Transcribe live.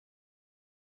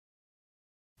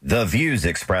The views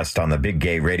expressed on the Big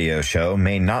Gay Radio Show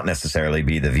may not necessarily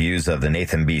be the views of the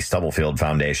Nathan B. Stubblefield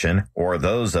Foundation or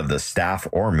those of the staff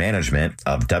or management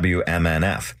of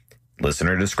WMNF.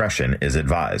 Listener discretion is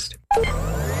advised.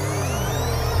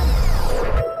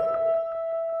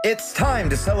 It's time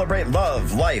to celebrate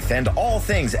love, life, and all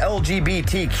things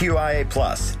LGBTQIA+.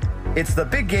 It's the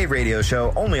Big Gay Radio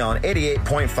Show only on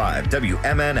 88.5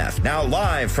 WMNF. Now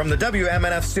live from the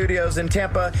WMNF studios in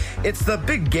Tampa, it's the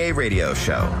Big Gay Radio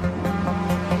Show.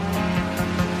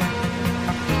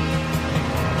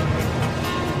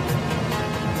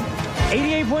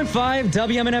 .5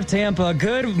 WMNF Tampa.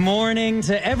 Good morning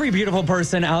to every beautiful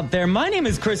person out there. My name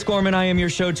is Chris Gorman. I am your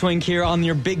show twink here on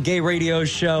your Big Gay Radio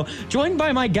Show, joined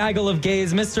by my gaggle of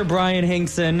gays, Mr. Bryan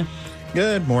Hinkson.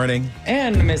 Good morning.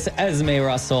 And Miss Esme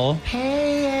Russell.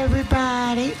 Hey,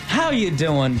 everybody. How you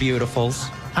doing, beautifuls?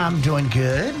 I'm doing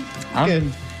good.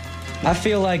 Good. I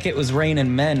feel like it was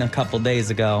raining men a couple days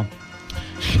ago.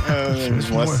 It was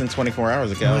less than 24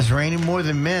 hours ago. It was raining more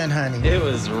than men, honey. It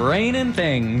was raining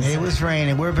things. It was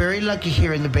raining. We're very lucky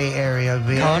here in the Bay Area.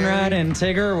 Conrad and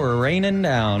Tigger were raining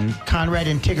down. Conrad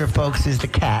and Tigger, folks, is the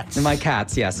cats. My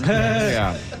cats, yes.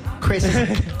 Yeah. Chris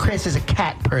is a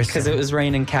cat person. Because it was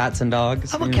raining cats and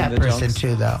dogs. I'm a cat person,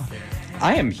 too, though.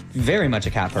 I am very much a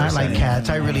cat person. I like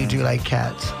cats. I really do like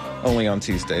cats. Only on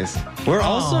Tuesdays. We're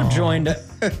also joined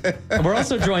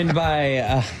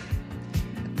by...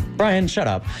 Bryan, shut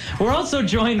up. We're also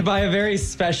joined by a very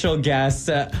special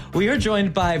guest. We are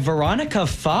joined by Veronica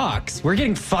Foxx. We're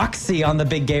getting foxy on the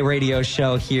Big Gay Radio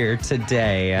Show here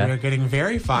today. We're getting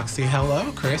very foxy.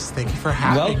 Hello, Chris. Thank you for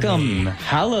having me. Welcome.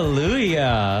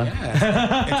 Hallelujah.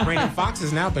 Yes. It's raining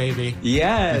foxes now, baby.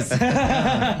 Yes. All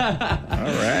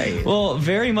right. Well,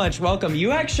 very much welcome.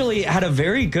 You actually had a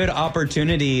very good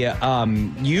opportunity.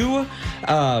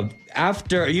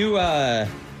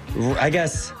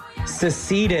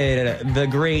 Succeeded the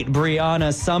great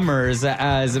Brianna Summers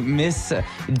as Miss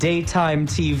Daytime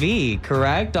TV,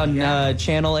 correct? On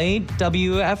Channel 8,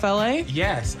 WFLA?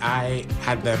 Yes, I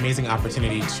had the amazing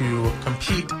opportunity to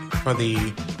compete for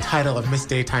the title of Miss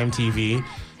Daytime TV.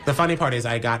 The funny part is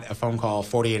I got a phone call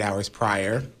 48 hours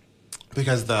prior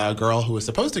because the girl who was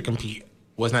supposed to compete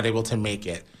was not able to make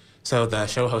it. So the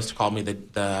show host called me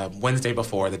the Wednesday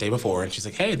before, the day before, and she's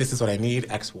like, hey, this is what I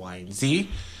need, X, Y, and Z.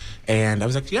 And I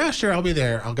was like, yeah, sure, I'll be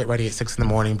there. I'll get ready at 6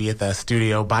 a.m, be at the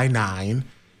studio by 9,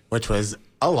 which was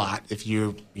a lot. If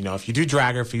you do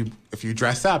drag or if you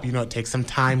dress up, it takes some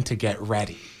time to get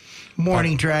ready.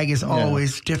 Morning drag is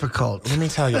always difficult. Let me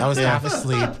tell you, I was half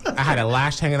asleep. I had a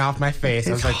lash hanging off my face.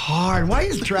 I was like, hard. Why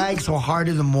is drag so hard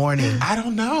in the morning? I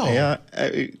don't know. Yeah,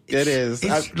 it is.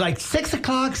 It's like 6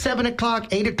 o'clock, 7 o'clock,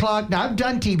 8 o'clock. Now, I've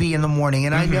done TV in the morning,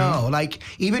 and I know,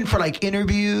 even for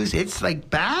interviews, it's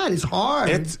bad. It's hard.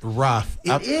 It's rough.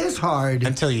 It is hard.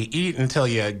 Until you eat, until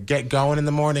you get going in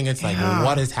the morning, it's like,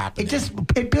 what is happening?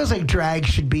 It feels like drag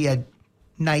should be a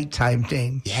nighttime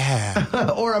thing.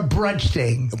 Yeah. Or a brunch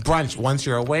thing. Brunch, once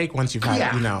you're awake, once you've had,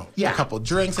 a couple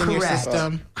drinks in your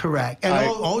system. Correct. And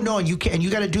you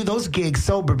got to do those gigs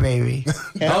sober, baby.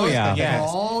 Oh, yeah. Yes.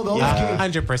 All those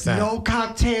gigs. 100%. No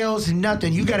cocktails,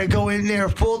 nothing. You got to go in there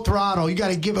full throttle. You got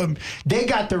to give them, they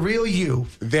got the real you.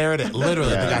 There it is.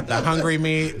 Literally. They got the hungry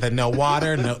meat, the no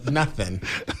water, no nothing.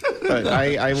 But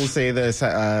I will say this,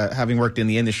 having worked in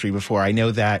the industry before, I know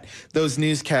that those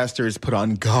newscasters put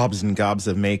on gobs and gobs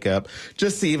of makeup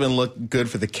just to even look good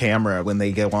for the camera when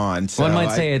they go on. So One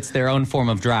might say it's their own form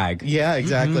of drag. Yeah,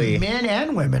 exactly. Men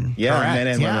and women. Yeah, correct. men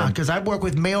and women. Yeah, because I've worked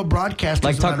with male broadcasters.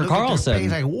 Like Tucker Carlson.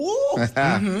 Like, whoa,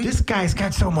 this guy's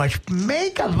got so much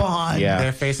makeup on. Yeah.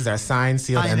 Their faces are signed,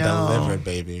 sealed, and delivered,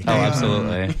 baby. Oh,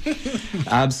 absolutely.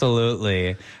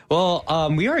 Absolutely. Well,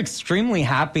 we are extremely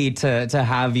happy to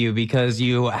have you because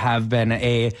you have been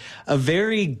a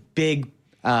very big,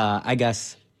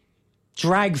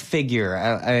 drag figure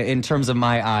in terms of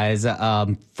my eyes.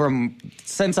 From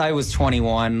since I was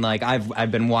 21,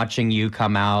 I've been watching you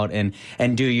come out and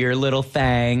do your little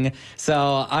thing.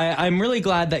 So I'm really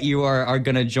glad that you are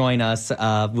going to join us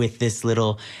with this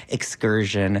little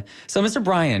excursion. So, Mr.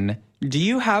 Bryan, do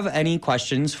you have any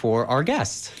questions for our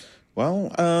guest? Well,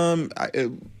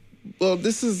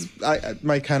 this is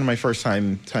my first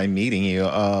time meeting you.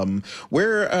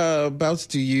 Whereabouts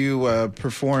do you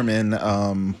perform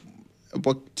in?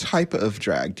 What type of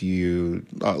drag do you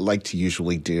like to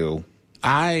usually do?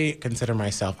 I consider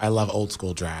myself, I love old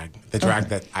school drag. The drag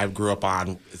that I grew up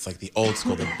on, it's like the old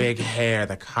school, the big hair,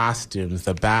 the costumes,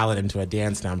 the ballad into a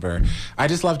dance number. I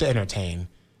just love to entertain.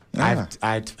 I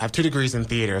have 2 degrees in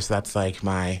theater, so that's like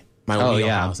my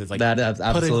wheelhouse. It's like that, putting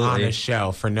absolutely on a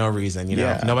show for no reason.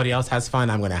 If nobody else has fun,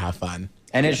 I'm going to have fun.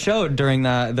 And it showed during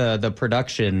the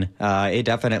production. It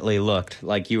definitely looked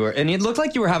like you were, and it looked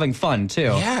like you were having fun too.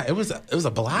 Yeah, it was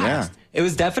a blast. Yeah. It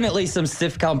was definitely some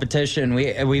stiff competition.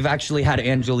 We've actually had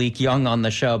Angelique Young on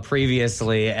the show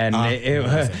previously, and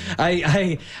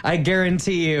I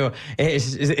guarantee you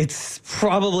it's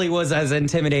probably was as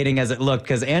intimidating as it looked,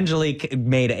 because Angelique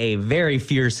made a very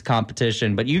fierce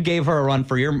competition, but you gave her a run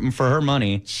for her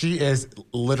money. She is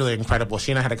literally incredible.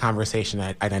 She and I had a conversation,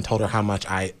 and I told her how much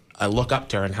I look up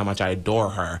to her and how much I adore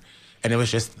her, and it was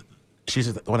just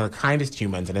she's one of the kindest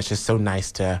humans, and it's just so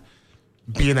nice to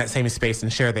be in that same space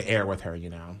and share the air with her, you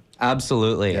know.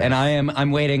 Absolutely. Yes. And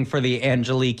I'm waiting for the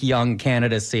Angelique Young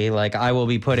candidacy. Like, I will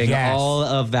be putting all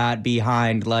of that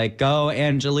behind, like, go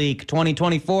Angelique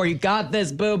 2024, you got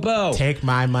this, boo boo. Take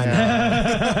my money. And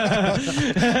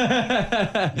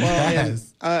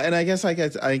I guess I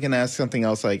can ask something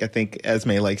else. Like, I think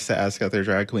Esme likes to ask other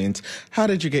drag queens, how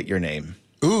did you get your name?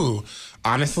 Ooh,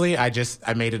 honestly, I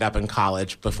made it up in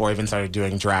college before I even started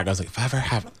doing drag. I was like, if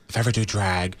I ever do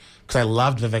drag, because I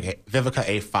loved Vivica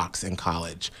A. Fox in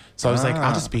college. So I was like,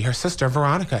 I'll just be her sister,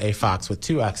 Veronica A. Fox, with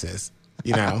 2 X's,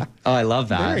 you know? Oh, I love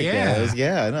that.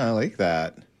 Yeah, no, I like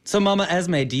that. So, Mama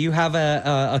Esme, do you have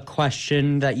a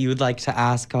question that you would like to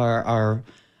ask our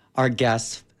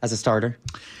guests as a starter?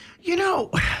 You know,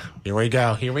 here we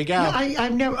go. Yeah,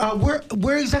 I've never.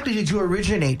 Where exactly did you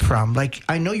originate from? Like,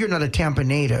 I know you're not a Tampa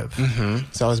native.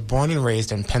 Mm-hmm. So I was born and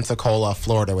raised in Pensacola,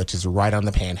 Florida, which is right on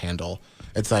the Panhandle.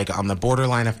 It's like on the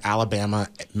borderline of Alabama,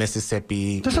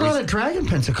 Mississippi. There's a lot of drag in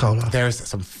Pensacola. There's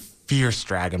some fierce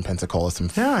drag in Pensacola.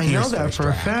 I know that for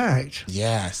a fact.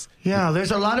 Yes. Yeah,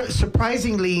 there's a lot of,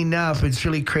 surprisingly enough, it's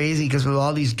really crazy because of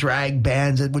all these drag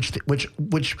bans, which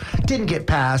didn't get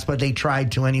passed, but they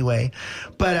tried to anyway.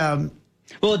 But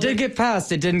well, it did get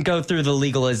passed. It didn't go through the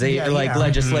legalization,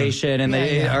 legislation, and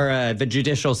the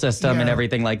judicial system and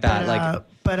everything like that.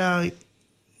 But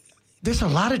there's a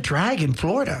lot of drag in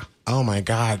Florida. Oh my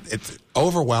God, it's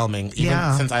overwhelming.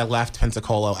 Even since I left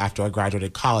Pensacola after I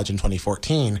graduated college in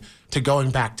 2014 to going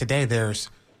back today,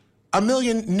 there's a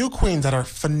million new queens that are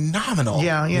phenomenal.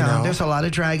 Yeah. You know? There's a lot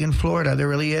of drag in Florida. There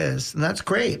really is. And that's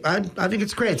great. I think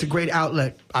it's great. It's a great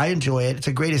outlet. I enjoy it. It's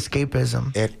a great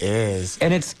escapism. It is.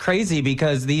 And it's crazy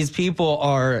because these people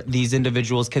are these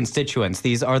individuals' constituents.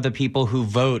 These are the people who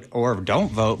vote or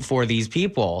don't vote for these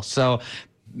people. So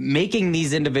making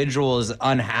these individuals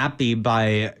unhappy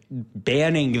by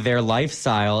banning their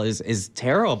lifestyle is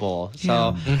terrible.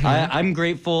 So I'm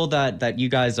grateful that you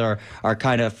guys are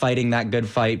kind of fighting that good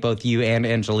fight, both you and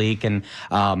Angelique, and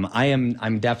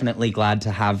I'm definitely glad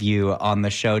to have you on the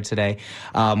show today.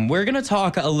 We're gonna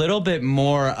talk a little bit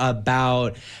more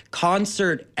about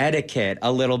concert etiquette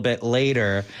a little bit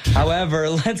later. However,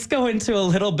 let's go into a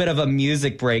little bit of a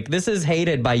music break. This is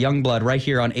Hated by Youngblood right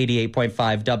here on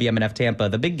 88.5 WMNF Tampa,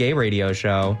 the big gay radio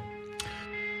show.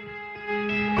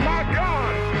 My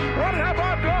God, what have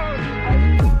I done?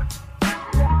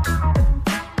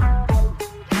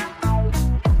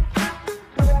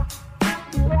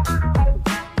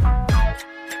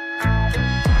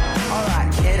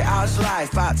 Alright, kid, how's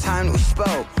life? About time that we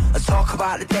spoke. Let's talk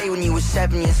about the day when you were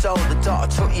 7 years old. The daughter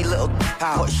took your little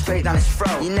out, put it straight down his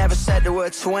throat. You never said a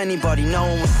word to anybody, no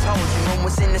one was told. Your mum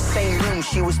was in the same room,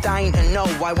 she was dying to know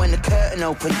why when the curtain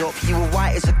opened up, you were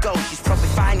white as a ghost. She's probably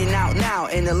finding out now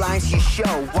in the lines you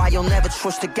show why you'll never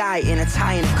trust a guy in a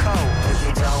tie and a coat. Cause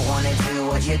you don't wanna do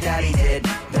what your daddy did.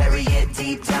 Bury it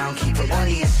deep down, keep it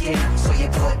under your skin. So you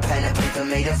put pen and paper,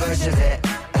 made a verse of it,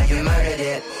 and you murdered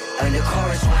it. And the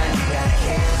chorus went, you gotta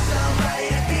kill somebody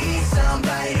to be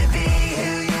somebody to be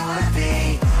who you wanna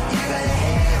be. You got a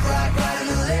head rock bottom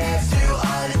to live through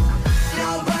all the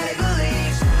nobody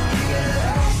believes. You gotta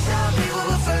hurt some people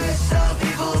but first some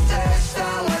people thirst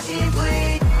on watching you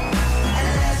bleed. And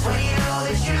that's when you know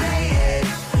that you made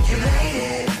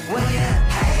it when you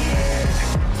hate it.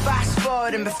 Fast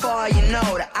forward and before you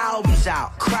know the album's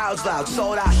out, crowds loud,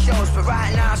 sold out shows. But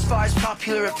right now as far as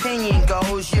popular opinion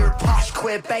goes, you're a posh,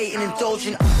 queer, baiting,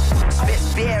 indulgent.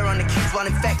 Spits beer on the kids while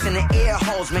infecting the ear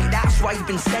holes, mate. That's why you've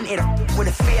been sent here with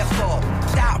a fearful.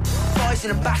 Doubt boys in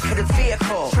the back of the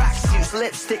vehicle. Tracksuits,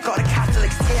 lipstick, got the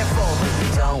Catholics tearful.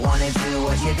 You don't wanna do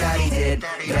what your daddy did.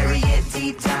 Bury it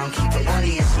deep down, keep it under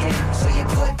your skin. So you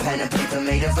put pen and paper,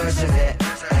 made a verse of it,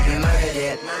 and you murdered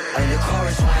it. And the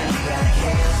chorus went, you gotta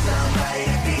kill somebody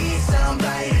to be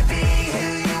somebody to be who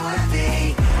you wanna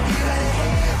be. You got a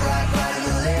head rock bottom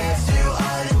to live through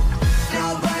all the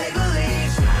nobody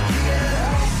believes. You gotta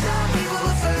hurt some people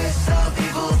but first some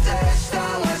people thirst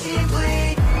on watching you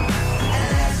bleed. And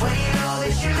that's when you know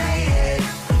that you made it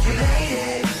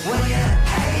when you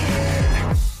hate it.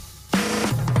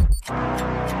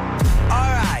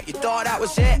 Alright, you thought that was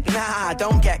Heck nah,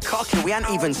 don't get cocky, we ain't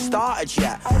even started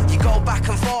yet. You go back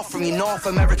and forth from your North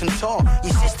American tour.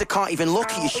 Your sister can't even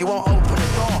look at you, she won't open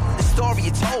the door. The story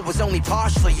you told was only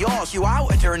partially yours. You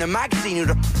outed her in a magazine, who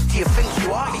the do you think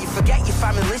you are? You forget your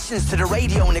family listens to the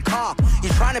radio in the car.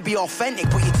 You're trying to be authentic,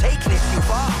 but you're taking it too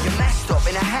far. You're messed up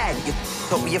in the head, you're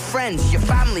up with your friends, your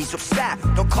family's upset.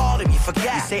 Don't call them, you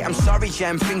forget. You say, I'm sorry,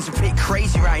 Jem, things are pretty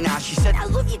crazy right now. She said, I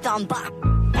love you, Don, but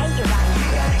hey, you're right.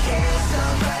 You gotta kill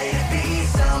somebody to be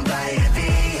somebody to be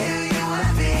who you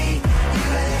wanna be. You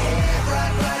gotta hit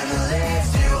rock bottom and live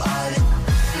through all this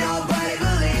nobody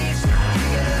believes. You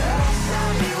gotta hurt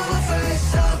some people, but first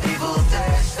some people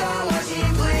thirst on watching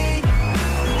you bleed.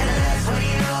 And that's when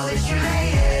you know that you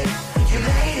made it. You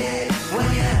made it when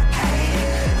you hate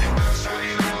it. That's when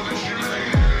you know that you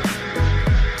made it.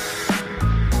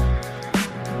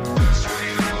 That's when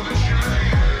you know that you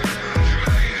made it.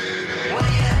 When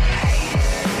you hate it.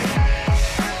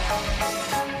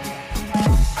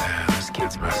 This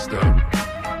kid's messed up.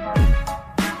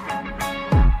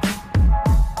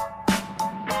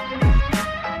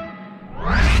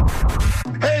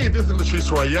 Hey, this is Latrice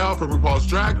Royale from RuPaul's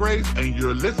Drag Race, and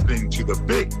you're listening to the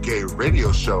Big Gay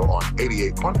Radio Show on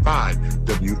 88.5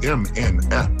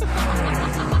 WMNF.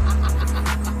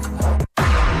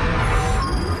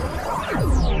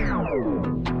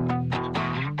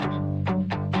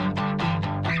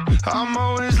 I'm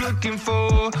always looking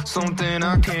for something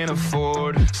I can't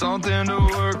afford, something to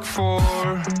work for.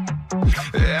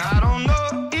 Yeah, I don't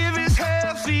know if it's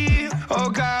healthy, oh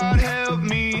God help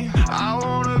me. I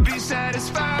wanna be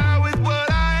satisfied with what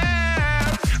I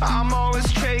have. I'm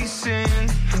always chasing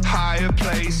higher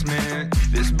placement.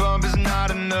 This bump is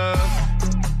not enough.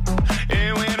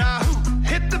 And when I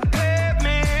hit the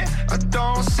pavement,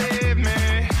 don't save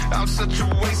me. I'm such a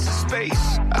waste of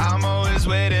space. I'm always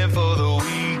waiting for the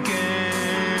weekend.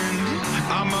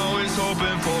 I'm always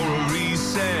hoping for a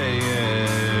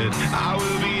reset. I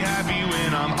will be happy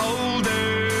when I'm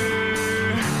older.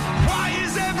 Why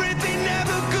is everything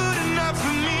never good enough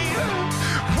for me?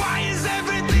 Why is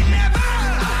everything never?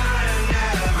 I'm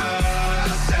never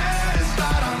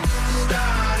satisfied. I'm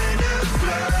starting to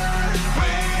flirt,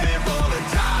 waiting for the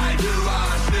tide to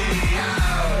wash me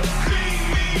out, clean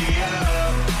me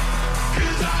up,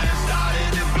 'cause I am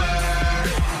starting to blur.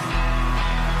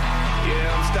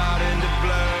 Yeah, I'm starting to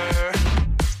blur.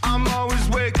 I'm always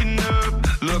waking up,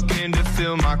 looking to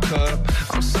fill my cup.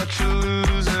 I'm such a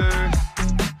loser,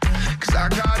 'cause I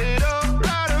got it all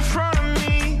right in front of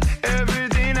me,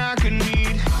 everything I could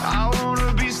need. I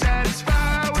wanna be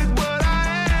satisfied with what I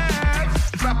have.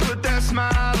 If I put that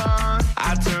smile on,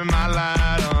 I turn my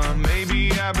light on.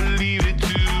 Maybe I believe it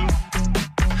too,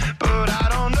 but I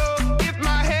don't know if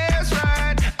my hair's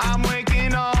right. I'm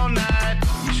waking all night.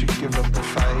 You should give up the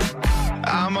fight.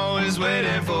 I'm always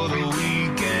waiting for the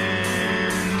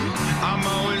weekend. I'm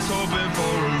always hoping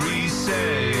for a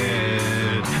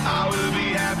reset. I will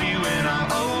be happy when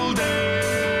I'm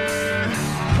older.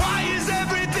 Why is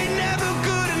everything never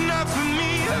good enough for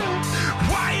me?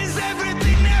 Why is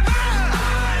everything never?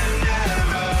 I'm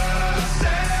never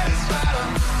satisfied.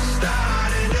 I'm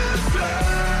starting to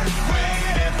flirt,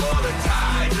 waiting for the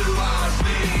tide to wash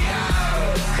me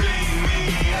out, clean me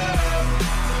up,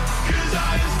 'cause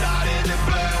I am starting to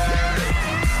blur.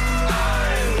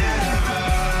 I'm never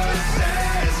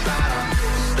satisfied. I'm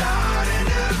starting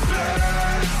to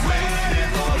flirt, waiting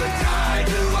for the tide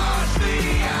to wash me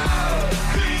out,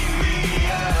 clean me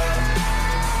up,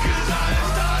 'cause I am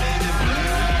starting to blur.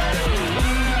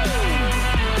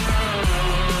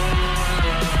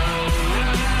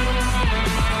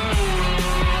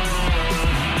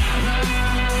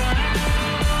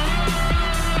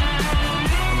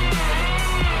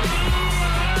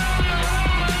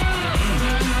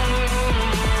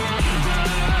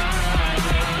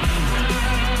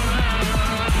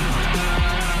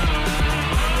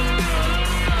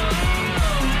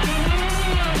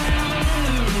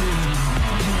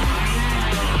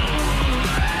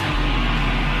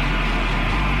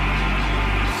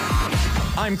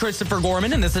 I'm Christopher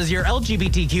Gorman, and this is your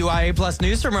LGBTQIA plus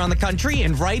news from around the country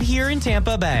and right here in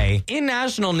Tampa Bay. In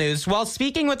national news, while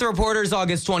speaking with reporters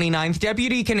August 29th,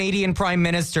 Deputy Canadian Prime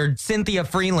Minister Cynthia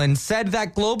Freeland said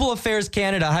that Global Affairs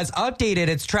Canada has updated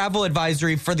its travel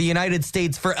advisory for the United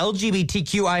States for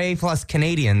LGBTQIA plus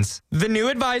Canadians. The new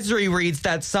advisory reads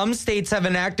that some states have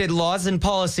enacted laws and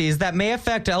policies that may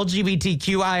affect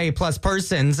LGBTQIA plus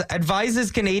persons, advises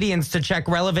Canadians to check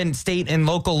relevant state and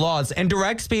local laws, and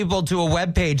directs people to a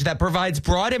webpage that provides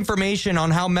broad information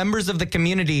on how members of the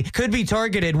community could be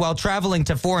targeted while traveling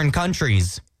to foreign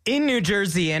countries. In New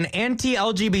Jersey, an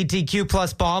anti-LGBTQ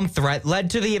plus bomb threat led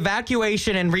to the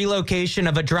evacuation and relocation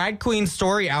of a drag queen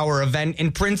story hour event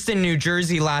in Princeton, New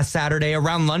Jersey last Saturday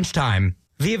around lunchtime.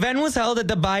 The event was held at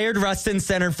the Bayard Rustin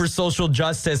Center for Social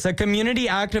Justice, a community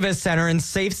activist center and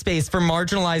safe space for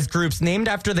marginalized groups named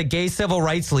after the gay civil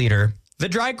rights leader. The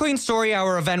Drag Queen Story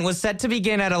Hour event was set to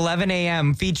begin at 11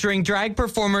 a.m., featuring drag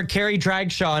performer Carrie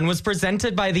Dragshaw, and was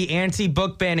presented by the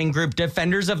anti-book banning group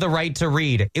Defenders of the Right to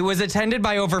Read. It was attended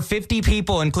by over 50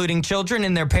 people, including children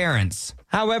and their parents.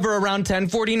 However, around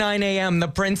 10:49 a.m., the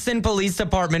Princeton Police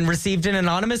Department received an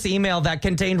anonymous email that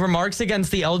contained remarks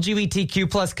against the LGBTQ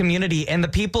plus community and the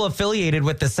people affiliated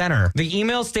with the center. The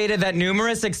email stated that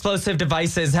numerous explosive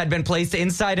devices had been placed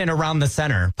inside and around the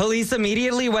center. Police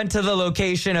immediately went to the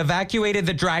location, evacuated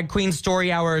the Drag Queen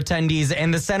Story Hour attendees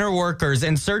and the center workers,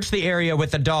 and searched the area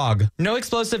with a dog. No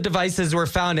explosive devices were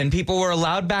found, and people were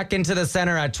allowed back into the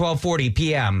center at 12:40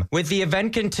 p.m., with the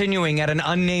event continuing at an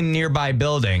unnamed nearby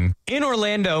building. In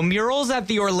Orlando, murals at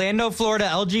the Orlando, Florida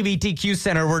LGBTQ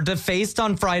Center were defaced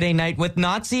on Friday night with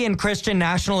Nazi and Christian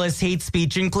nationalist hate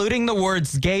speech, including the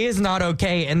words "gay is not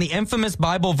okay" and the infamous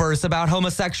Bible verse about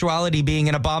homosexuality being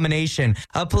an abomination.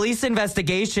 A police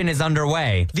investigation is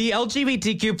underway. The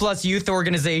LGBTQ plus youth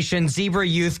organization Zebra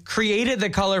Youth created the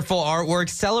colorful artwork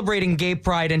celebrating gay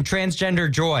pride and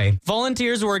transgender joy.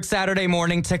 Volunteers worked Saturday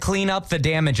morning to clean up the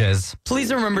damages.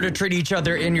 Please remember to treat each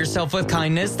other and yourself with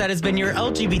kindness. That has been your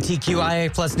LGBTQIA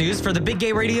plus news for the Big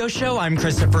Gay Radio Show. I'm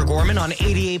Christopher Gorman on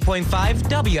 88.5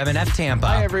 WMNF Tampa.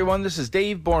 Hi everyone, this is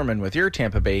Dave Borman with your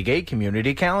Tampa Bay Gay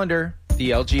Community Calendar.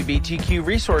 The LGBTQ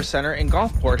Resource Center in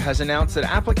Gulfport has announced that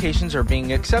applications are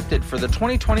being accepted for the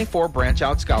 2024 Branch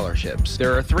Out Scholarships.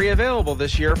 There are 3 available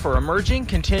this year for emerging,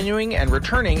 continuing, and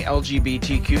returning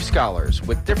LGBTQ scholars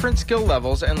with different skill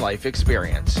levels and life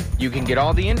experience. You can get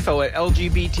all the info at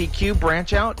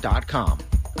lgbtqbranchout.com.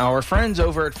 Our friends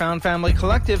over at Found Family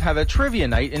Collective have a trivia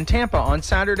night in Tampa on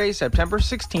Saturday, September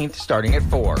 16th, starting at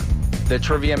 4. The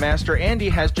trivia master Andy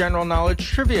has general knowledge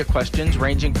trivia questions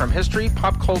ranging from history,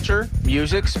 pop culture,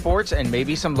 music, sports, and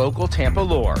maybe some local Tampa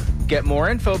lore. Get more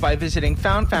info by visiting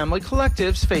Found Family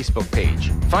Collective's Facebook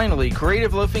page. Finally,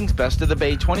 Creative Loafing's Best of the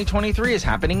Bay 2023 is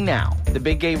happening now. The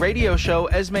Big Gay Radio Show,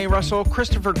 Esme Russell,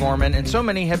 Christopher Gorman, and so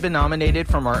many have been nominated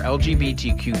from our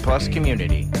LGBTQ plus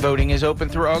community. Voting is open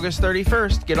through August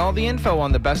 31st. Get all the info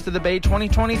on the Best of the Bay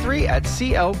 2023 at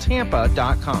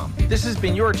cltampa.com. This has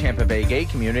been your Tampa Bay Gay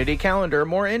Community Calendar.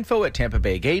 More info at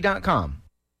tampabaygay.com.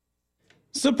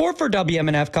 Support for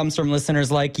WMNF comes from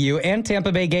listeners like you and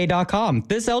TampaBayGay.com.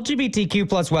 This LGBTQ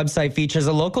plus website features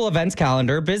a local events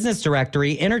calendar, business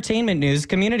directory, entertainment news,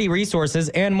 community resources,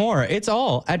 and more. It's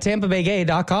all at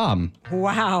TampaBayGay.com.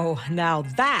 Wow, now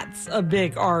that's a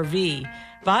big RV.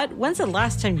 But when's the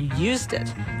last time you used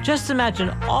it? Just imagine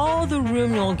all the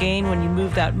room you'll gain when you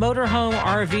move that motorhome,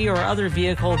 RV, or other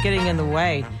vehicle getting in the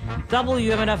way.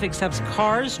 WMNF accepts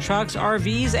cars, trucks,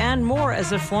 RVs, and more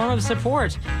as a form of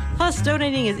support. Plus,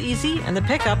 donating is easy and the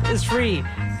pickup is free.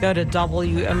 Go to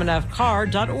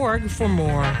WMNFcar.org for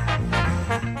more.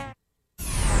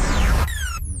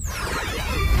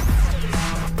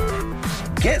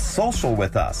 Get social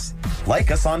with us. Like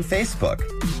us on Facebook.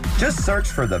 Just search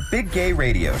for The Big Gay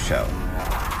Radio Show.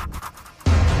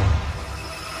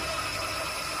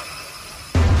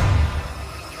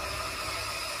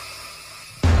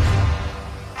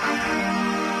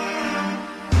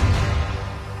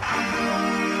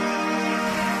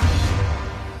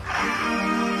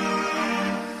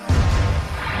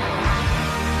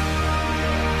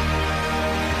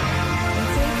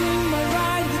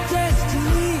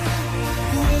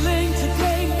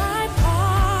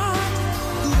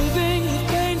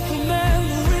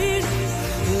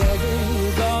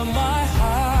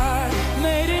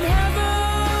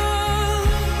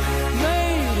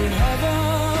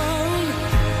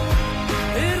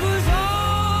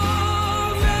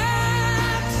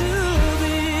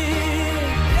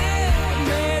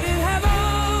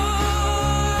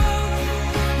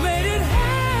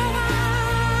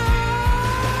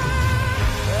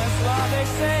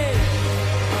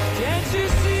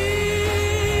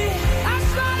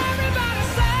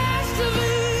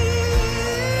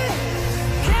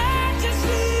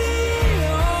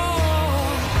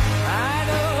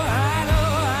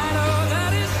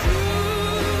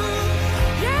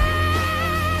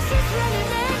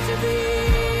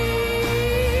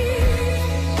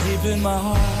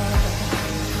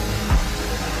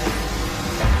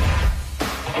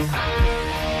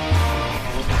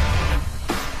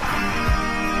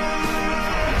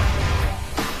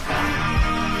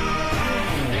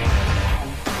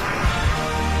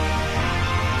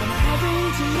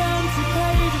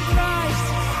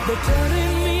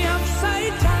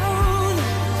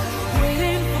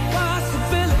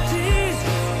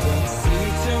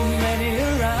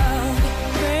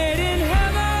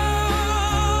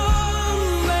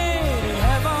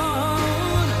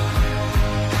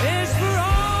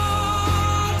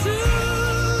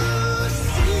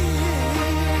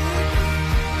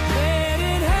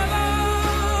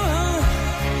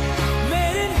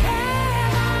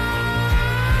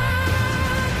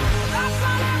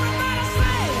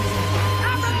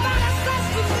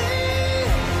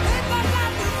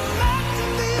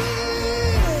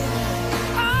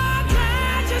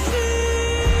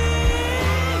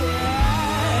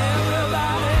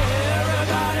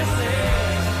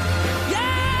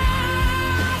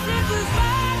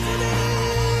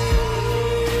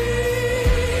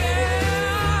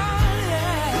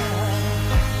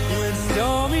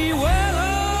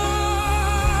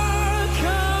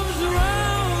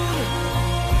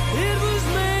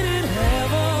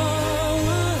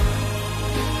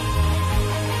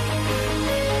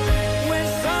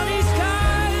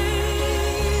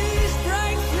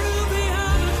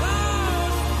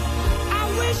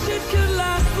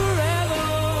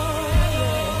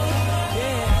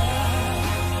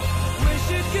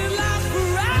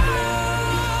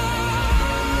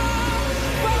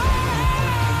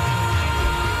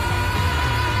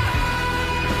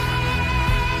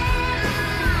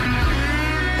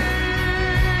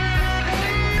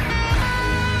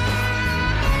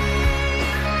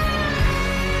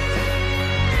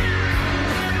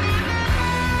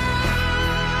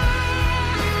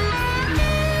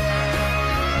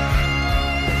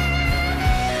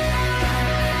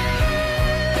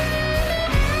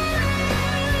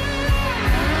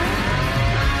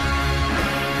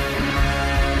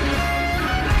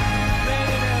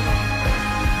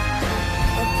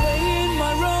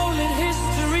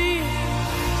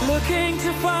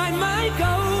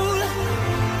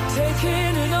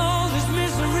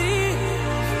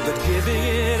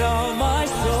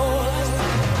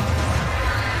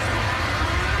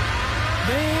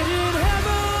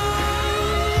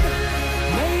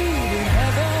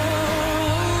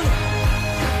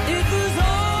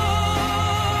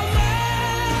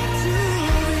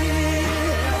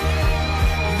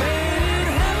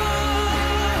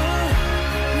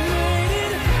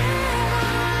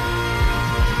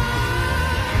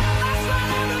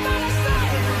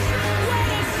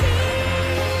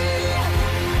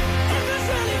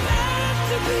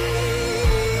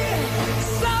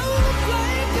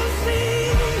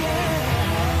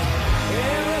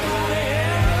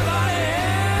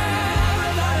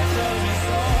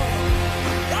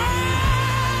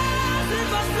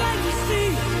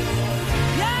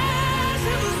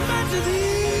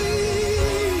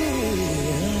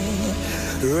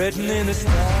 written in the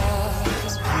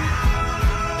stars,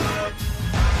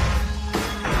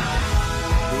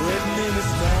 written in the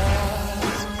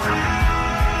stars,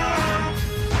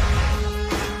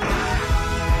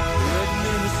 written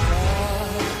in the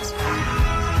stars.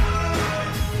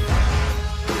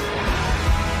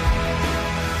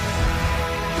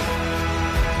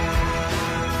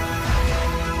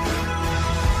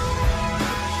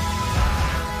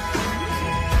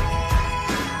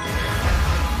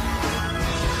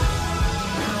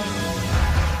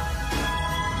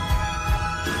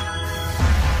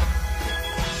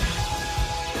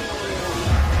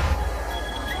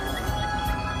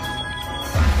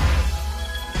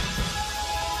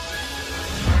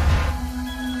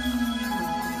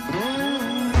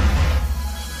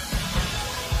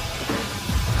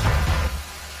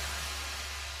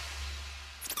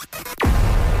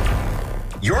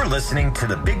 You're listening to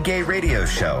the Big Gay Radio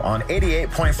Show on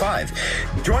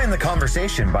 88.5. Join the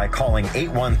conversation by calling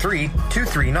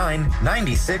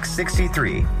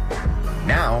 813-239-9663.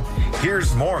 Now,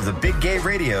 here's more of the Big Gay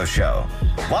Radio Show,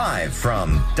 live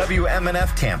from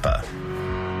WMNF Tampa.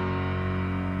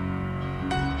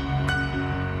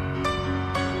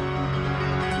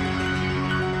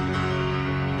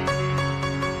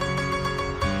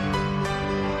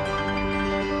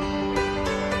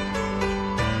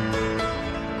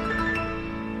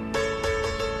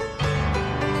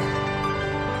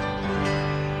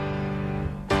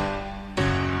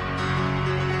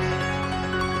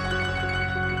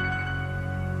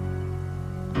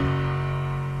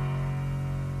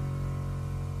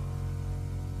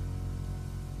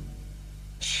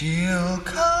 She'll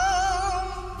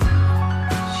come,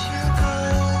 she'll go,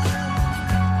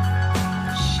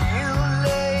 she'll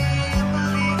lay a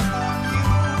leaf on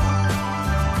you,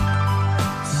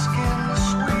 skin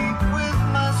sweet with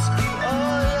musky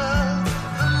oil,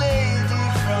 the lady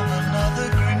from another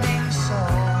grinning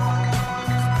soul.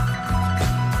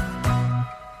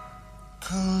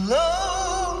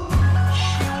 Cologne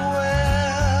she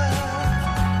wears,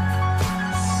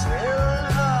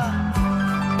 silver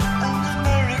and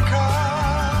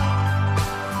American.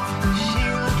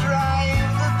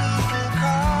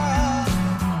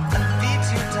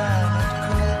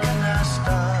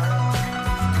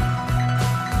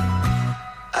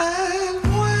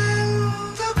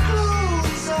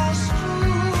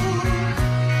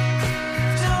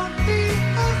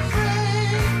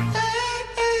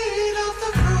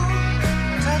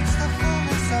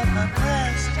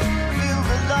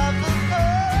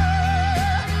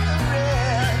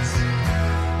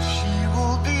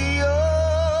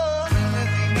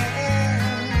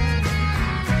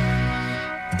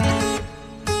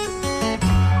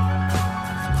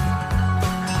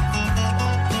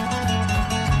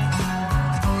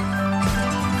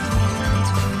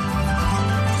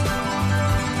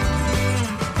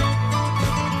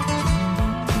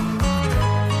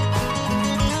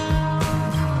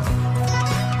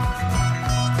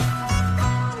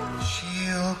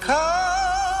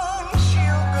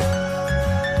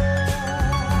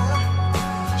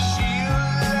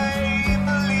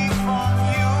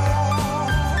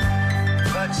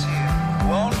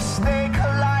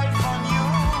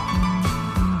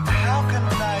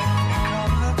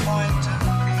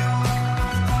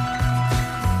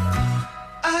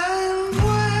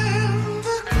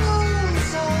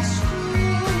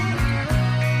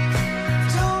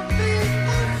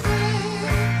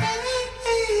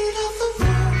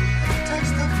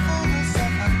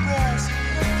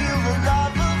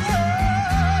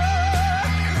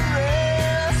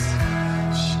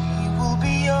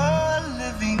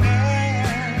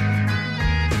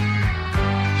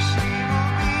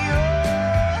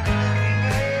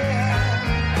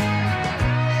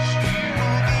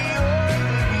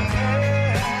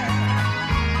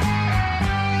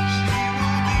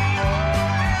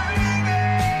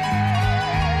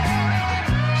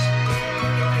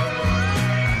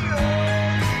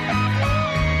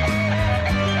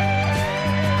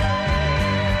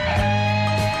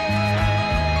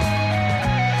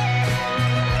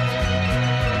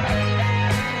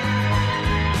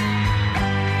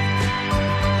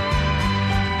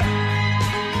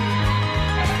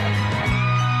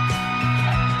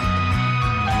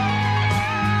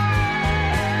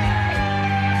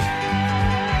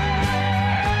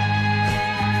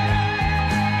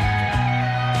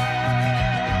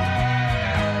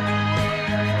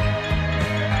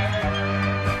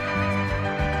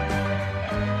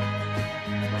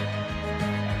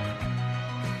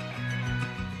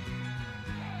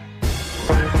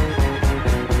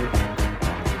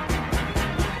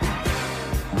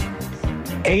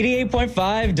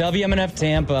 88.5 WMNF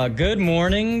Tampa. Good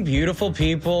morning, beautiful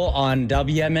people on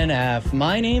WMNF.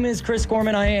 My name is Chris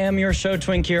Gorman. I am your show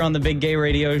twink here on the Big Gay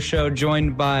Radio Show,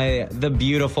 joined by the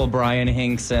beautiful Bryan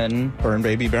Hinkson. Burn,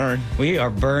 baby, burn. We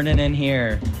are burning in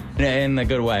here. In the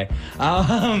good way.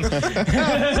 Define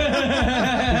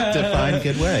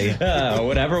good way.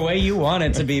 Whatever way you want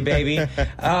it to be, baby.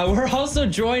 We're also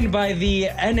joined by the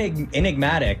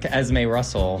enigmatic Esme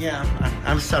Russell. Yeah,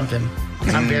 I'm something.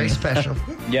 I'm very special.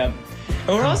 Yep. And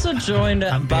we're also joined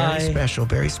by... Very special,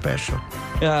 very special.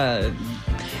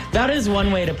 That is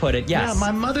one way to put it, yes. Yeah,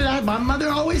 my mother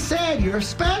always said, you're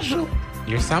special.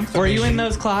 You're something. Were you in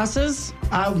those classes?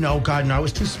 Oh, no, God, no. I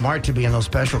was too smart to be in those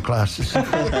special classes.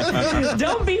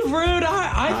 Don't be rude.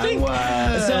 I think...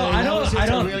 was. So I was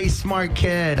a really smart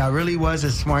kid. I really was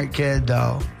a smart kid,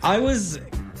 though. I was...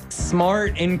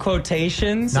 smart in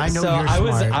quotations. I know so you're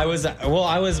smart. I was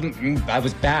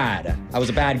bad. I was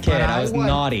a bad kid. I was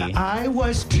naughty. I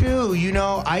was too. You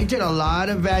know, I did a lot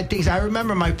of bad things. I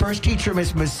remember my first teacher,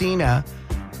 Miss Messina,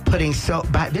 putting soap.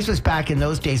 This was back in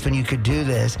those days when you could do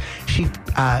this.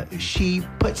 She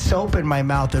put soap in my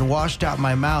mouth and washed out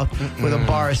my mouth with a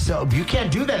bar of soap. You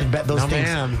can't do that in those days.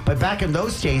 Ma'am. But back in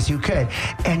those days, you could.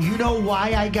 And you know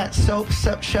why I got soap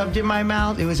shoved in my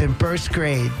mouth? It was in first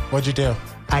grade. What'd you do?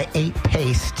 I ate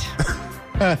paste.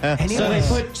 So they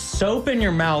put soap in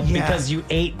your mouth because you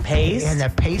ate paste? And the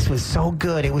paste was so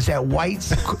good. It was that white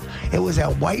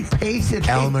paste.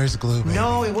 Elmer's glue. Baby.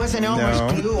 No, it wasn't Elmer's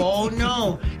glue. Oh,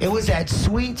 no. It was that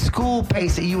sweet school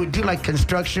paste that you would do like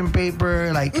construction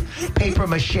paper, like paper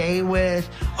mache with.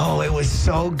 Oh, it was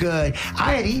so good.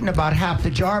 I had eaten about half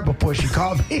the jar before she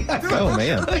called me. Oh,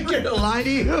 man. I'm going to lie to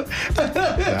you.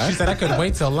 She said I couldn't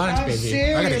wait till lunch, I'm baby.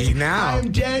 serious. I gotta eat now.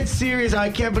 I'm dead serious.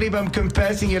 I can't believe I'm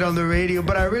confessing it on the radio,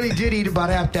 but I really did eat about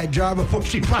half that jar before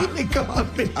she finally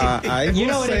called me. You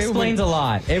know, it explains a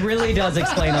lot. It really does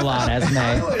explain a lot, Esme.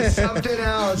 It was something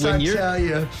else, I tell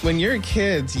you. When you're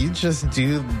kids, you just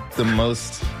do the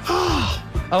most...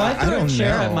 I threw don't a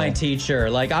chair know. at my teacher.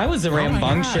 Like, I was a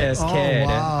rambunctious kid.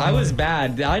 wow. I was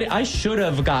bad. I should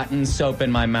have gotten soap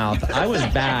in my mouth. I was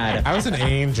bad. I was an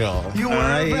angel. You were,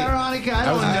 Veronica? I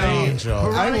don't was an know. angel.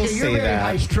 Veronica, I will you're say very that.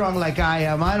 high-strung like I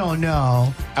am. I don't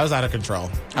know. I was out of control.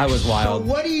 I was So wild.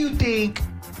 what do you think...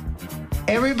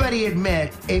 Everybody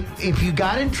admit, if you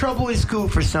got in trouble in school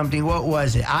for something, what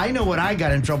was it? I know what I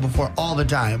got in trouble for all the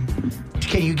time.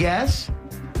 Can you guess?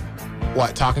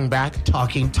 What, talking back?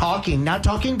 Talking, not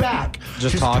talking back.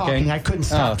 Just talking? I couldn't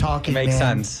stop talking, Makes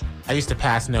man. sense. I used to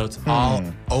pass notes all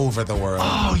over the world.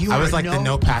 Oh, you I were was a like the note-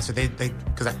 note passer.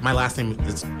 Because my last name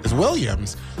is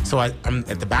Williams. So I'm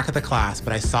at the back of the class,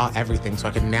 but I saw everything so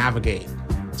I could navigate.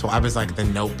 So I was like the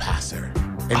note passer.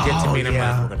 And get to me and I'm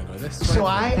like, we're going to go this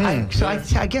way. So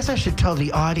I guess I should tell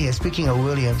the audience, speaking of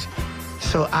Williams,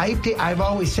 so I've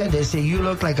always said this, that you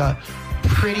look like a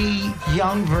pretty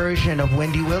young version of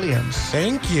Wendy Williams.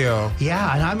 Thank you.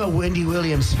 Yeah, and I'm a Wendy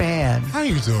Williams fan. How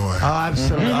you doing? Oh,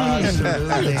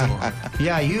 absolutely.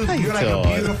 Yeah, you're like a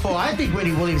beautiful... I think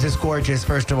Wendy Williams is gorgeous,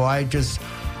 first of all.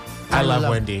 I love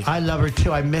Wendy. I love her,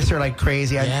 too. I miss her like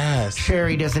crazy. Yes.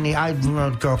 Sherry doesn't need...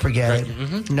 Girl, forget it.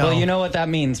 Mm-hmm. No. Well, you know what that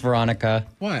means, Veronica?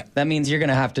 What? That means you're going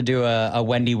to have to do a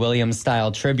Wendy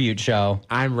Williams-style tribute show.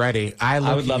 I'm ready. I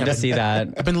would love to see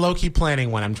that. I've been low-key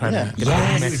planning one. I'm trying to get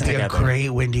Yes, it mixed would be a together. great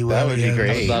Wendy That Williams. would be I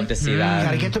great. would love to see You that.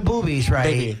 gotta get the boobies right.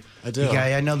 Baby, I do.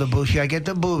 I know the boobies. You gotta get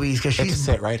the boobies because Get to she's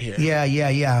sit right here.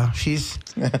 Yeah. She's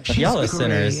Y'all are great.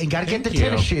 sinners. And gotta get the Thank you.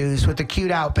 tennis shoes with the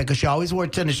cute outfit because she always wore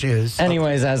tennis shoes.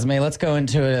 Anyways, Esme, let's go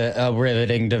into a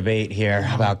riveting debate here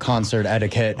about concert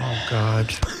etiquette. Oh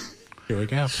God. Here we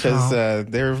go. Because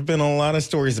there have been a lot of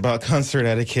stories about concert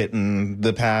etiquette in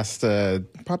the past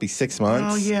probably 6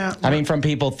 months. Oh yeah. I mean, from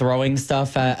people throwing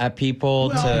stuff at people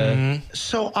to...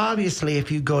 So obviously,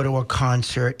 if you go to a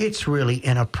concert, it's really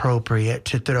inappropriate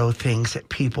to throw things at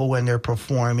people when they're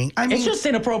performing. I mean, It's just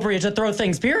inappropriate to throw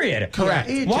things, period. Correct.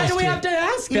 Yeah, it Why just do we is. have to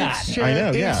ask that? It's just, I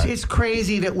know, yeah. It's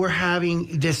crazy that we're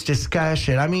having this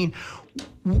discussion. I mean,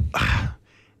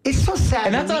 it's so sad.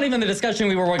 And that's that not even the discussion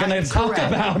we were going to talk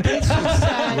Correct. about. It's so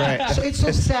sad. Right. So it's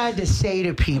so sad to say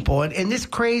to people, and it's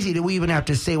crazy that we even have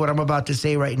to say what I'm about to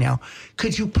say right now.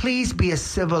 Could you please be a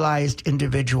civilized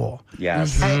individual?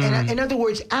 Yes. And in other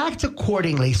words, act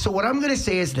accordingly. So what I'm going to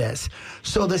say is this.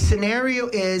 So the scenario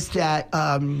is that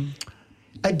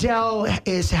Adele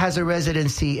has a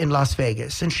residency in Las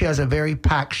Vegas, and she has a very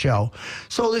packed show.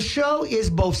 So the show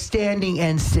is both standing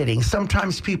and sitting.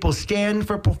 Sometimes people stand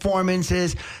for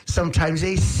performances. Sometimes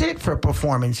they sit for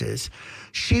performances.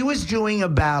 She was doing a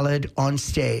ballad on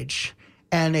stage,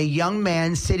 and a young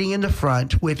man sitting in the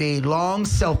front with a long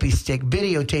selfie stick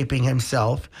videotaping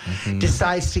himself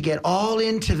decides to get all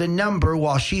into the number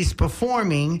while she's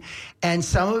performing, and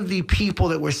some of the people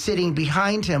that were sitting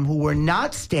behind him who were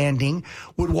not standing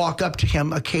would walk up to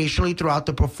him occasionally throughout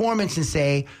the performance and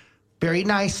say, very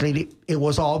nicely, it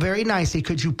was all very nicely,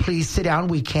 could you please sit down,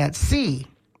 we can't see.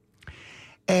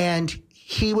 And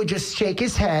he would just shake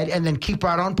his head and then keep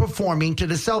right on performing to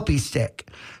the selfie stick.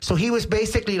 So he was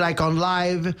basically like on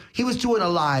live. He was doing a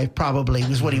live, probably,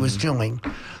 was what he was doing.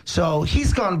 So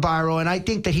he's gone viral, and I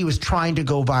think that he was trying to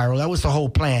go viral. That was the whole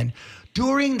plan.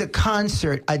 During the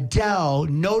concert, Adele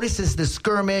notices the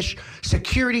skirmish.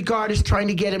 Security guard is trying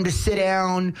to get him to sit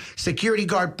down. Security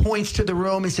guard points to the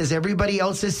room and says, everybody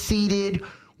else is seated.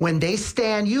 When they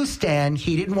stand, you stand.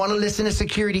 He didn't want to listen to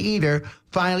security either.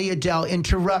 Finally, Adele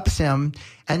interrupts him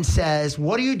and says,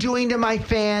 what are you doing to my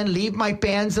fan? Leave my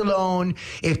fans alone.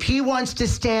 If he wants to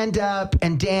stand up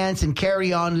and dance and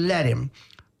carry on, let him.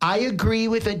 I agree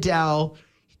with Adele.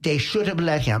 They should have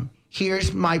let him.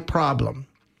 Here's my problem.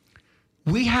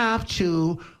 We have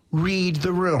to read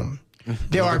the room.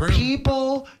 There are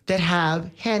people that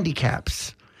have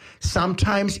handicaps.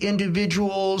 Sometimes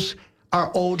individuals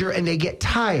are older and they get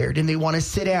tired and they want to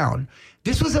sit down.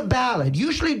 This was a ballad.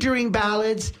 Usually during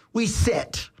ballads, we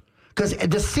sit because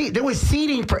there was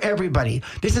seating for everybody.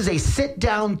 This is a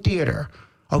sit-down theater.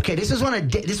 Okay, this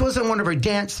wasn't one of her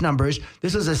dance numbers.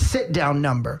 This was a sit-down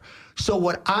number. So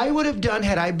what I would have done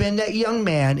had I been that young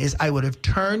man is I would have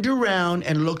turned around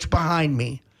and looked behind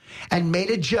me and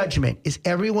made a judgment. Is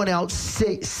everyone else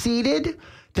seated?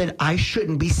 Then I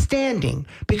shouldn't be standing.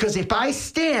 Because if I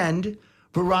stand,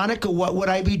 Veronica, what would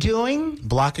I be doing?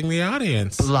 Blocking the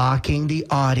audience. Blocking the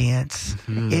audience.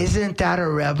 Isn't that a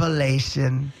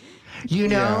revelation? You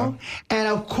know? Yeah. And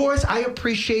of course, I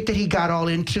appreciate that he got all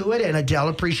into it, and Adele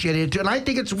appreciated it too. And I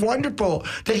think it's wonderful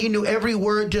that he knew every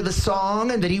word to the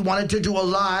song and that he wanted to do a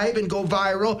live and go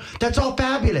viral. That's all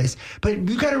fabulous. But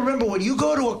you got to remember, when you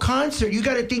go to a concert, you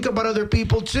got to think about other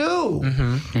people too.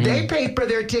 They pay for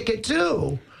their ticket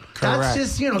too. Correct.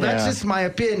 That's just, that's just my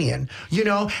opinion,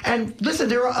 And listen,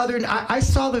 there are other, I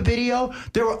saw the video.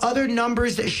 There were other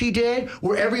numbers that she did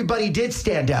where everybody did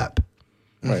stand up.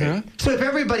 Right. So if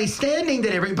everybody's standing,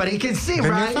 then everybody can see, then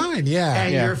right? You're fine, yeah.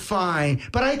 And you're fine.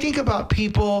 But I think about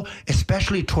people,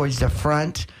 especially towards the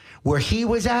front, where he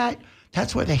was at,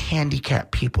 that's where the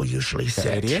handicapped people usually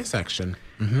sit. The ADA section.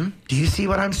 Do you see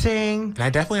what I'm saying? And I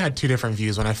definitely had two different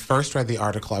views. When I first read the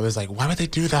article, I was like, why would they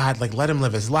do that? Like, let him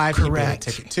live his life. Correct.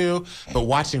 He paid a ticket too. But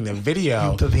watching the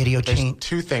video changed.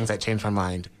 Two things that changed my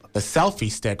mind. The selfie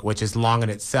stick, which is long in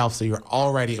itself, so you're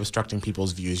already obstructing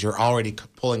people's views. You're already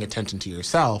pulling attention to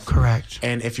yourself. Correct.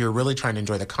 And if you're really trying to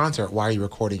enjoy the concert, why are you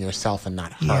recording yourself and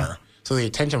not her? So the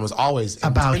attention was always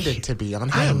intended to be on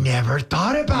him. I never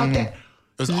thought about that.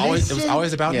 It was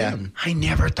always about him. I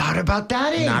never thought about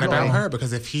that angle. Not about her,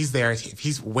 because if he's there, if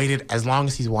he's waited as long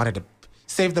as he's wanted to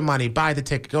save the money, buy the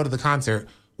ticket, go to the concert,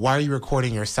 why are you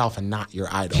recording yourself and not your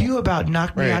idol? You about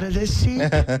knocked me out of this seat?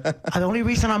 The only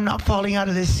reason I'm not falling out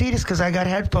of this seat is because I got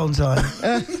headphones on.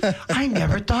 I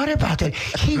never thought about that.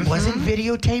 He wasn't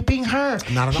videotaping her.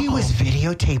 Not at all. He was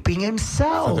videotaping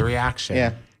himself. For the reaction.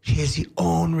 Yeah. His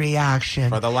own reaction.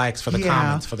 For the likes, for the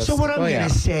comments, for the... So what I'm going to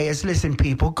say is, listen,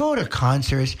 people, go to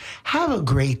concerts, have a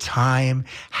great time,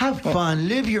 have fun,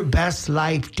 live your best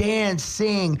life, dance,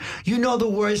 sing. You know the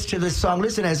words to the song.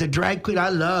 Listen, as a drag queen, I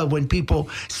love when people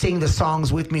sing the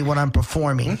songs with me when I'm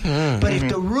performing. But if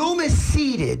the room is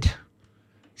seated,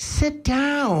 sit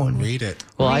down. Read it.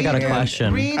 Well, I got a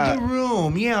question. Read the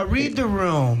room. Yeah, read the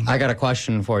room. I got a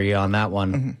question for you on that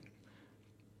one.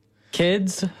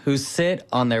 Kids who sit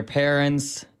on their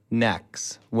parents'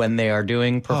 necks when they are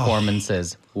doing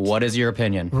performances. What is your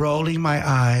opinion? Rolling my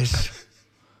eyes.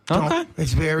 Okay.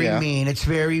 It's very mean. It's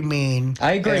very mean.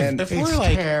 I agree. It's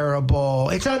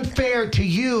terrible. It's unfair to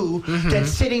you that's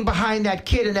sitting behind that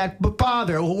kid and that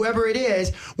father or whoever it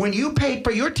is when you paid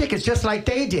for your tickets just like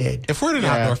they did. If we're at an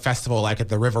outdoor festival like at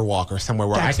the Riverwalk or somewhere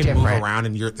where That's I can different. move around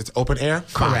and it's open air,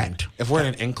 Correct. fine. If we're in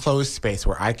an enclosed space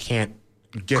where I can't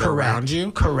get around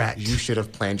you, you should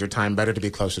have planned your time better to be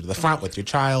closer to the front with your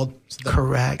child. So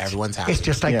Correct. Everyone's happy. It's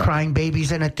just like crying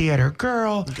babies in a theater.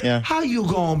 Girl, how you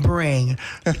gonna bring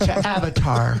to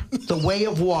Avatar, The Way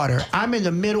of Water? I'm in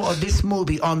the middle of this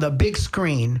movie on the big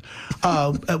screen.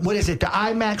 What is it? The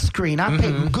IMAX screen. I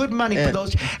paid good money for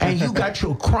those. And you got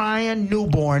your crying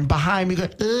newborn behind me. The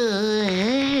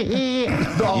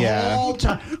whole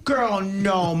time. Girl,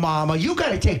 no, mama. You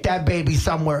got to take that baby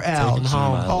somewhere else. Take him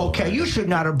home. Okay, you should should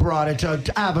not have brought it to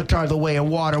Avatar: The Way of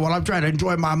Water while I'm trying to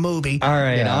enjoy my movie. All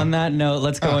right, on that note,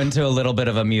 let's go into a little bit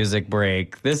of a music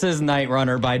break. This is Night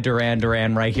Runner by Duran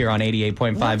Duran right here on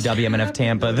 88.5 WMNF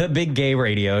Tampa, the big gay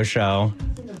radio show.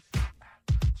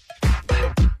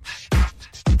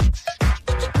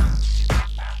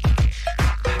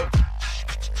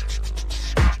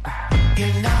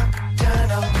 Your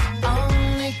nocturnal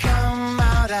only come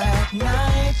out at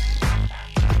night,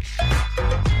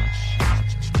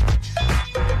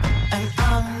 and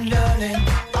I'm learning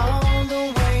all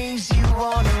the ways you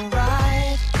wanna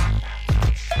ride,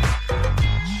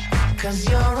 'cause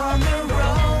you're on the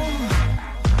road,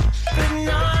 but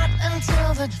not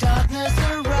until the darkness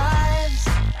arrives,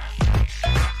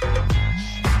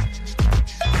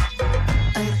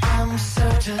 and I'm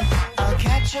certain I'll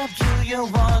catch up to you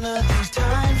one of these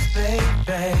times,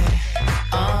 baby.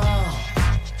 Oh,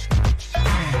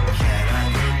 can I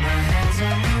get my hands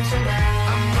on you tonight?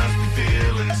 I must be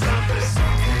feeling something.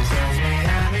 Something tells me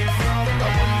I'm in for the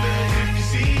night. I wonder if you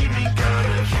see me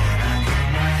coming. Can I get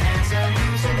my hands on you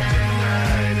tonight?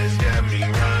 Tonight has got me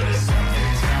running.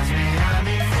 Something tells me I'm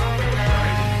in for the night.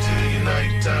 Right into your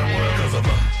nighttime world. 'Cause I'm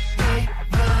a night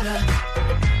runner.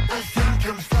 I think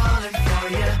I'm falling for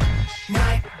you.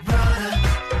 Night runner.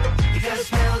 You got a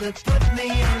smell that put me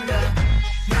under.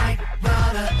 Night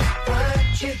runner.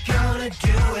 What you gonna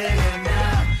do with it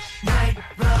now? Night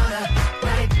runner.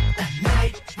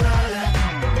 Night runner.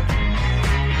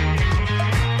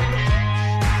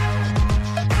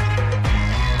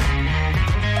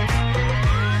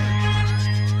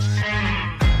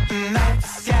 Night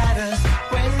scatters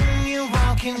when you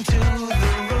walk into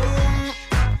the room.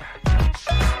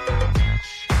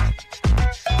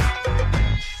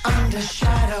 Under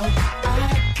shadow, I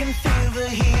can feel the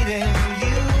heat in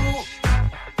you.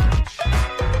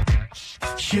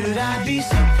 Should I be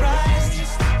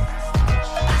surprised?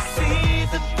 I see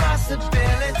the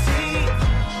possibility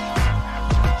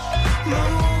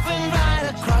moving right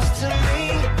across to me.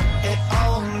 It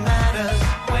all matters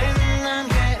when I'm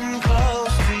getting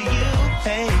close to you.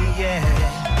 Hey, yeah.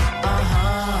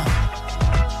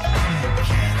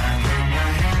 Can I get my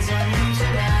hands on you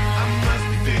tonight? I must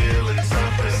be feeling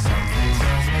something. Something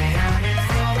tells me I'm in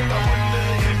for the night. I wonder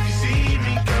if you see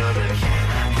me coming. Can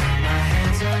I get my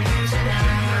hands on you tonight?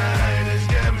 Tonight has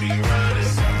got me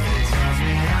running. Something tells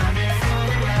me I'm in for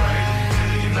the night. Right into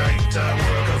your nighttime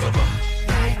world. 'Cause I'm a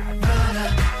night runner.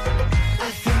 I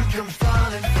think I'm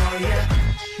falling for you.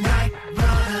 Night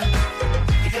runner.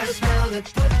 You got a smell that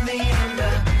put me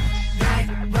under. Night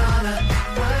runner.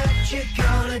 What you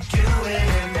gonna do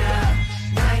with it now?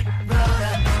 Night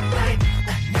runner.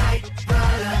 Night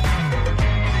runner.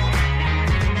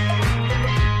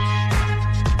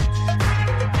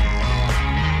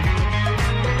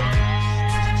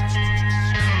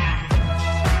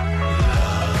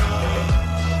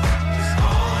 It's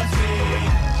haunting.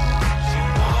 She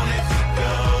wanted to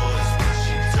go, that's what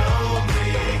she told me.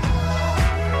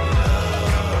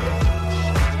 Love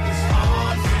is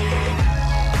haunting.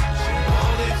 She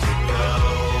wanted to go.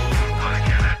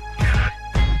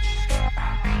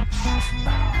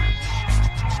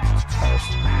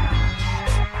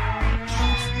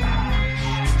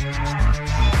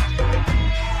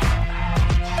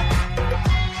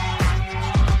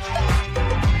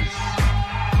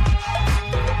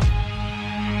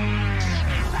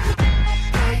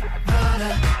 Night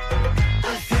runner,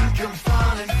 I think I'm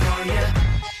falling for you.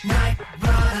 Night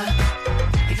runner,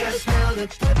 you got a smell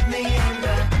that put me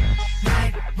under.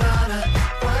 Night runner,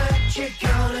 what you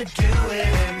gonna do with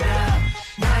it now?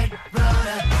 Night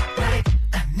runner,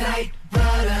 night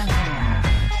runner.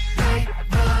 Night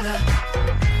runner,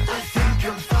 I think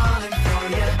I'm falling for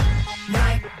you.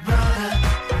 Night runner,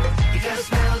 you got a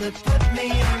smell that put me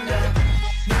under.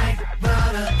 Night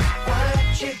runner,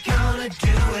 what you gonna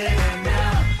do with it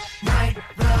now? Night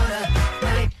runner,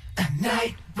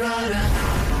 night runner.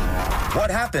 What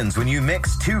happens when you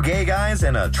mix two gay guys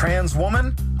and a trans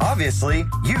woman? Obviously,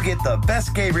 you get the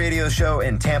best gay radio show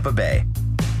in Tampa Bay.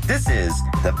 This is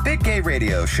the Big Gay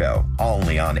Radio Show,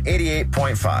 only on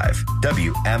 88.5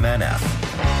 WMNF.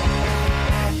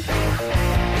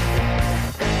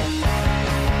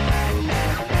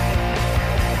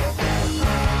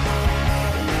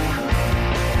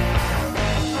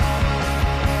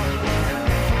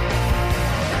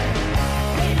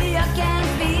 Maybe I can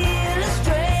feel a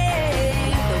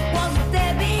strength that wasn't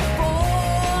there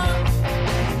before.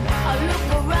 I look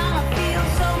around, I feel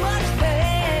so much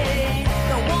pain.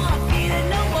 Don't wanna feel it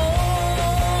no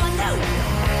more, no.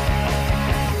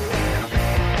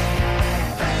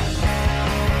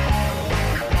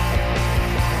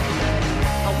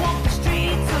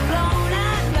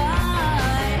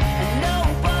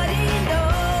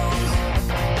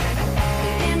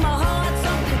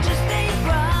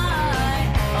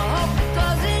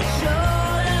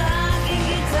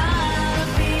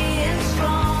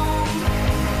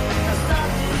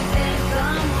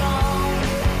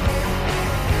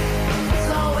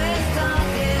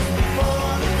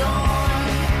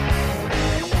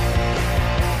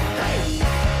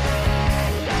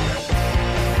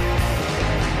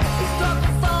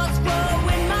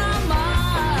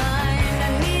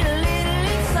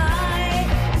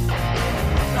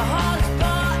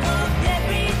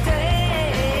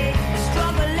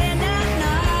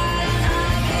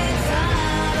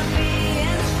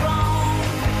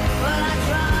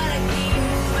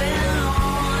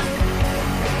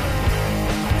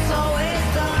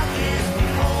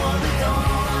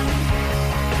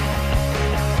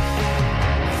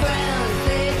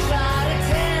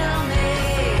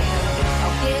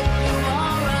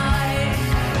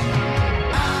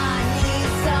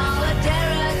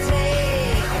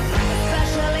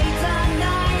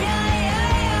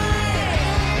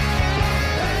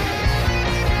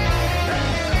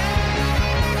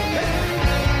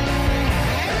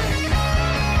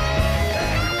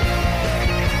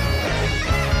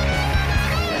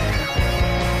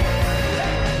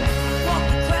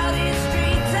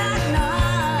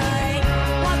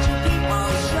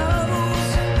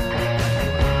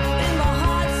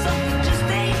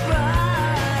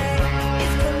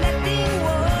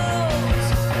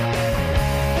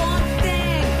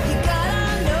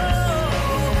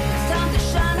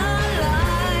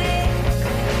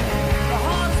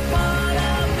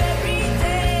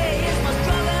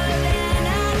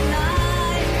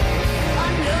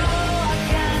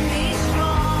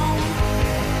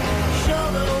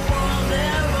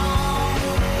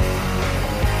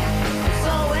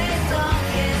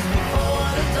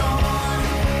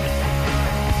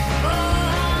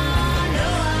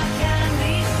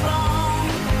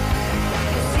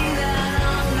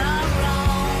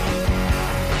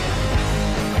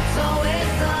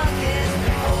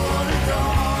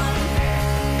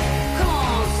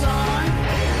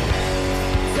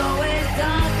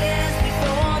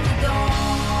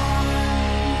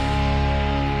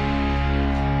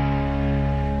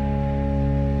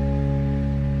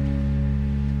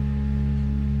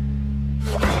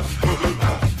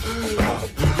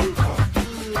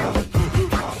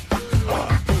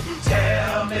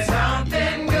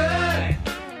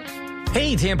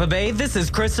 Tampa Bay, this is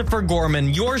Christopher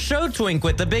Gorman, your show twink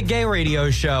with the Big Gay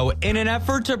Radio Show. In an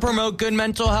effort to promote good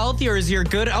mental health, here is your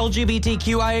good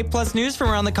LGBTQIA plus news from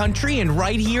around the country and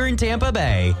right here in Tampa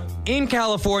Bay. In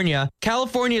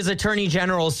California's Attorney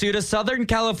General sued a Southern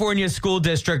California school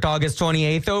district August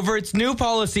 28th over its new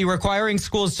policy requiring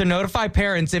schools to notify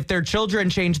parents if their children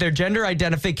change their gender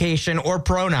identification or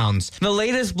pronouns. The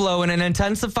latest blow in an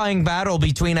intensifying battle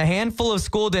between a handful of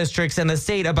school districts and the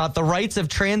state about the rights of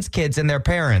trans kids and their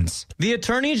parents. The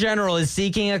Attorney General is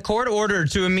seeking a court order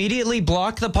to immediately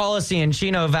block the policy in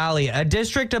Chino Valley, a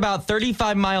district about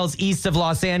 35 miles east of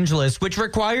Los Angeles, which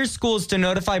requires schools to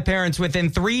notify parents within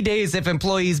 3 days if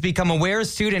employees become aware a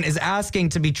student is asking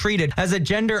to be treated as a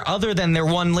gender other than their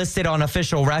one listed on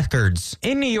official records.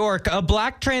 In New York, a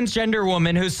black transgender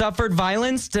woman who suffered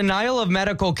violence, denial of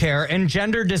medical care, and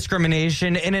gender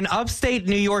discrimination in an upstate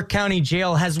New York County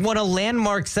jail has won a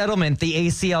landmark settlement, the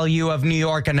ACLU of New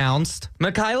York announced.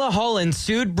 Michaela Holland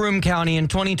sued Broome County in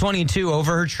 2022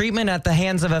 over her treatment at the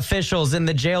hands of officials in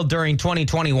the jail during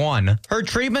 2021. Her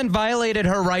treatment violated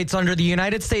her rights under the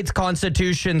United States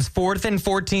Constitution's 4th and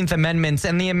 14th Amendments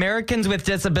and the Americans with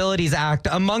Disabilities Act,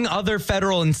 among other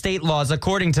federal and state laws,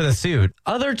 according to the suit.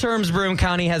 Other terms Broome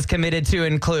County has committed to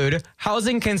include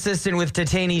housing consistent with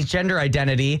detainees' gender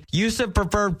identity, use of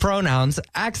preferred pronouns,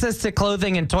 access to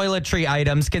clothing and toiletry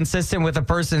items consistent with a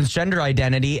person's gender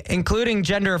identity, including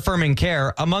gender-affirming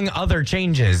care, among other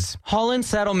changes. Holland's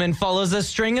settlement follows a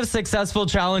string of successful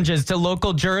challenges to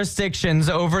local jurisdictions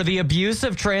over the abuse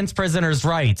of trans prisoners'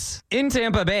 rights. In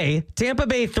Tampa Bay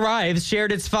Thrives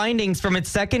shared its findings from its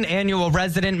second annual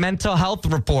resident mental health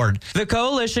report. The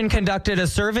coalition conducted a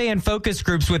survey and focus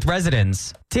groups with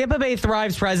residents. Tampa Bay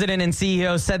Thrive's president and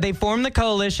CEO said they formed the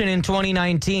coalition in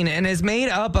 2019 and is made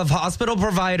up of hospital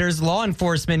providers, law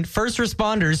enforcement, first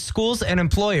responders, schools, and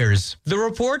employers. The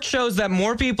report shows that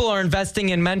more people are investing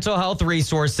in mental health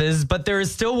resources, but there is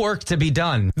still work to be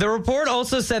done. The report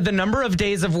also said the number of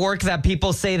days of work that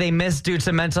people say they missed due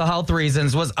to mental health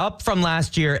reasons was up from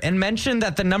last year and mentioned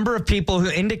that the number of people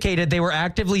who indicated they were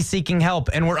actively seeking help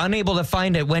and were unable to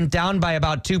find it went down by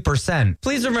about 2%.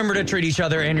 Please remember to treat each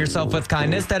other and yourself with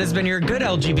kindness. That has been your good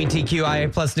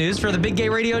LGBTQIA plus news for the Big Gay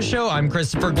Radio Show. I'm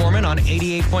Christopher Gorman on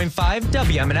 88.5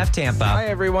 WMNF Tampa. Hi,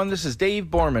 everyone. This is Dave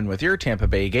Borman with your Tampa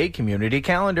Bay Gay Community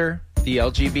Calendar. The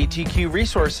LGBTQ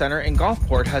Resource Center in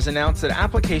Gulfport has announced that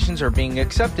applications are being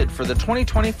accepted for the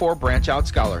 2024 Branch Out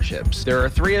Scholarships. There are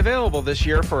 3 available this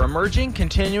year for emerging,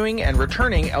 continuing, and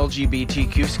returning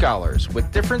LGBTQ scholars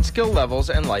with different skill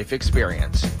levels and life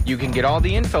experience. You can get all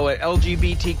the info at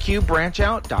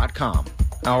lgbtqbranchout.com.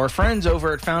 Our friends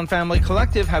over at Found Family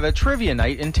Collective have a trivia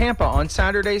night in Tampa on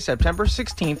Saturday, September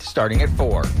 16th, starting at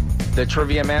 4. The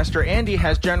Trivia Master Andy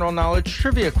has general knowledge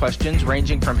trivia questions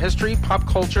ranging from history, pop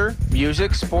culture,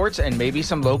 music, sports, and maybe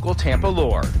some local Tampa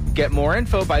lore. Get more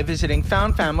info by visiting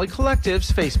Found Family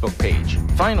Collective's Facebook page.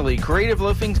 Finally, Creative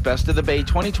Loafing's Best of the Bay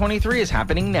 2023 is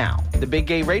happening now. The Big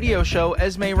Gay Radio Show,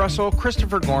 Esme Russell,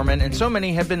 Christopher Gorman, and so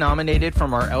many have been nominated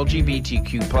from our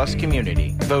LGBTQ plus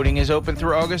community. Voting is open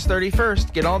through August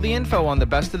 31st. Get all the info on the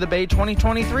Best of the Bay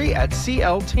 2023 at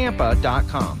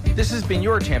cltampa.com. This has been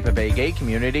your Tampa Bay Gay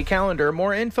Community Calendar.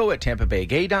 More info at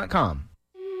tampabaygay.com.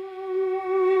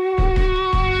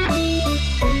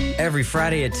 Every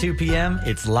Friday at 2 p.m.,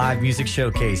 it's Live Music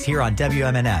Showcase here on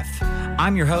WMNF.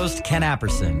 I'm your host, Ken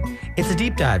Apperson. It's a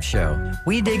deep dive show.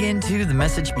 We dig into the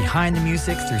message behind the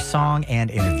music through song and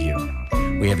interview.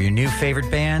 We have your new favorite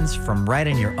bands from right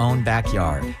in your own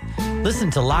backyard.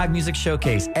 Listen to Live Music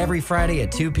Showcase every Friday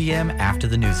at 2 p.m. after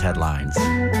the news headlines.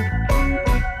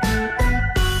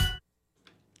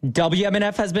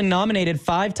 WMNF has been nominated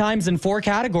 5 times in 4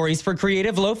 categories for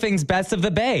Creative Loafing's Best of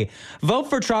the Bay. Vote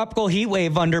for Tropical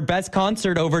Heatwave under Best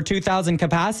Concert over 2,000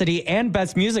 Capacity and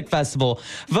Best Music Festival.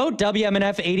 Vote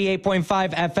WMNF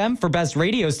 88.5 FM for Best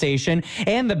Radio Station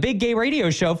and the Big Gay Radio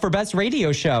Show for Best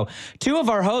Radio Show. 2 of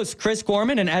our hosts, Chris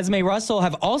Gorman and Esme Russell,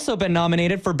 have also been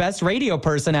nominated for Best Radio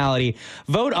Personality.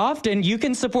 Vote often. You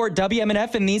can support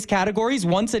WMNF in these categories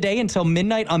once a day until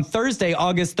midnight on Thursday,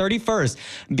 August 31st.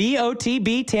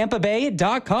 BOTBTampaBay.com.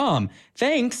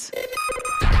 Thanks.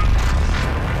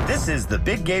 This is the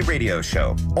Big Gay Radio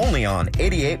Show, only on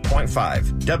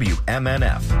 88.5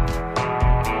 WMNF.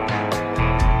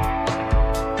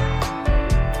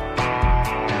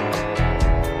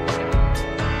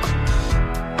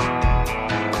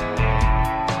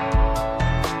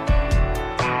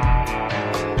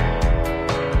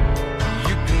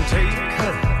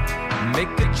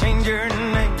 Change your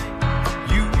name.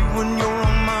 You and your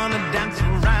own mind dance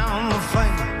around the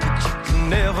flame. But you can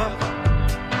never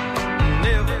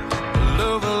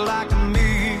love her like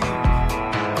me.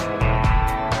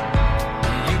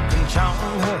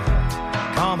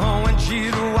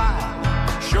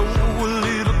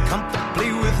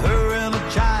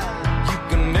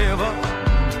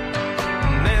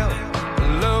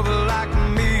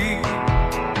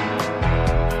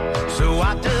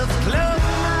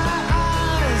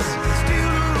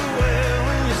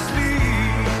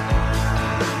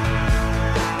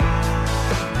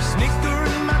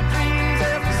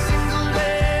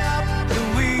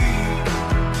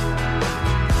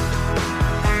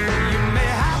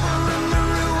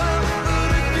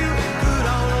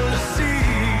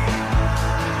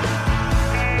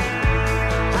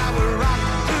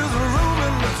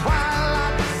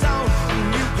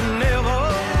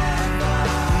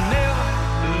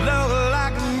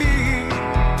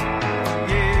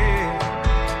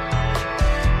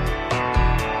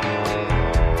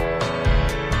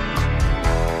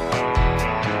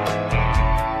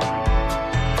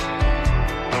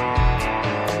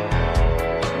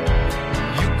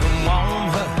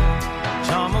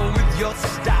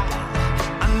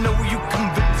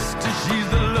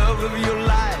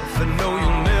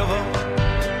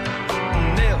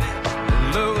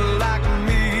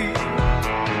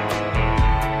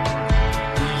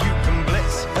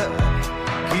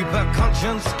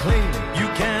 conscience clean. You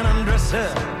can undress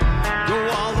her, go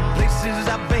all the places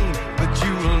I've been, but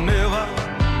you will never,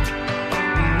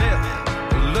 never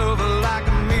love her like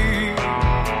me.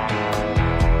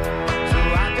 So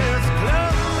I just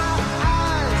close my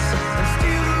eyes and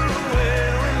steal her away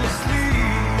when you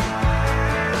sleep.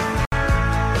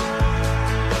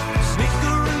 Sneak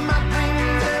her in my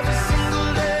dreams every single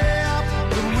day of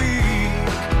the week.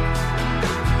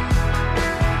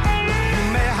 You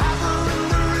may have her in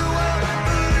the real world,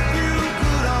 but if you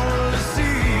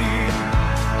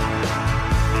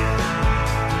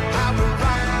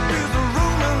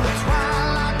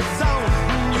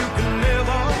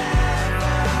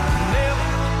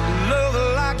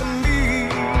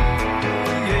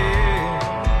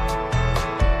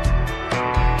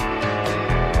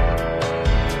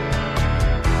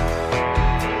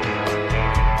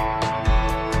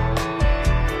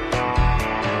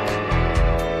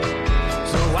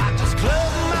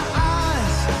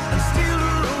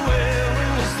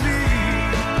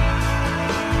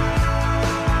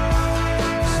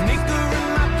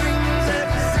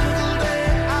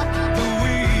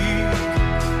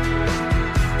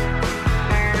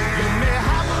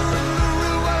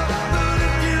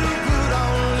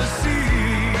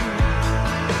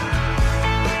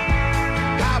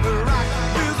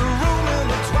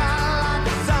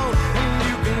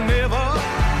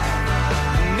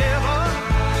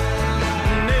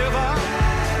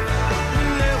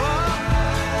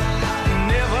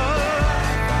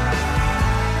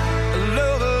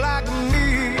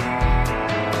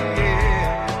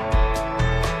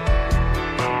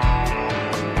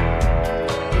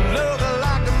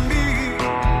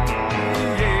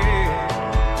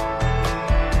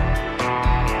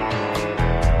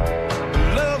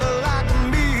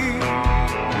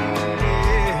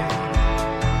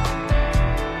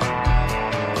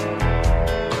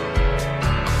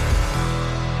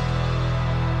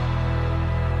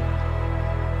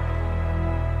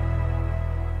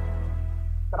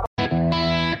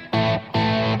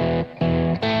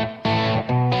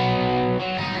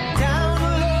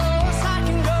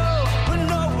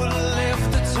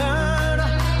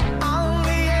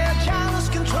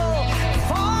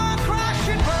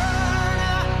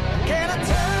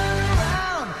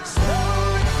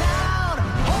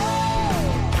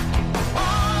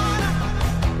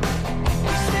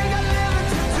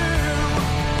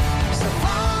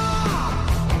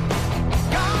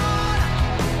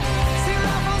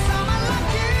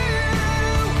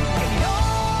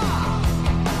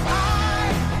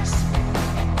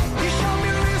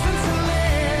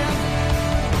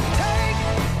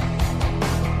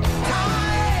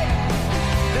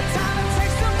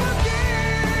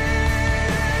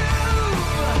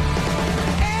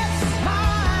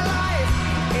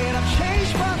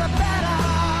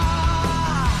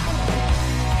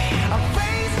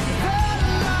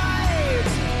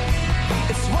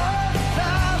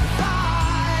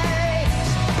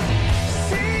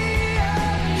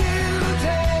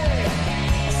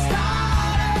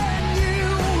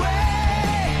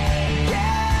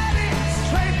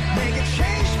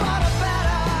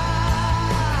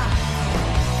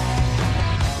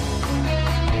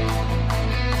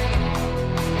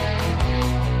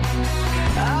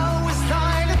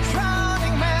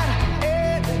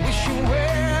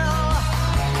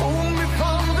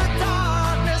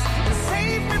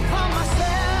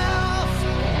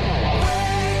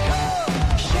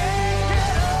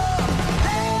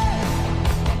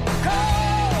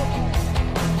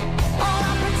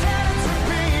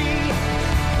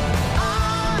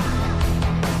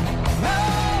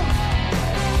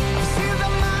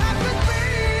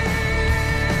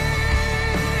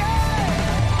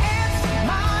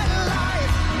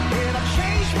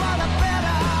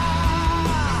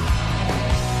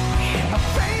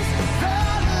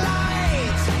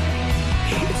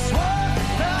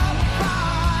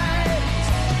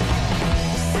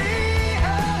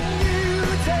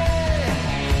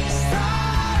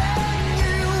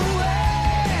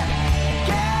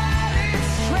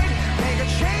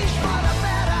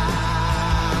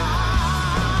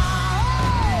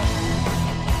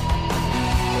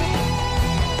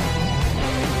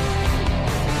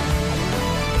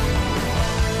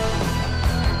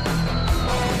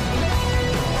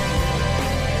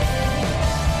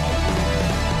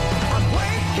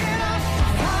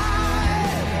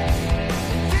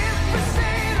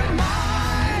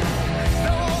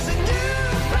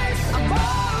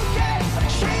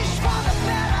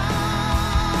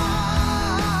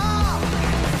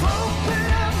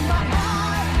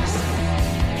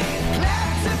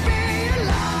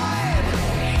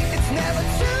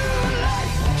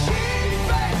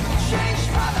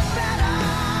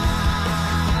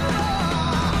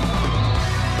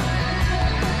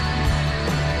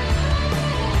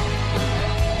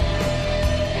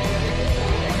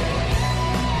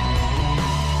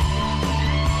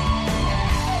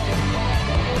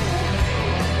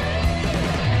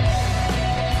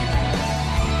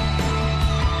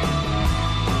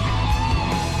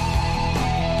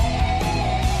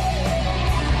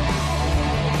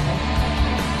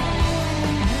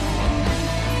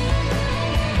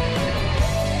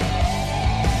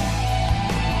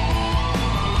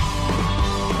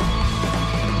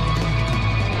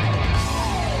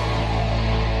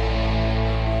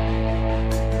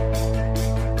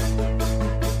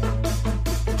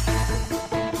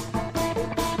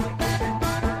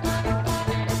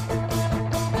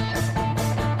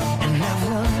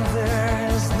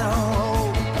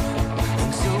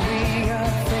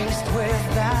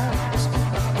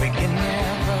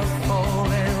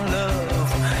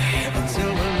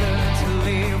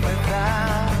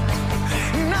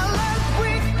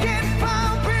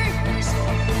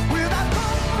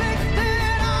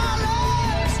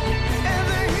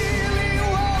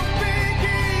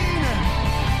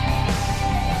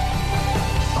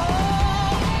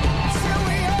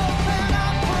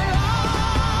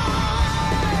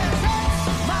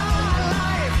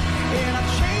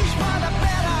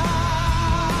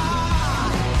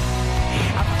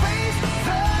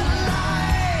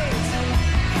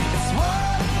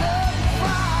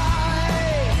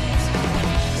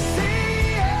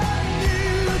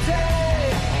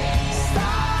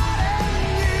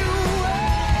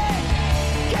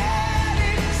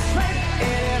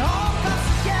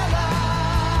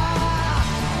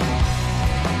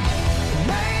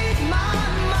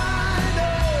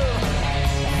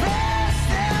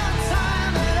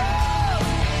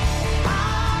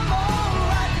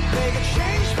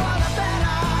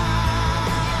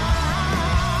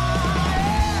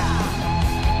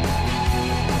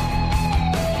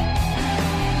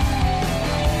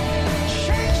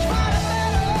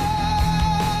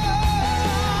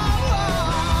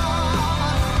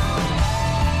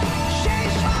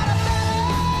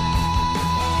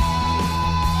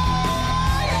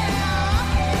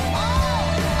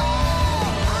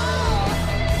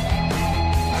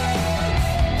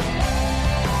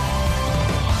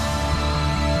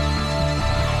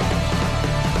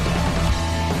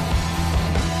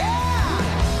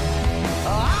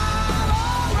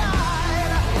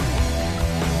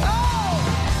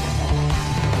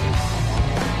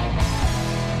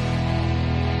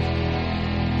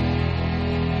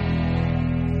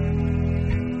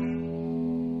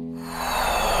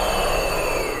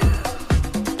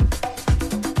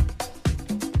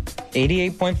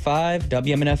 88.5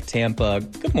 WMNF Tampa.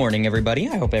 Good morning, everybody.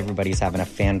 I hope everybody's having a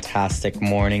fantastic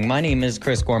morning. My name is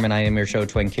Chris Gorman. I am your show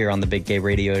twink here on the Big Gay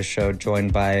Radio Show,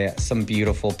 joined by some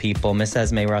beautiful people, Miss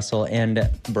Esme Russell and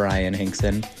Bryan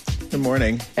Hinkson. Good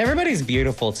morning. Everybody's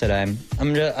beautiful today.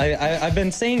 I've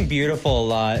been saying beautiful a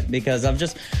lot because I've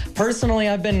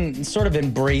been sort of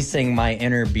embracing my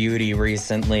inner beauty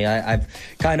recently. I've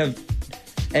kind of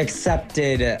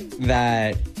accepted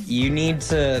that you need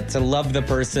to love the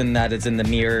person that is in the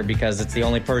mirror because it's the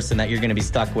only person that you're going to be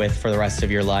stuck with for the rest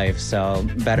of your life. So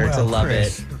better to love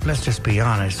Chris, it. Let's just be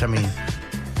honest. I mean,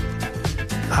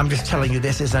 I'm just telling you,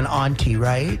 this is an auntie,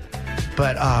 right?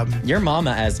 But your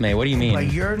mama, Esme. What do you mean?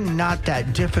 But you're not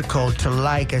that difficult to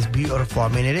like as beautiful. I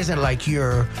mean, it isn't like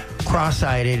you're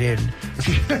cross-eyed and.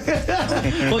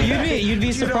 Well, you'd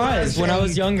be surprised. When I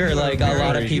was younger, like a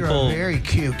lot of people. You're a very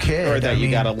cute kid. Or that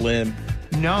you got a limp.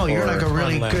 No, you're like a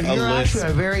really good. You're actually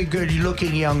a very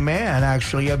good-looking young man.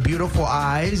 Actually, you have beautiful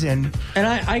eyes, and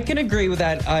I can agree with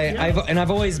that.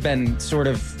 I've always been sort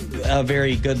of a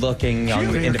very good-looking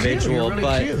young individual,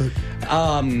 but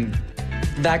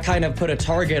that kind of put a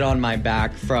target on my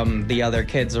back from the other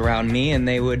kids around me, and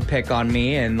they would pick on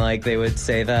me, and like they would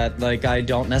say that like I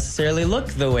don't necessarily look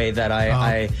the way that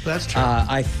that's true.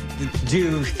 I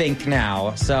do think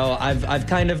now. So I've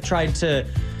kind of tried to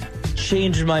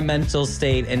change my mental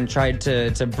state and tried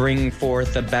to bring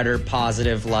forth a better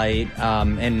positive light.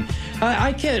 And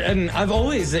I've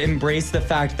always embraced the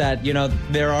fact that, you know,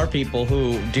 there are people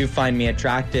who do find me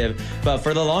attractive, but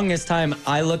for the longest time,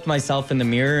 I looked myself in the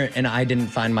mirror and I didn't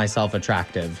find myself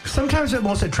attractive. Sometimes the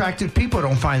most attractive people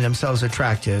don't find themselves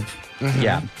attractive. Mm-hmm.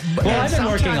 Yeah. Well, I've been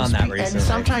working on that recently. And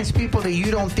sometimes people that you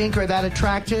don't think are that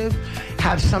attractive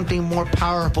have something more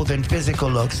powerful than physical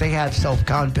looks. They have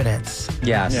self-confidence.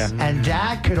 Yes. Yeah. And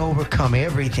that could overcome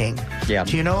everything. Yeah.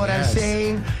 Do you know what I'm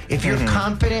saying? If you're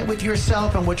confident with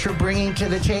yourself and what you're bringing to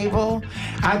the table,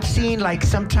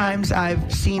 sometimes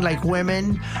I've seen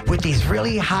women with these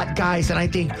really hot guys, and I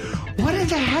think, what in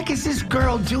the heck is this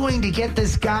girl doing to get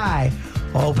this guy?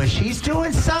 Oh, but she's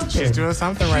doing something. She's doing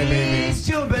something right, baby.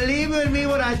 Believe in me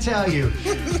when I tell you.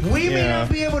 We may not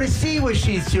be able to see what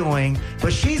she's doing,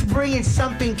 but she's bringing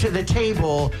something to the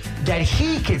table that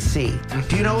he could see.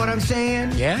 Do you know what I'm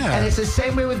saying? Yeah. And it's the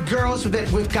same way with girls,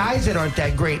 with guys that aren't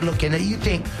that great looking, that you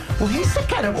think, well, he's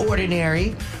kind of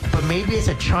ordinary, but maybe it's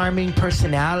a charming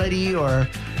personality or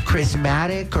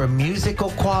charismatic or musical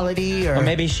quality, or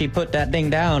maybe she put that thing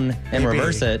down and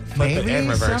reverse it.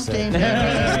 Maybe something.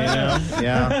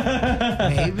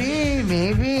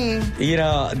 Maybe. You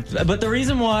know, but the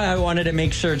reason why I wanted to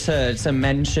make sure to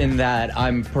mention that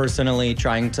I'm personally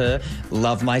trying to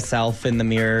love myself in the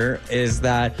mirror is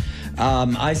that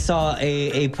I saw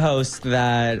a post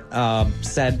that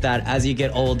said that as you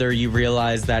get older, you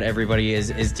realize that everybody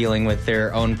is dealing with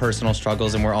their own personal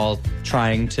struggles, and we're all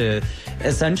trying to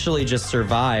essentially just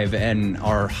survive and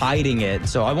are hiding it.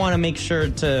 So I want to make sure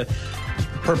to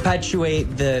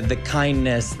perpetuate the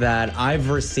kindness that I've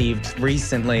received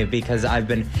recently, because I've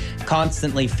been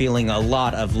constantly feeling a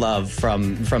lot of love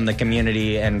from the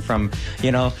community and from,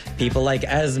 you know, people like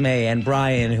Esme and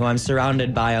Bryan, who I'm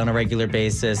surrounded by on a regular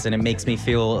basis, and it makes me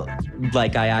feel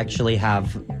like I actually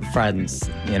have friends,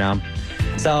 you know?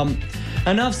 So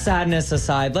enough sadness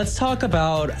aside, let's talk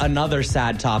about another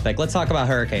sad topic. Let's talk about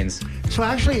hurricanes. So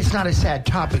actually, it's not a sad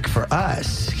topic for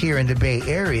us here in the Bay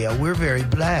Area. We're very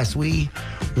blessed. We,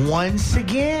 once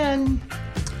again,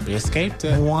 we escaped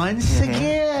it. Once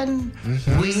again.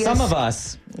 Some of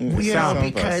us.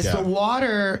 Because the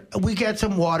water, we get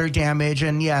some water damage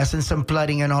and some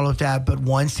flooding and all of that. But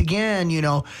once again, you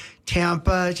know,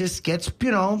 Tampa just gets,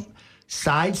 you know,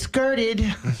 side-skirted.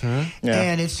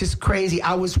 And it's just crazy.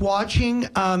 I was watching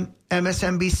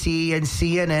MSNBC and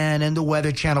CNN and the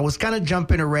Weather Channel. Was kind of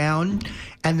jumping around,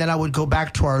 and then I would go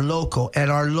back to our local.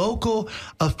 And our local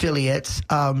affiliates,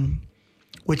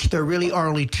 which there really are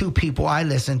only two people I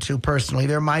listen to personally.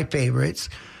 They're my favorites.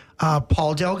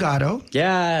 Paul Delgado.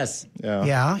 Yes.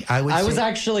 Yeah. I was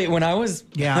actually, when I was,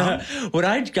 when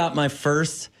I got my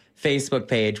first Facebook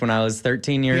page when I was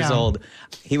 13 years old,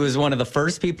 he was one of the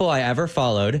first people I ever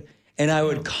followed. And I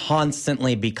would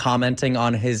constantly be commenting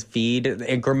on his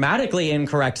feed, grammatically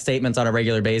incorrect statements on a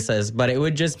regular basis, but it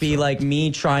would just be like me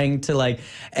trying to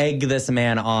egg this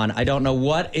man on. I don't know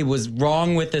what it was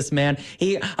wrong with this man.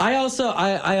 I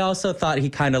also thought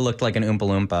he kind of looked like an Oompa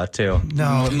Loompa too.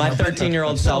 No, my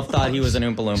 13-year-old self thought he was an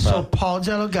Oompa Loompa. So Paul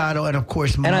Delgado, and of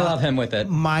course, I love him with it.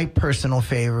 My personal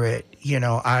favorite, you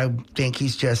know, I think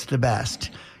he's just the best,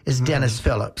 is Dennis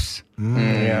Phillips.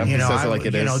 Yeah, he says it like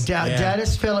it is.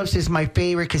 Dennis Phillips is my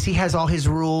favorite because he has all his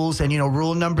rules. And,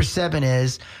 rule number 7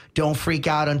 is don't freak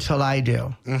out until I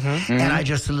do. And I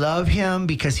just love him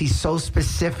because he's so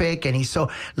specific. And he's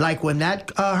so, like when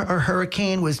that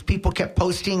hurricane was, people kept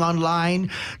posting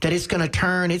online that it's going to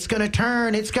turn, it's going to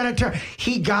turn, it's going to turn.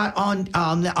 He got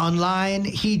online.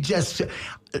 He just...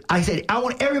 I said, I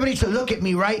want everybody to look at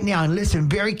me right now and listen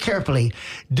very carefully.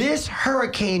 This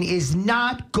hurricane is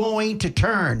not going to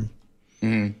turn.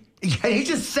 He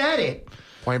just said it.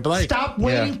 Point blank. Stop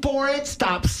waiting for it.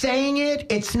 Stop saying it.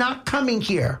 It's not coming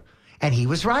here. And he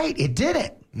was right. It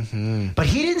didn't. But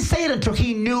he didn't say it until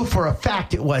he knew for a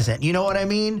fact it wasn't. You know what I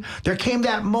mean? There came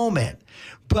that moment.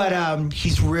 But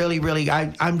he's really, really,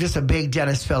 I'm just a big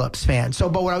Dennis Phillips fan. So,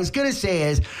 but what I was going to say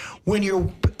is when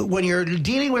you're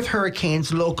dealing with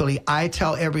hurricanes locally, I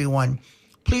tell everyone,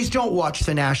 please don't watch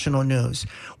the national news.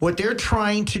 What they're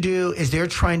trying to do is they're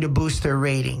trying to boost their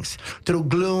ratings through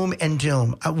gloom and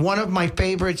doom. One of my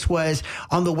favorites was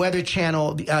on the Weather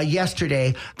Channel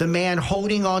yesterday, the man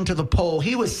holding on to the pole.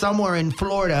 He was somewhere in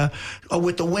Florida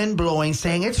with the wind blowing,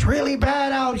 saying, it's really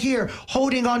bad out here,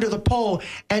 holding onto the pole.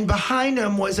 And behind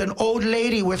him was an old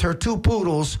lady with her 2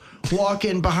 poodles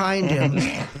walking behind him.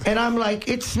 And I'm like,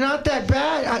 it's not that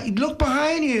bad. Look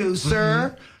behind you,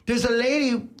 sir. There's a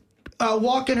lady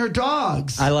walking her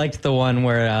dogs. I liked the one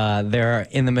where they're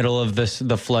in the middle of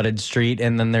the flooded street,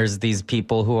 and then there's these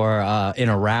people who are in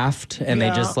a raft, and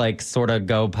they just like sort of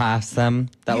go past them.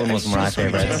 That one was one of my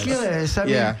favorites. Ridiculous. I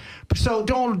mean, so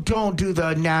don't do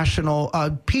the national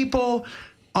people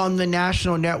on the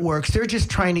national networks. They're just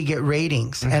trying to get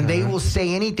ratings, and they will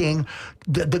say anything.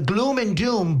 The gloom and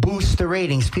doom boosts the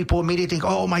ratings. People immediately think,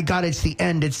 "Oh my God, it's the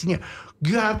end." It's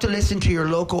you have to listen to your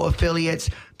local affiliates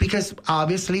because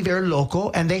obviously they're local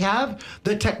and they have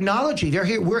the technology. They're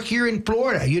here. We're here in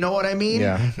Florida. You know what I mean?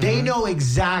 Yeah. They know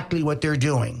exactly what they're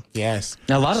doing. Yes.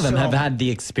 Now, a lot of them have had the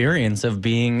experience of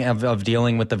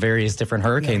dealing with the various different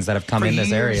hurricanes that have come in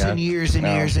this area. And years and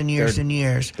years and years and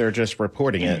years. They're just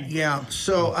reporting it. Yeah.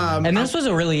 So and this was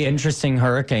a really interesting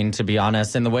hurricane, to be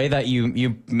honest, and the way that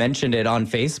you mentioned it on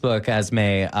Facebook,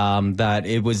 Esme, that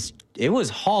it was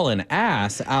hauling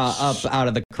ass up out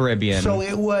of the Caribbean. So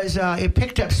it was. It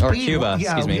picked up speed. Or Cuba,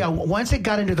 excuse me. Yeah. Once it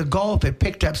got into the Gulf, it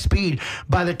picked up speed.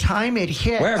 By the time it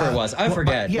hit, wherever it was, I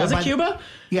forget. Was it Cuba?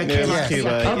 Yeah, it was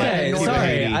Cuba. Okay,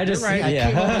 sorry. I just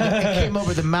it came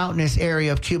over the mountainous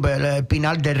area of Cuba.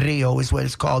 Pinal del Rio is what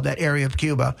it's called. That area of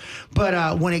Cuba.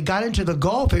 But when it got into the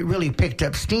Gulf, it really picked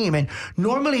up steam. And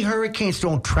normally hurricanes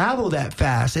don't travel that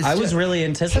fast. I was really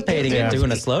anticipating it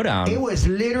doing a slowdown. It was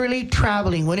literally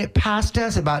traveling when it passed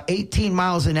us about 18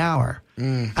 miles an hour.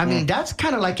 I mean, that's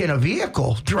kind of like in a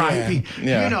vehicle driving.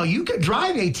 Yeah. You could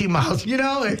drive 18 miles, You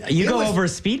go over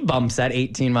speed bumps at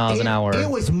 18 miles an hour. It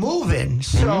was moving.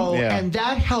 So, and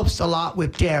that helps a lot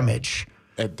with damage.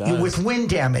 It does. With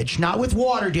wind damage, not with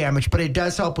water damage, but it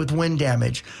does help with wind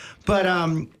damage. But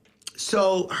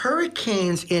so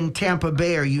hurricanes in Tampa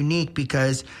Bay are unique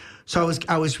because,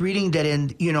 I was reading that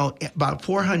in, about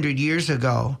 400 years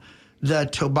ago, the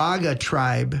Tobaga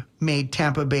tribe made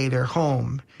Tampa Bay their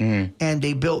home. And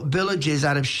they built villages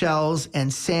out of shells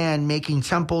and sand, making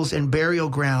temples and burial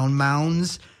ground,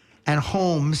 mounds and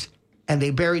homes. And they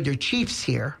buried their chiefs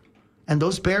here. And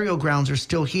those burial grounds are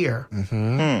still here.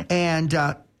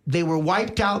 And they were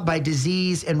wiped out by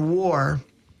disease and war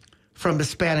from the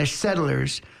Spanish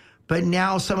settlers. But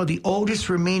now some of the oldest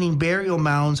remaining burial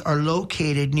mounds are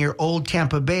located near Old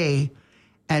Tampa Bay.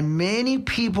 And many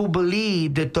people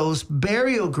believe that those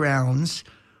burial grounds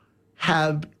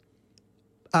have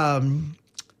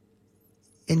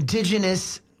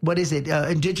indigenous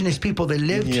people that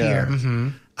lived here,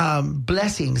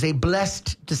 blessings. They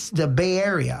blessed the Bay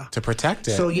Area. To protect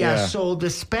it. So, so the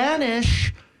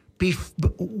Spanish,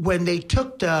 when they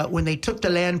took the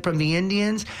land from the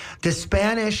Indians, the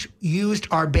Spanish used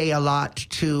our bay a lot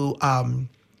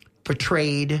for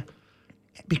trade.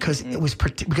 Because it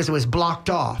was blocked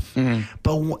off.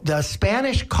 But the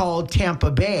Spanish called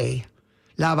Tampa Bay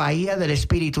La Bahía del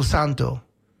Espíritu Santo,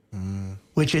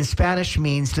 which in Spanish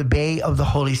means the Bay of the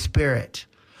Holy Spirit.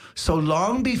 So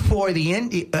long before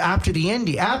after the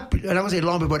Indians,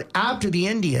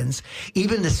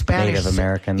 even the Spanish Native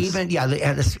Americans,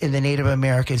 in the Native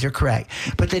Americans, you're correct.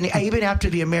 But then even after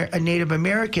the Native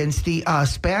Americans, the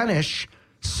Spanish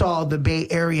saw the Bay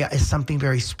Area as something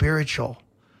very spiritual.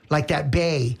 Like that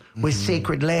bay was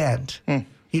sacred land.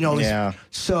 Yeah.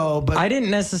 But I didn't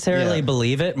necessarily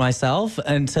believe it myself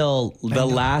until the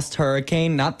last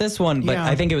hurricane, not this one, but Yeah.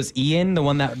 I think it was Ian, the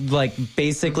one that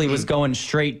basically was going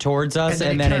straight towards us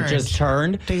and then it just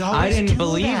turned. They I always didn't do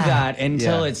believe that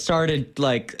until it started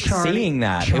seeing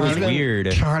that. It was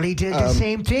weird. Charlie did the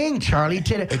same thing. Charlie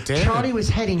did it. It did. Charlie was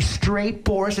heading straight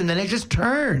for us, and then it just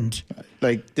turned.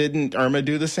 Didn't Irma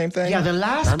do the same thing? Yeah, the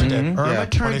last Irma did. Irma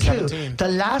turned too. 2017. The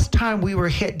last time we were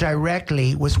hit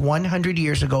directly was 100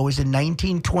 years ago. It was in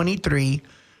 1923.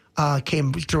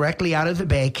 Came directly out of the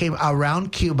bay, came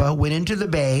around Cuba, went into the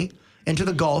bay, into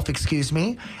the Gulf,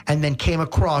 and then came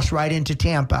across right into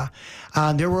Tampa.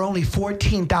 There were only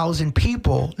 14,000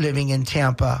 people living in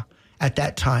Tampa at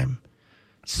that time.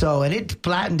 So, and it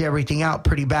flattened everything out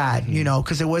pretty bad,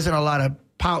 because there wasn't a lot of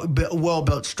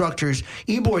well-built structures.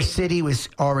 Ybor City was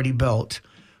already built,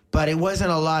 but it wasn't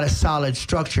a lot of solid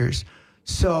structures.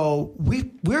 So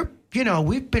we've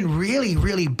been really,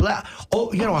 really blessed.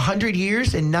 100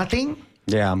 years and nothing.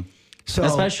 Yeah. So,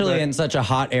 especially in such a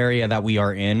hot area that we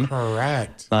are in.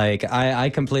 Correct.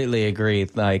 I completely agree.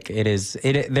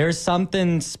 There's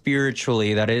something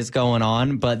spiritually that is going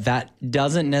on, but that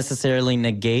doesn't necessarily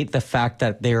negate the fact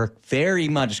that there very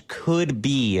much could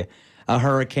be a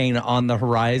hurricane on the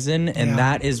horizon, and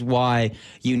that is why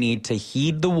you need to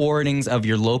heed the warnings of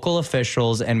your local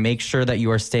officials and make sure that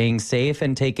you are staying safe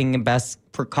and taking the best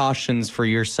precautions for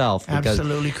yourself. Because,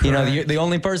 absolutely correct. the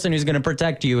only person who's going to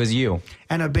protect you is you.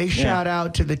 And a big shout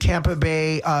out to the Tampa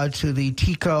Bay, to the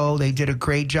TICO. They did a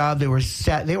great job. They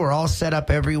were all set up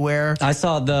everywhere. I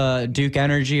saw the Duke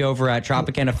Energy over at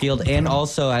Tropicana Field and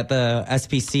also at the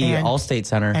SPC Allstate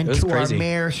Center. And it was to crazy. our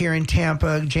mayor here in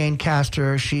Tampa, Jane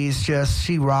Castor, she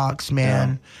rocks, man.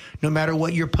 Yeah. No matter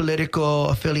what your political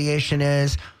affiliation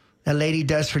is, that lady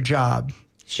does her job.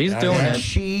 She's doing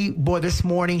it. This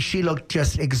morning she looked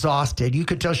just exhausted. You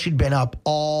could tell she'd been up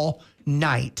all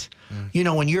night.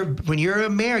 When you're a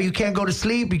mayor, you can't go to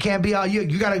sleep. You can't be out.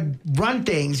 You got to run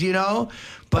things,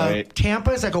 But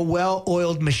Tampa is like a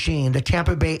well-oiled machine. The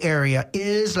Tampa Bay area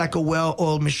is like a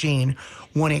well-oiled machine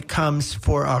when it comes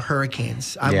for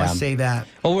hurricanes. I must say that.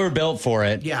 Well, we're built for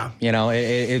it. Yeah.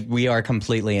 We are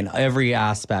completely in every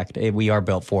aspect. We are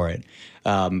built for it.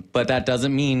 But that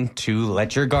doesn't mean to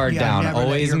let your guard down.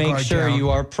 Always make sure you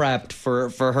are prepped for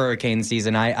hurricane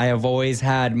season. I have always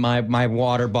had my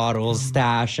water bottles,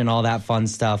 stash, and all that fun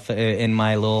stuff in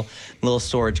my little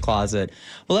storage closet.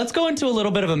 Well, let's go into a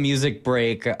little bit of a music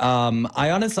break. I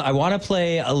want to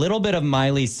play a little bit of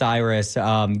Miley Cyrus.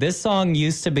 This song,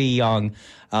 Used to Be Young,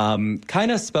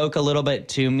 kind of spoke a little bit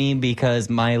to me because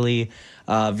Miley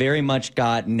very much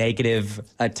got negative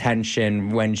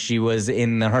attention when she was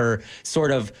in her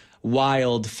sort of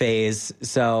wild phase.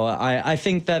 So I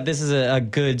think that this is a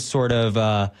good sort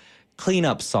of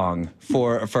cleanup song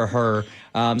for her.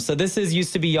 So this is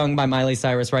Used to Be Young by Miley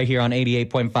Cyrus right here on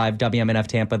 88.5 WMNF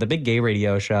Tampa, the big gay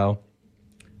radio show.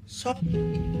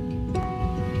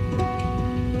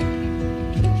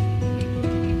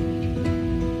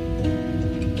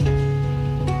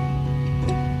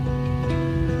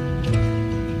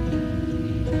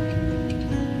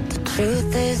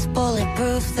 Truth is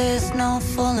bulletproof, there's no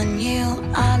fooling you.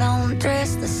 I don't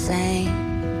dress the same.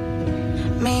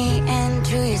 Me and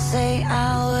you say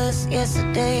hours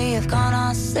yesterday have gone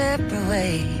our separate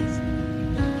ways.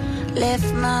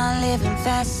 Left my living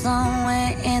fast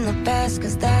somewhere in the past,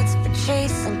 cause that's for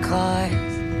chasing cars.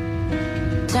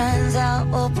 Turns out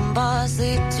open bars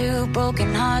lead to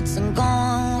broken hearts and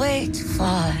going way too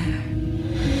far.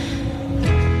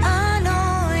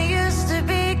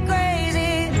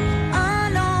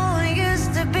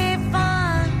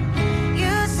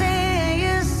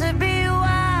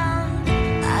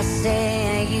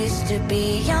 To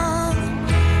be young,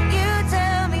 you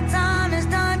tell me time has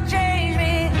not changed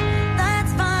me.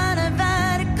 That's fine, I've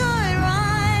had a good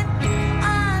run.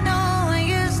 I know I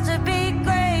used to be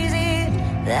crazy.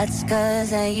 That's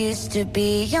cause I used to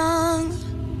be young.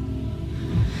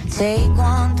 Take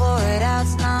one, pour it out,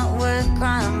 it's not worth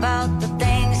crying about the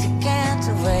things you can't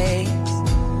erase.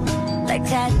 Like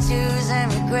tattoos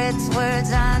and regrets,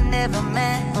 words I never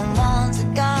meant, and ones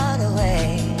that got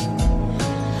away.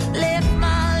 Left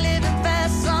my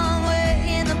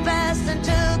and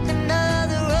took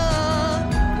another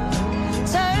road.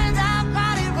 Turns out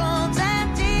crowded rooms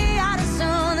empty out as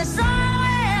soon as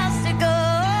somewhere else to go.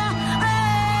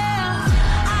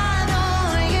 I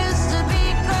know I used to be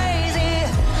crazy.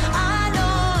 I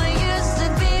know I used to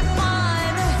be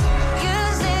fine. You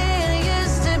say I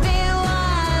used to be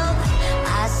wild.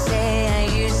 I say I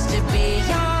used to be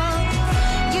young.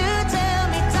 You tell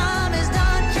me time has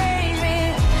not changed.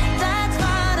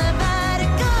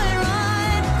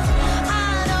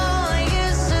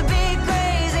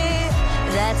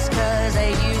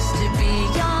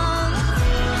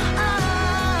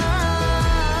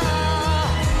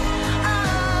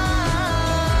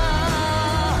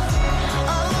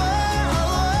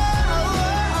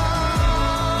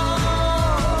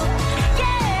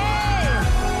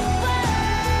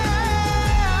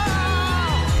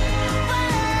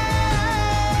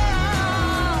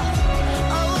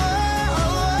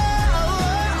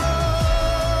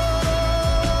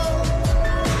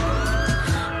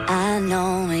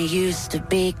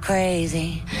 be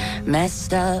crazy,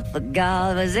 messed up, but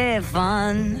God, was it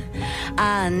fun?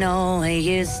 I know it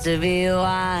used to be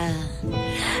wild.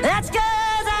 That's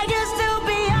 'cause I used to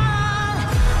be young.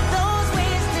 Those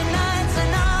wasted nights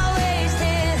are not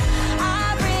wasted.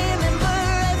 I remember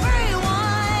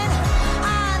everyone.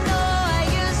 I know I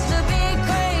used to be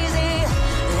crazy.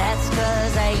 That's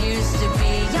 'cause I used to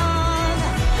be young.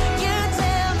 You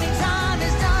tell me time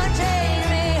has done changed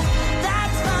me.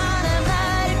 That's fine, I've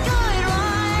had a good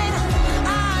run.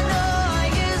 I know I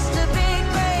used to be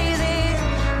crazy.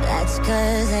 That's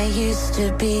 'cause I used to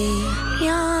be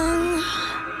young.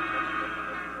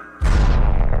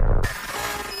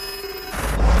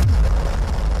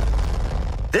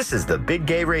 This is the Big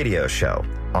Gay Radio Show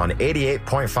on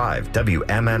 88.5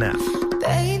 WMNF.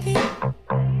 Baby,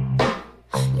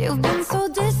 you've been so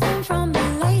distant from me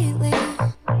lately.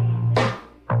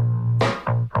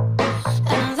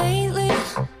 And lately,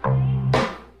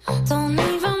 don't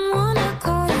even wanna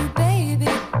call you baby.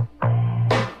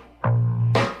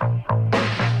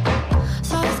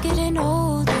 So I was getting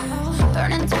older,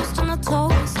 burning toast on the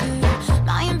toaster.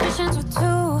 My ambitions were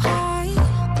too high.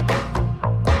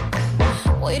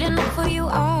 Waiting up for you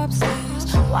upstairs.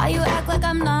 Why you act like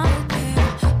I'm not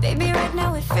there? Baby, right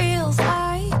now it feels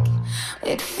like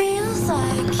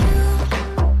you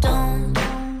don't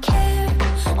care.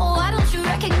 Why don't you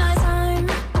recognize I'm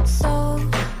so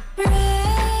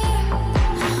rare?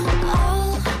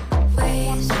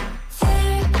 Always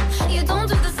there. You don't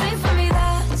do the same for me,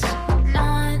 that's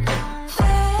not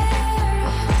fair.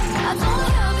 I don't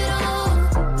have it all,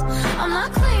 I'm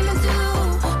not claiming to,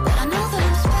 but I know that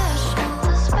I'm special.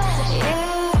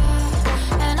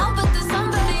 Yeah, and I'll bet there's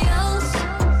somebody else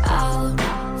out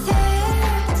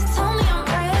there to tell me I'm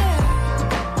rare,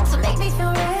 to make me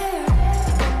feel rare.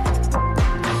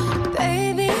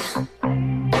 Baby,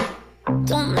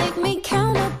 don't make me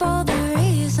count up all the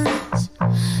reasons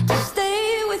to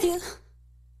stay with you.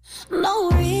 No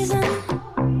reason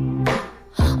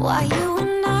why you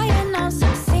and I are not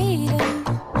succeeding.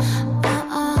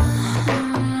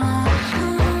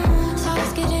 So I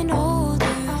was getting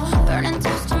older, burning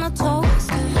toast on the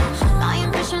toaster. My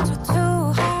ambitions were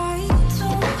too high.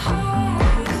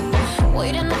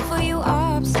 Waiting up for you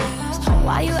upstairs.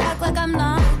 Why you act like I'm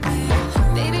not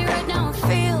there? Baby, right now it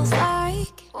feels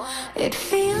like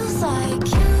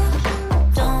you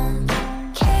don't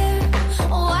care.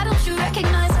 Why don't you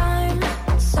recognize I'm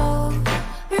so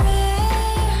rare?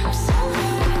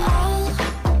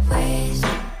 Always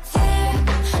there.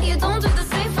 You don't do the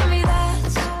same for me,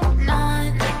 that's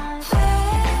not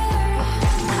fair.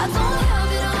 I don't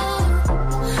have it all,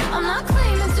 I'm not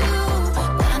claiming to,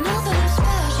 but I know that I'm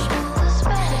special.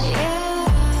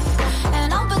 Yeah, and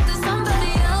I'll bet there's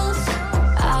somebody else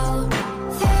out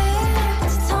there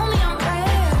to tell me I'm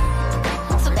rare,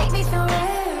 to make me feel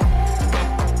rare.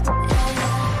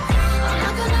 I'm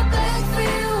not gonna beg for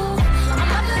you, I'm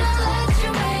not gonna let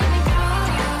you make me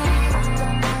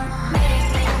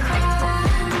cry.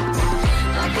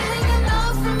 Not getting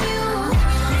enough from you.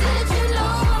 Did you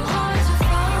know I'm hard to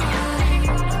find?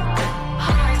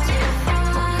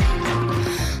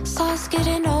 So I was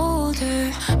getting older,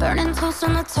 burning toast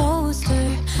on the toaster.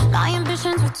 My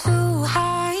ambitions were too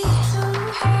high.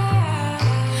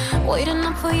 Waiting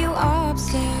up for you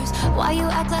upstairs. Why you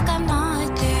act like I'm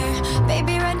not there?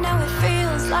 Baby, right now it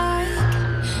feels like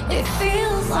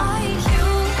you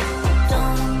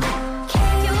don't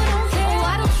care. You don't care.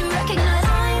 Why don't you recognize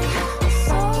I'm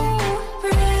so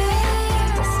rare?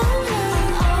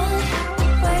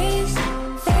 Always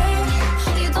there.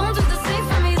 You don't do the same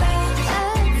for me, that's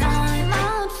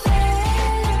not fair.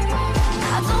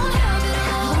 I don't have it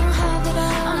all,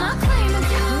 I'm not claiming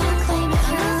you.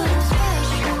 You're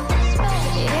special.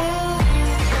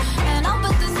 Yeah, and I'll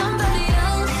bet there's somebody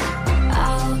else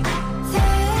out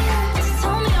there to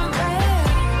tell me I'm rare,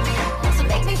 to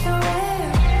make me feel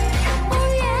rare. Oh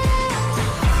yeah,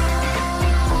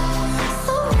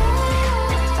 so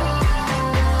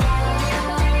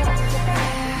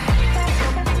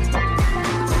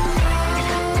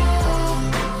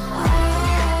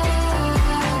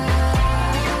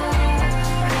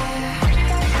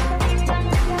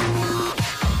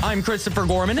I'm Christopher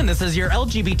Gorman, and this is your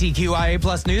LGBTQIA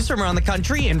plus news from around the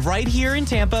country and right here in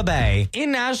Tampa Bay.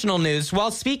 In national news, while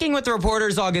speaking with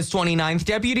reporters August 29th,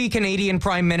 Deputy Canadian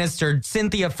Prime Minister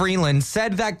Cynthia Freeland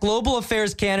said that Global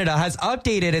Affairs Canada has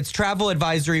updated its travel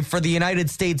advisory for the United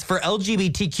States for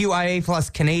LGBTQIA plus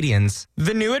Canadians.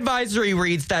 The new advisory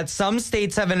reads that some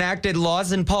states have enacted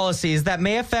laws and policies that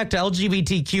may affect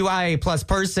LGBTQIA plus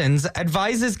persons,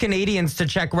 advises Canadians to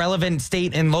check relevant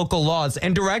state and local laws,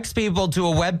 and directs people to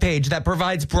a webpage page that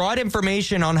provides broad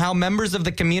information on how members of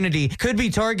the community could be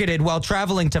targeted while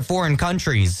traveling to foreign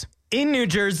countries. In New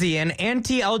Jersey, an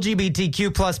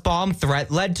anti-LGBTQ plus bomb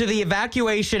threat led to the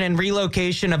evacuation and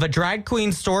relocation of a drag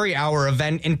queen story hour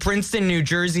event in Princeton, New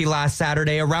Jersey last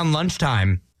Saturday around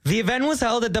lunchtime. The event was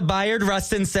held at the Bayard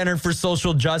Rustin Center for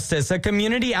Social Justice, a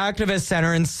community activist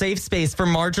center and safe space for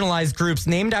marginalized groups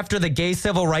named after the gay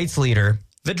civil rights leader.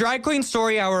 The Drag Queen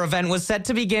Story Hour event was set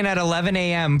to begin at 11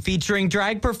 a.m., featuring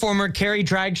drag performer Carrie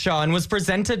Dragshaw, and was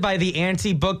presented by the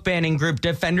anti-book banning group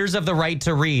Defenders of the Right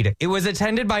to Read. It was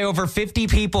attended by over 50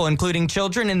 people, including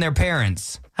children and their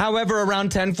parents. However,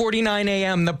 around 10:49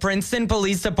 a.m., the Princeton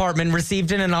Police Department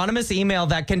received an anonymous email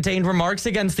that contained remarks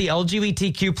against the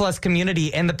LGBTQ plus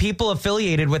community and the people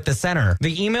affiliated with the center.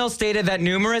 The email stated that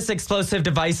numerous explosive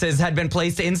devices had been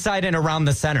placed inside and around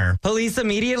the center. Police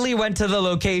immediately went to the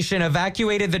location,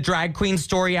 evacuated the Drag Queen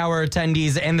Story Hour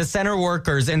attendees and the center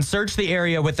workers, and searched the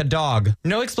area with a dog.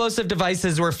 No explosive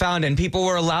devices were found, and people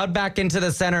were allowed back into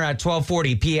the center at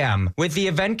 12:40 p.m., with the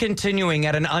event continuing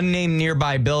at an unnamed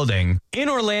nearby building. In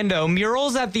Orlando,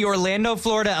 murals at the Orlando,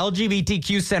 Florida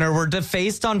LGBTQ Center were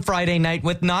defaced on Friday night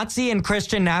with Nazi and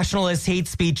Christian nationalist hate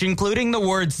speech, including the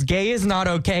words "gay is not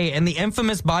okay" and the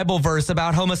infamous Bible verse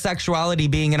about homosexuality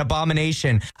being an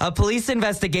abomination. A police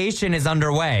investigation is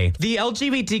underway. The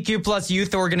LGBTQ plus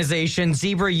youth organization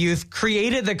Zebra Youth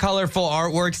created the colorful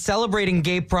artwork celebrating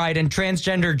gay pride and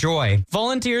transgender joy.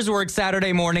 Volunteers worked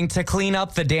Saturday morning to clean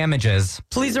up the damages.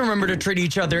 Please remember to treat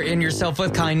each other and yourself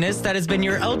with kindness. That has been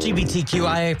your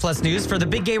LGBTQIA plus news for the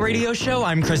Big Gay Radio Show.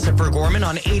 I'm Christopher Gorman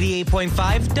on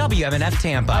 88.5 WMNF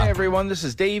Tampa. Hi, everyone. This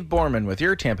is Dave Borman with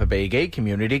your Tampa Bay Gay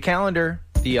Community Calendar.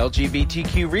 The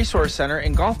LGBTQ Resource Center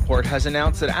in Gulfport has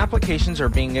announced that applications are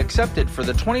being accepted for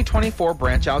the 2024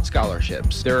 Branch Out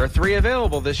Scholarships. There are 3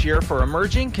 available this year for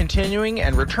emerging, continuing,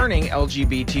 and returning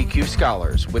LGBTQ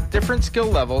scholars with different skill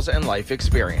levels and life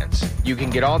experience. You can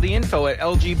get all the info at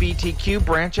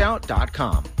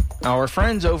lgbtqbranchout.com. Our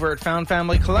friends over at Found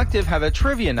Family Collective have a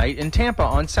trivia night in Tampa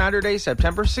on Saturday,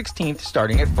 September 16th,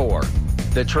 starting at 4.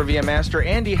 The Trivia Master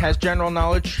Andy has general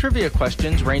knowledge trivia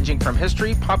questions ranging from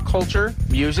history, pop culture,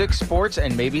 music, sports,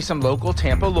 and maybe some local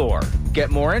Tampa lore. Get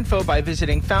more info by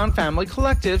visiting Found Family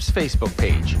Collective's Facebook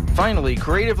page. Finally,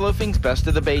 Creative Loafing's Best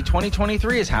of the Bay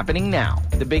 2023 is happening now.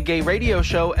 The Big Gay Radio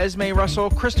Show, Esme Russell,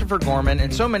 Christopher Gorman,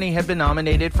 and so many have been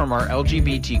nominated from our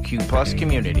LGBTQ plus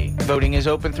community. Voting is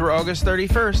open through August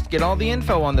 31st. Get all the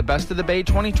info on the Best of the Bay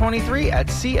 2023 at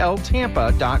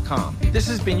cltampa.com. This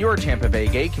has been your Tampa Bay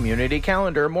Gay Community Calendar.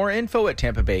 More info at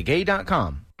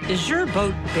tampabaygay.com. Is your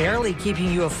boat barely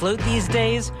keeping you afloat these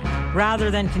days? Rather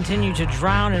than continue to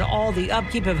drown in all the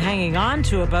upkeep of hanging on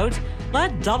to a boat,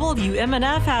 let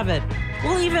WMNF have it.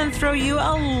 We'll even throw you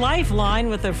a lifeline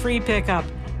with a free pickup.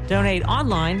 Donate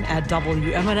online at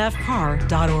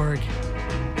WMNFcar.org.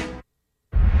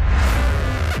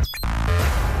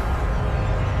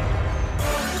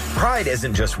 Pride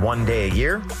isn't just one day a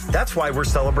year. That's why we're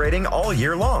celebrating all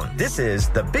year long. This is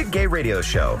the Big Gay Radio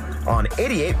Show on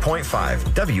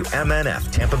 88.5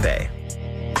 WMNF Tampa Bay.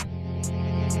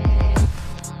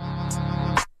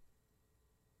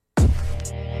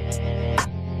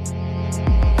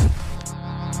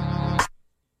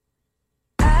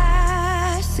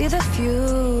 I see the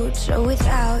future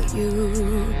without you.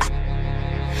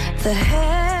 The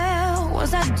hell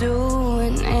was I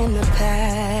doing in the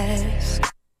past?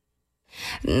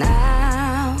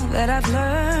 Now that I've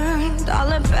learned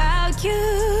all about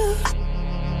you,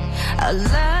 a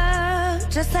love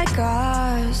just like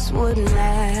ours wouldn't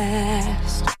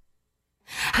last.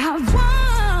 I won't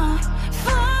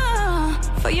fall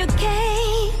for your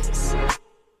games,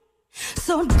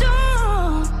 so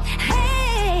don't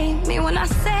hate me when I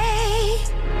say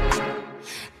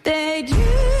that you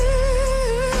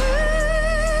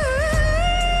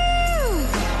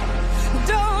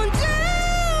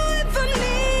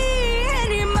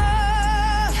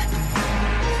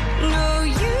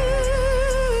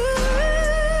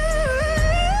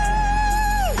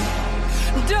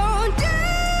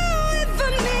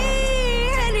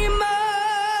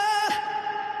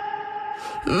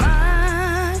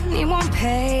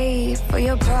for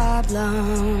your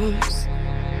problems.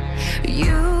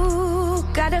 You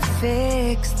gotta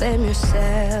fix them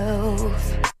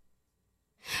yourself.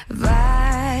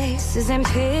 Vices and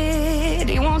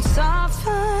pity won't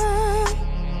soften.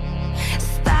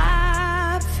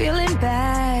 Stop feeling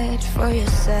bad for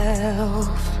yourself.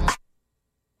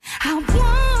 I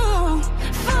won't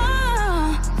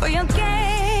fall for your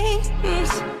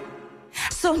games,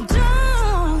 so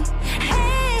don't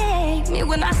hate me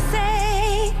when I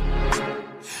say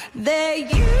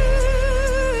that you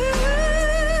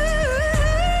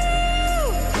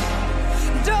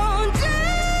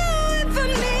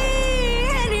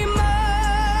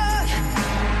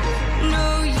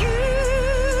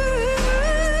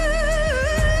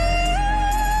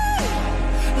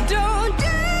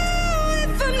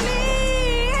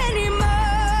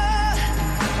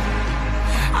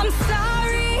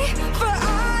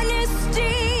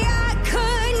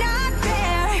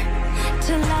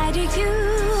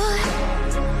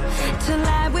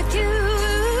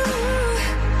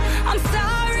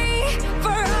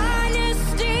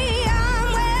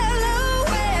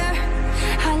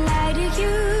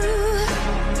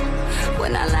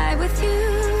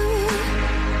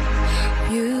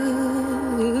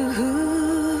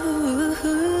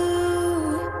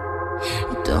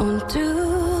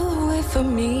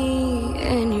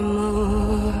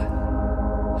anymore.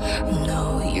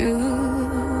 No, you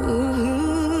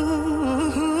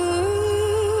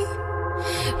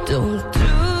don't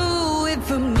do it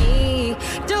for me.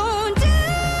 Don't do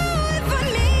it for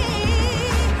me.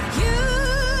 You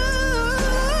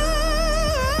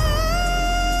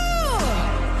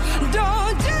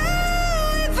don't do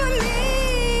it for me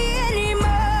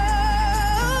anymore.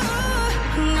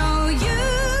 No, you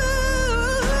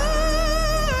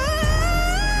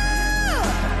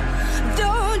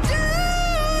don't do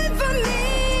it for me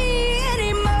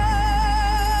anymore.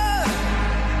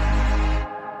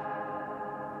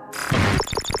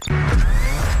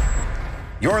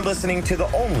 You're listening to the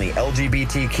only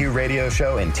LGBTQ radio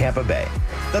show in Tampa Bay,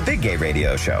 the Big Gay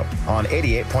Radio Show on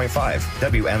 88.5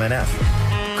 WMNF.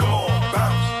 Come on,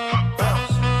 bounce,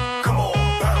 bounce. Come on,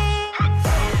 bounce,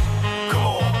 come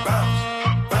on,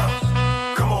 bounce,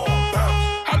 bounce. Come on,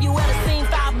 bounce. Have you ever seen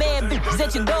 5 bad bitches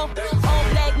at your door? All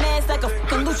black mask like a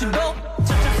fucking luchador.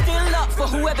 Still up for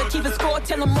whoever keeping score.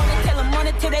 Tell them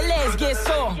money till their legs get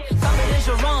sore.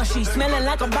 Confidential raunchy, smelling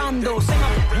like a bando. Say my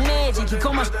magic, he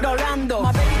call my shit Orlando.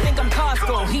 My baby think I'm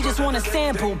Costco, he just want a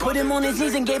sample. Put him on his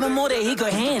knees and gave him more than he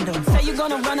could handle. Say you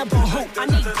gonna run up on who? I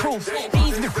need proof.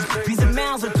 These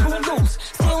amounts are too loose.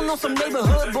 Still know some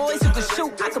neighborhood boys who could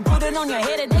shoot. I could put it on your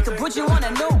head and they could put you on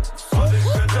a noose.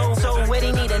 So where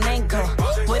they need an anchor?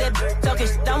 Where that talking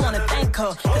shit, I wanna thank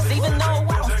her. Cause even though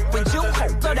I don't with you,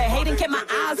 so the hating kept my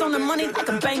eyes on the money like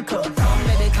a banker.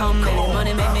 Come baby,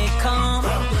 money make me come.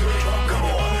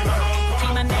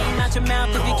 Keep my name out your mouth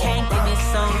if you can't give me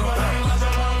some.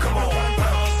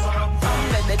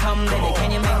 Come baby,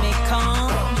 can you make me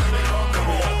come?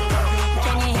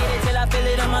 Can you hit it till I feel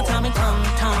it on my tummy, tum.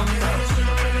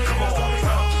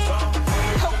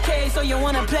 Okay, so you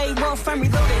wanna play rough and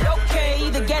reloaded? Okay,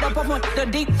 either get up or want the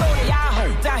deep throated.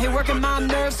 Out here working my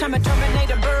nerves, time to terminate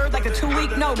a bird like a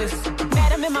 2-week notice.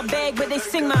 Mad I'm in my bag, but they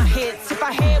sing my hits. If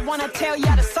I had one, I'd tell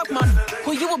y'all to suck my.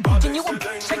 Who you a bitch and you a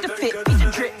bitch? Check the fit, beat the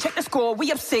drip, check the score.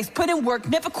 We up 6, put in work,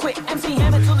 never quit. MC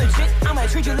Hammer too legit. I'ma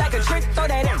treat you like a trick, throw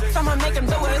that out. I'ma make them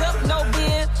throw it up, no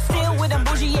beer. Still with them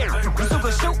bougie air.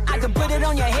 Super shoot, I could put it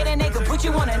on your head and they could put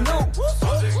you on a new.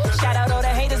 Shout out all the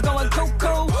haters going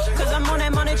cuckoo. Cause I'm on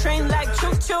that money train like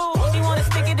choo-choo. You wanna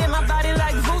stick it in my body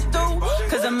like voodoo.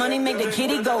 Cause the money make the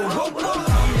kitty go. Come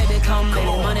baby,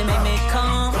 money make me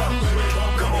come.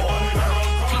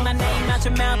 Keep my name out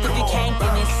your mouth if you can't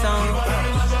give me some.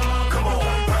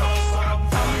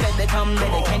 Come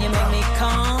baby, can you make me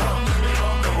come?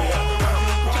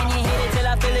 Can you hit it till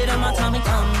I feel it on my tummy,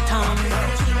 tum.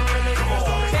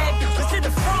 Bad bitches to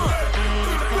the front,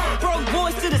 broke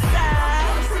boys to the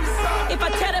side. If I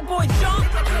tell that boy jump,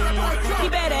 he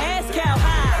better ask how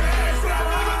high.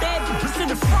 Bad bitches to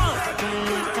the front,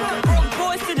 broke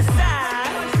boys to the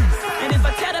side. And if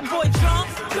I tell that boy jump,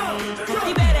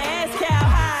 he better ask how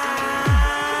high.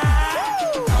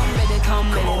 Come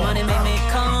baby, money make me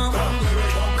come.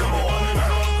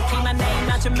 Keep my name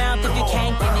out your mouth if you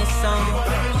can't give me some.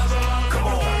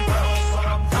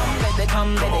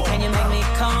 Come baby, can you make me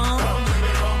come?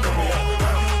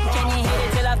 Can you hit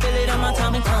it till I feel it on my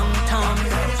tummy, tum.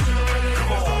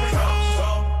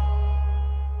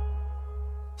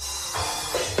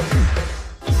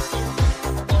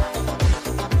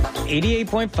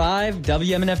 88.5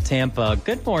 WMNF Tampa.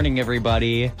 Good morning,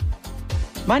 everybody.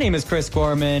 My name is Chris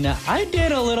Gorman. I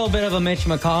did a little bit of a Mitch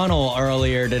McConnell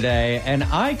earlier today, and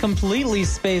I completely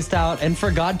spaced out and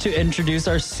forgot to introduce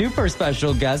our super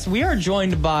special guest. We are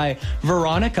joined by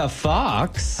Veronica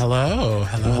Foxx. Hello.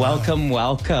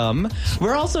 Welcome.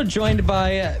 We're also joined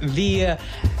by the...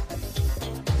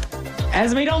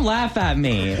 Esme, don't laugh at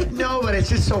me. No, but it's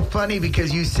just so funny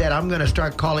because you said I'm going to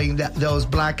start calling those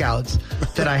blackouts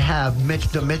that I have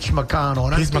the Mitch McConnell.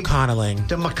 And He's McConnelling.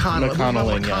 The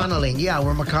McConnelling. McConnelling, Yeah,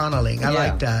 we're McConnelling. I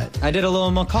like that. I did a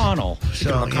little McConnell.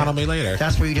 You can McConnell me later.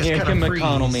 That's where you just kind of freeze.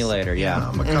 McConnell me later,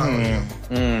 yeah. McConnell.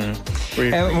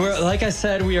 And we're, like I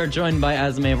said, we are joined by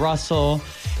Esme Russell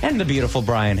and the beautiful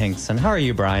Bryan Hinkson. How are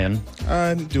you, Bryan?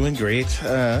 I'm doing great.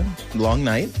 Long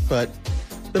night, but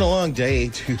been a long day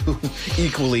too.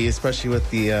 Equally, especially with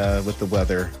the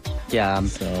weather. Yeah.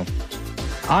 So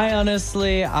I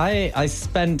honestly, I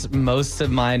spent most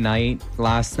of my night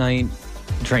last night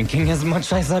drinking as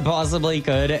much as I possibly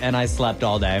could, and I slept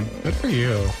all day. Good for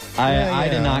you. I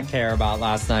did not care about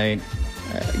last night.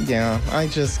 I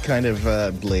just kind of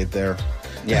laid there.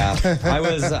 Yeah,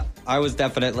 I was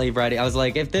definitely ready. I was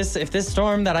like, if this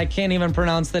storm that I can't even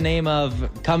pronounce the name of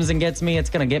comes and gets me, it's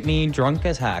gonna get me drunk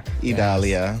as heck.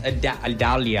 Idalia.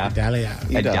 Idalia.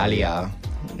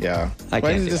 Yeah. I Why can't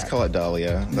didn't you do just that. call it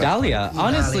Dahlia? Dahlia.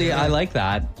 Honestly, Dahlia. I like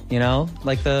that. You know,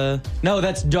 like no,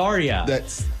 that's Daria.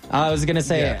 That's I was gonna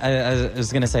say, Yeah. I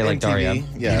was gonna say like MTV. Daria.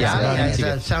 Yeah. Idalia,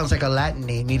 Yeah. that sounds like a Latin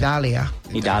name. Idalia.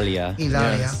 Idalia.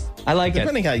 Idalia. Yes. I like it.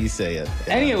 Depending how you say it.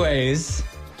 Yeah. Anyways,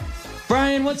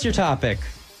 Brian, what's your topic?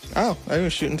 Oh, I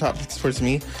was shooting topics towards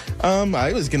me.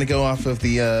 I was gonna go off of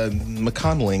the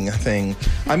McConnelling thing.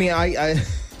 I mean, I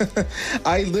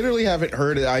I literally haven't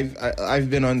heard it. I've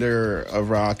been under a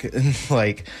rock,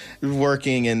 like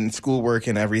working and schoolwork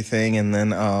and everything, and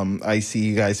then I see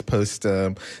you guys post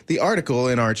the article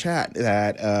in our chat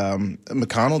that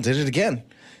McConnell did it again.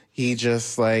 He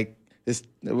just like.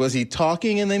 Was he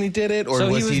talking and then he did it, or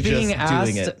So was he being just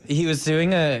asked, doing it? He was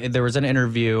doing there was an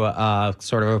interview,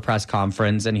 sort of a press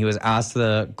conference, and he was asked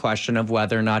the question of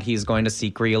whether or not he's going to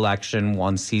seek re-election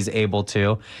once he's able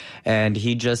to, and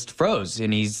he just froze,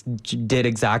 and did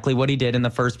exactly what he did in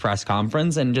the first press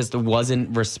conference and just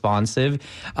wasn't responsive.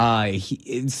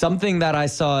 Something that I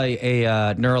saw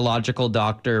a neurological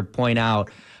doctor point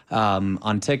out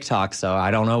on TikTok, so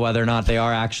I don't know whether or not they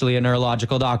are actually a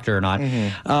neurological doctor or not,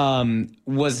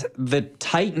 was the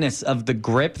tightness of the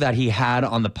grip that he had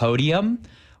on the podium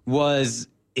was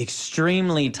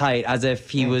extremely tight, as if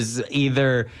he was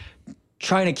either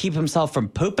trying to keep himself from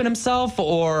pooping himself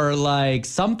or like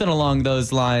something along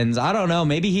those lines. I don't know.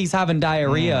 Maybe he's having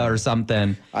diarrhea or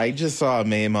something. I just saw a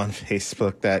meme on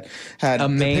Facebook that had A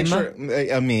meme?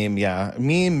 a meme, yeah,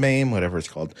 meme, whatever it's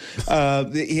called.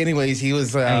 Anyways, he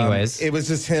was. It was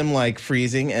just him like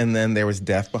freezing, and then there was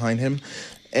death behind him,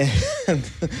 and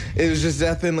it was just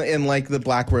death in like the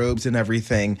black robes and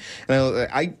everything. And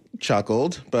I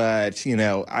chuckled, but you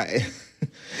know,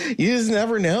 you just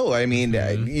never know. I mean,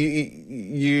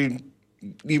 you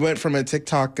went from a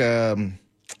TikTok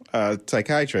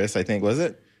psychiatrist, I think, was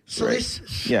it? So right?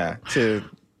 To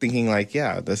thinking like,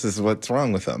 this is what's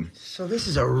wrong with them. So this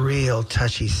is a real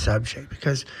touchy subject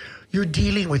because you're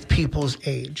dealing with people's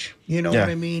age. You know what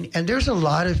I mean? And there's a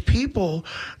lot of people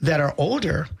that are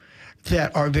older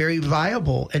that are very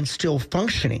viable and still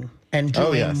functioning and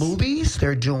doing movies.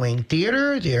 They're doing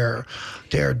theater.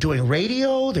 They're doing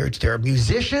radio. They're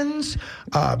musicians.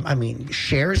 I mean,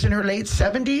 Cher's in her late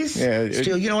 70s. Yeah,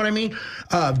 still, you know what I mean?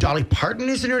 Dolly Parton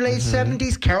is in her late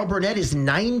 70s. Carol Burnett is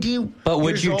 90. But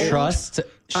would you old. trust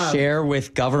Cher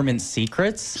with government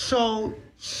secrets? So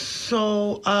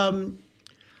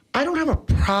I don't have a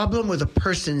problem with a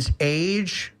person's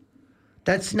age.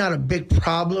 That's not a big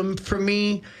problem for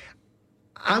me.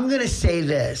 I'm going to say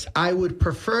this. I would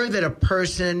prefer that a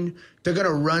person, they're going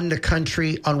to run the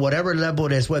country on whatever level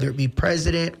it is, whether it be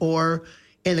president or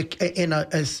in a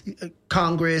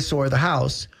Congress or the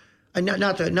House,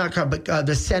 not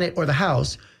the Senate or the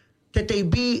House, that they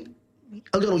be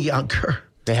a little younger.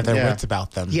 They have their wits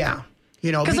about them. Yeah.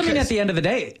 You know, because I mean, at the end of the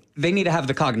day, they need to have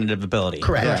the cognitive ability.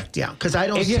 Correct. Yeah. Because I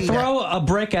don't see if you throw a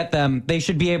brick at them, they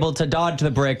should be able to dodge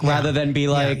the brick rather than be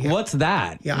like, what's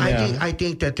that? Yeah, I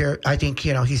think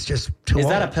he's just too old. Is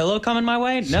that a pillow coming my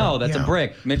way? No, that's a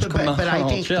brick. Mitch, come on, but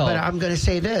I'm going to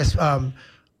say this.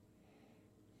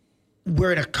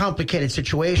 We're in a complicated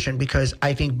situation because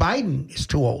I think Biden is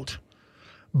too old.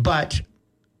 But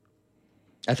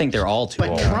I think they're all too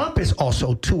old. But Trump is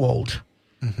also too old.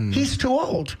 Mm-hmm. He's too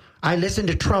old. I listen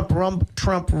to Trump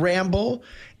ramble,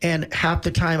 and half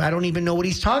the time I don't even know what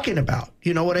he's talking about.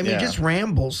 You know what I mean? Just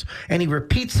rambles, and he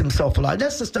repeats himself a lot.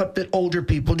 That's the stuff that older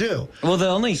people do. Well, the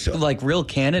only real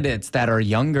candidates that are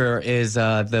younger is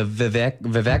the Vivek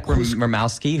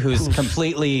Ramowski, who's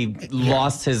completely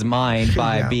lost his mind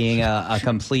by being a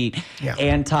complete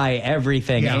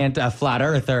anti-everything, anti-flat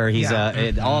earther. He's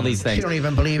all these things. She don't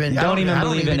even believe in. Don't even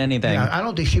believe in anything. Yeah, I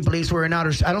don't think she believes we're in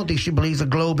outer. I don't think she believes the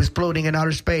globe is floating in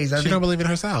outer space. She don't believe in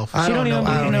herself. She don't even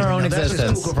believe in her own existence.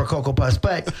 That's just for Cocoa Puffs.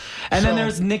 But then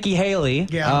there's Nikki Haley,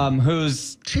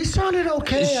 who's she sounded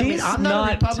okay. I'm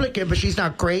not a Republican, but she's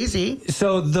not crazy.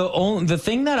 So the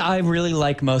thing that I really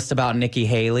like most about Nikki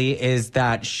Haley is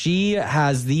that she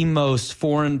has the most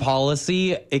foreign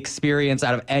policy experience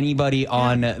out of anybody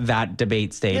on that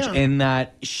debate stage. In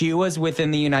that she was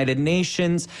within the United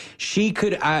Nations, she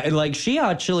could she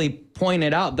actually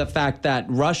pointed out the fact that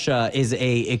Russia is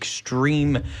a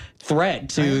extreme threat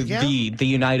to the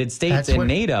United States and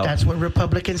NATO. That's what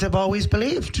Republicans have always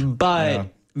believed. But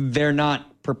they're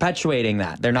not perpetuating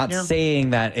that. They're not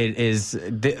saying that it is.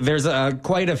 There's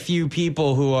quite a few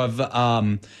people who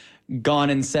have gone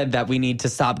and said that we need to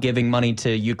stop giving money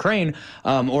to Ukraine,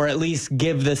 or at least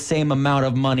give the same amount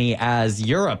of money as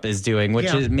Europe is doing,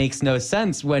 which makes no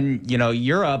sense when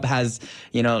Europe has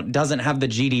doesn't have the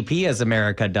GDP as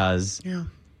America does. Yeah.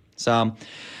 So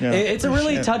it's a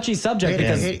really touchy subject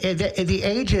because the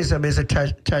ageism is a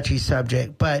touchy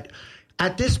subject, but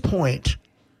at this point,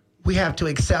 we have to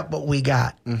accept what we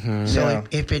got. So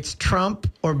if it's Trump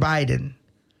or Biden,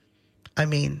 I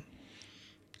mean,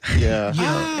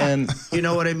 and you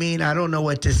know what I mean? I don't know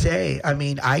what to say. I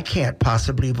mean, I can't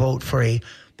possibly vote for a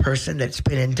person that's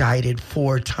been indicted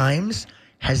 4 times,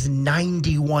 has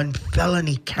 91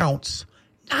 felony counts.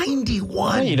 91.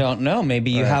 Well, you don't know. Maybe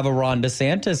you have a Ron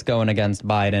DeSantis going against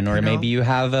Biden, or maybe you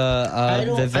have a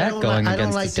Vivek going against DeSantis. I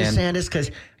don't like DeSantis because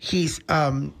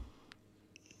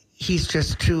he's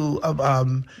just too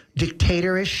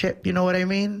dictatorship. You know what I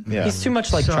mean? Yeah. He's too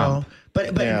much like Trump.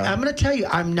 But I'm going to tell you,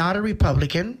 I'm not a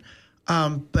Republican.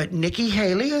 But Nikki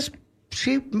Haley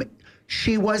she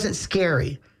wasn't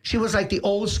scary. She was like the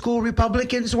old school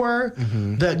Republicans were,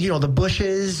 the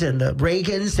Bushes and the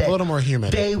Reagans. A little more human.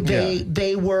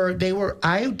 They were.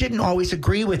 I didn't always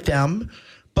agree with them,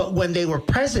 but when they were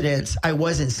presidents, I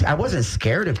wasn't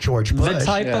scared of George Bush. The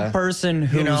type of person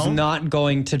who's not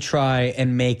going to try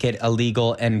and make it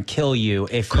illegal and kill you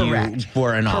if you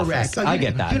were in office. I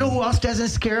get that. You know who else doesn't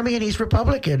scare me, and he's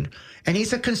Republican, and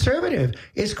he's a conservative,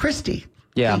 is Christie.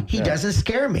 Yeah. He doesn't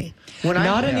scare me.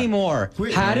 Not anymore.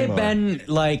 Had it been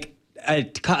like a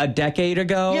decade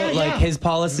ago, his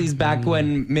policies back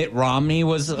when Mitt Romney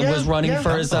was running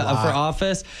for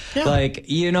office,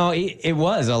 it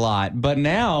was a lot. But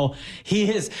now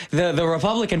the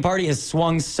Republican Party has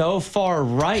swung so far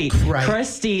right.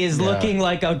 Christie is looking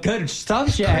like a good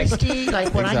subject. Christie,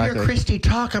 when I hear Christie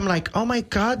talk, I'm like, oh my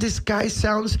God, this guy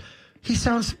sounds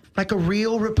like a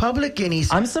real Republican.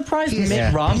 I'm surprised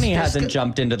Mitt Romney hasn't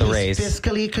jumped into the race. He's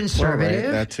fiscally conservative.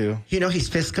 Right, that too. He's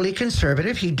fiscally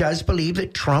conservative. He does believe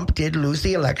that Trump did lose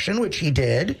the election, which he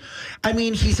did. I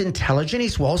mean, he's intelligent.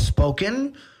 He's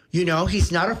well-spoken.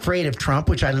 He's not afraid of Trump,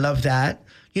 which I love that.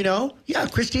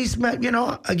 Christie's,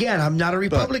 again, I'm not a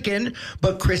Republican,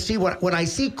 but Christie, when I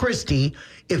see Christie,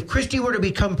 if Christie were to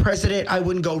become president, I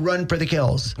wouldn't go run for the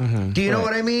hills. Do you know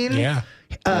what I mean? Yeah.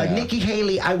 Nikki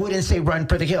Haley, I wouldn't say run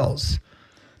for the hills.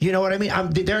 You know what I mean?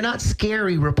 They're not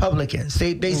scary Republicans.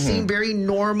 They seem very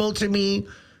normal to me,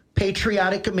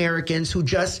 patriotic Americans who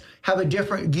just have a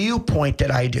different viewpoint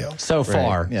that I do. So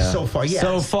far. So far, yes.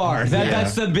 So far.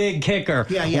 That's the big kicker.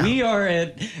 Yeah. We are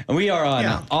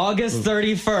on August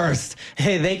 31st.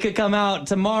 Hey, they could come out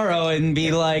tomorrow and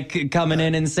be coming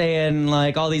in and saying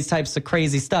all these types of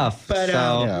crazy stuff.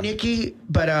 But Nikki,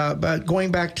 but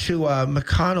going back to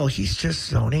McConnell, he's just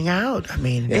zoning out. I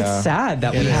mean, it's sad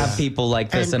that we have people like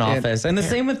this in office. And the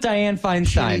same with Dianne Feinstein.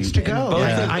 She needs to go.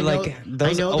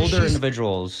 Those older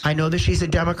individuals. I know that she's a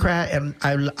Democrat, and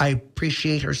I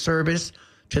appreciate her service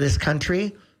to this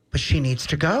country, but she needs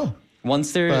to go.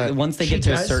 Once they get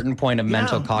to a certain point of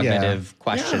mental cognitive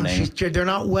questioning. They're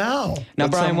not well. Now,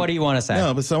 Brian, what do you want to say?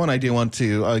 No, but someone I do want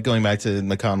to, going back to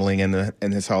McConnelling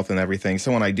and his health and everything,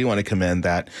 someone I do want to commend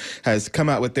that has come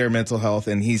out with their mental health,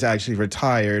 and he's actually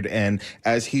retired, and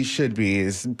as he should be,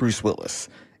 is Bruce Willis.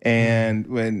 And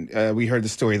when we heard the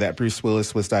story that Bruce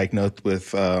Willis was diagnosed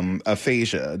with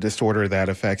aphasia, a disorder that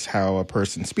affects how a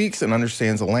person speaks and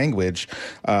understands a language,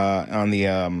 and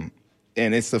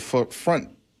it's the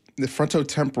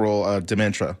frontotemporal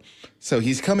dementia. So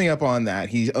he's coming up on that.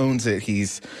 He owns it.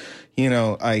 He's,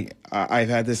 I've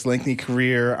had this lengthy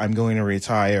career. I'm going to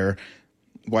retire.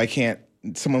 Why can't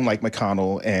someone like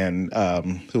McConnell and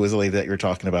who was the lady that you're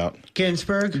talking about?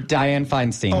 Ginsburg? Dianne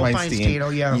Feinstein. Oh, Feinstein. Oh,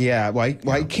 yeah. Yeah. Why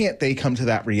can't they come to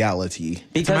that reality?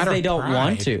 Because they don't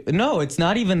want to. No, it's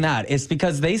not even that. It's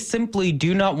because they simply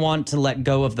do not want to let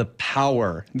go of the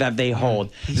power that they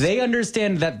hold. They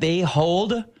understand that they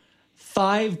hold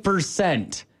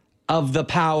 5% of the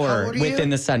power within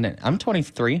the Senate. I'm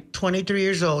 23. 23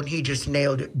 years old. He just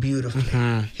nailed it beautifully.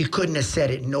 He couldn't have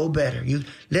said it no better. You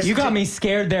got me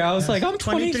scared there. I was like, I'm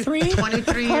 23.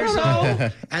 23 years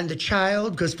old. And the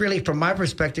child, because really from my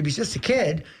perspective, he's just a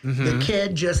kid. The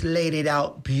kid just laid it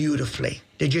out beautifully.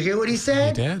 Did you hear what he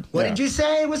said? He did. What did you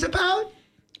say it was about?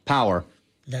 Power.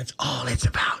 That's all it's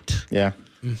about. Yeah.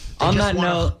 On that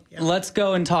note, let's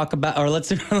go and talk about, or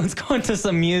let's go into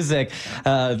some music.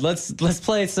 Let's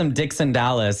play some Dixon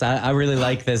Dallas. I really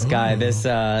like this guy. This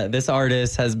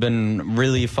artist has been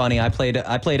really funny. I played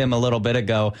him a little bit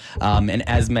ago, and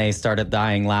Esme started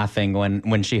dying laughing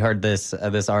when she heard this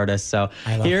artist. So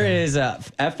here is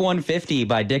F-150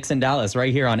 by Dixon Dallas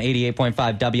right here on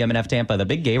 88.5 WMNF Tampa, the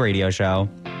Big Gay Radio Show.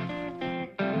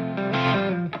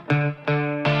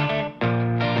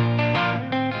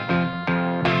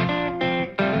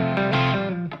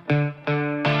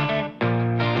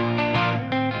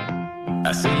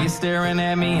 I see you staring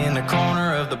at me in the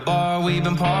corner of the bar we've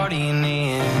been partying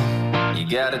in. You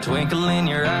got a twinkle in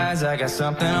your eyes. I got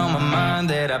something on my mind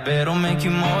that I bet'll make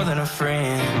you more than a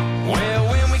friend.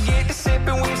 Well, when we get to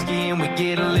sipping whiskey and we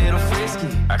get a little frisky,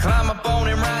 I climb up on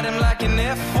him, ride him like an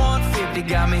F-150.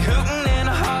 Got me hooting and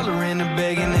a hollering and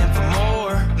begging him for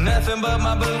more. Nothing but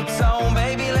my boots on,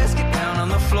 baby, let's get down on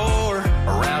the floor.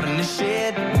 Or out in the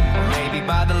shed, or maybe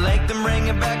by the lake, then bring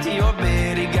it back to your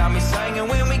bed. He got me singing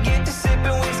when we get to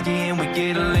sipping whiskey and we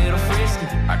get a little frisky.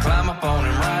 I climb up on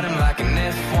him, ride him like an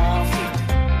F-150.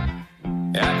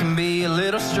 I can be a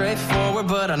little straightforward,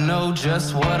 but I know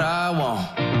just what I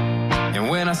want. And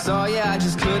when I saw you, I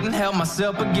just couldn't help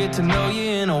myself but get to know you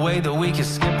in a way that we can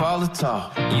skip all the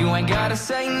talk. You ain't gotta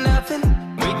say nothing,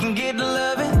 we can get to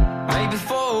loving. Maybe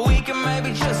for a week or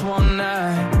maybe just one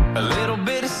night. A little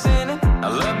bit of sinning, I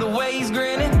love the way he's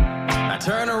grinning. I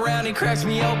turn around, he cracks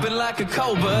me open like a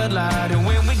cold Bud Light. And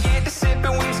when we get to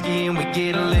sipping whiskey and we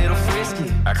get a little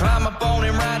frisky, I climb up on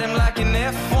him, ride him like an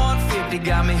F-150.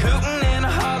 Got me hooting and a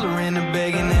hollering and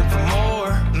begging him for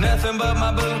more. Nothing but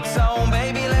my boots on,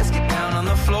 baby, let's get down on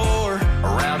the floor.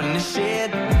 Or out in the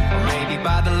shed, or maybe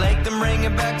by the lake, then bring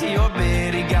it back to your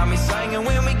bed. He got me singing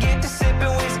when we get to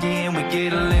sipping whiskey and we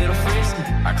get a little frisky.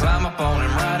 I climb up on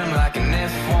him, ride him like an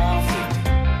F-150.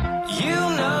 You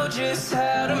know just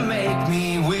how to make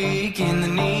me weak in the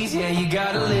knees. Yeah, you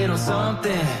got a little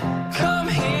something. Come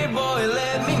here, boy,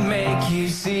 let me make you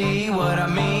see what I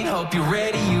mean. Hope you're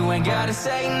ready, you ain't gotta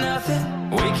say nothing.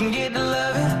 We can get to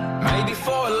loving, maybe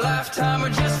for a lifetime or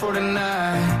just for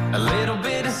tonight. A little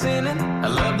bit of sinning, I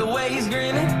love the way he's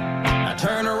grinning. I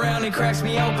turn around, he cracks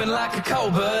me open like a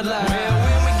cold Bud Light. Well,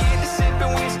 when we get to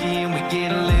sipping whiskey and we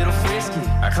get a little frisky,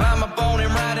 I climb up on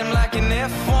him, ride him like an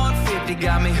F-150.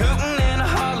 Got me hooting and a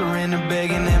hollering and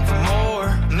begging him for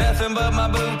more. Nothing but my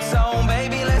boots on,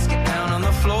 baby, let's get down on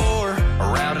the floor.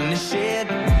 Or out in the shed,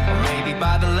 or maybe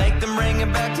by the lake, then bring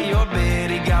it back to your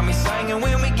bed. He got me singing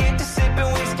when we get to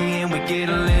sipping whiskey and we get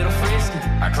a little frisky.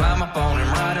 I climb up on him,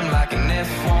 ride him like an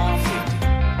F-150.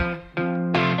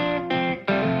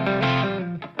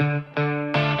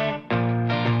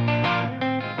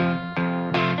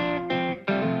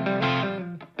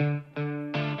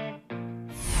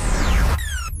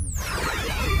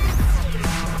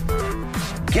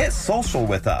 Get social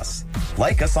with us.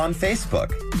 Like us on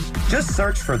Facebook. Just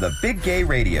search for The Big Gay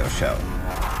Radio Show.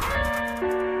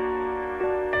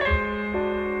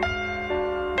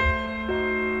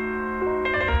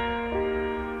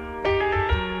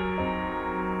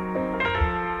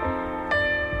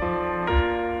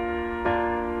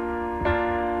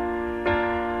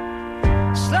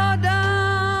 Slow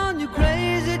down, you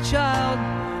crazy child.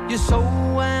 You're so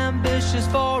ambitious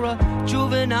for a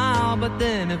juvenile, but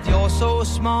then if you're so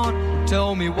smart,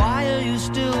 tell me, why are you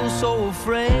still so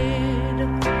afraid?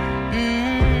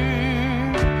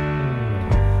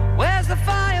 Where's the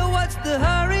fire? What's the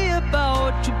hurry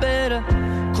about? You better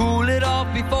cool it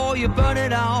off before you burn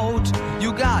it out.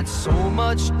 You got so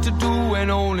much to do and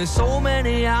only so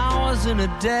many hours in a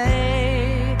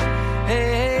day.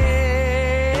 Hey,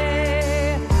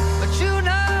 but you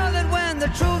know that when the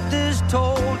truth is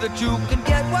told, that you can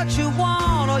get what you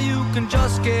want or you can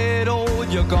just get old.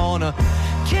 You're gonna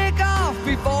kick off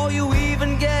before you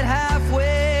even get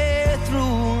halfway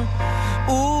through.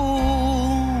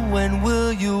 Ooh, when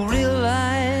will you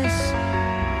realize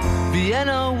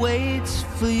Vienna waits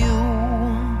for you?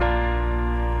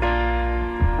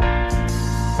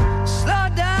 Slow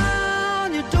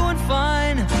down, you're doing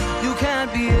fine. You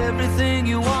can't be everything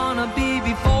you wanna be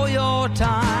before your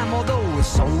time. Although it's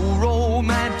so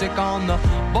romantic on the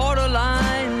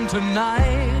borderline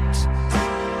tonight,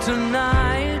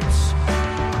 tonight.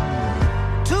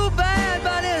 Too bad,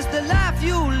 but it's the life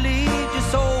you lead. You're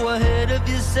so ahead of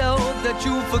yourself that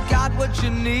you forgot what you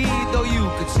need. Though you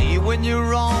could see when you're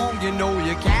wrong, you know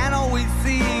you can't always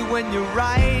see when you're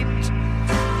right.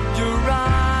 You're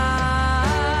right.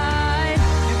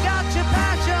 You got your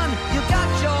passion, you got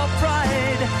your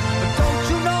pride, but don't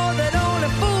you know that only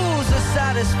fools are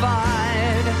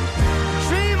satisfied?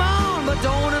 Dream on, but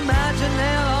don't imagine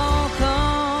they'll all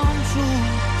come true.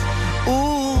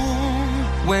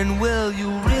 Ooh, when will you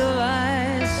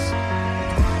realize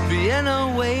Vienna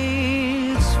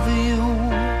waits for you?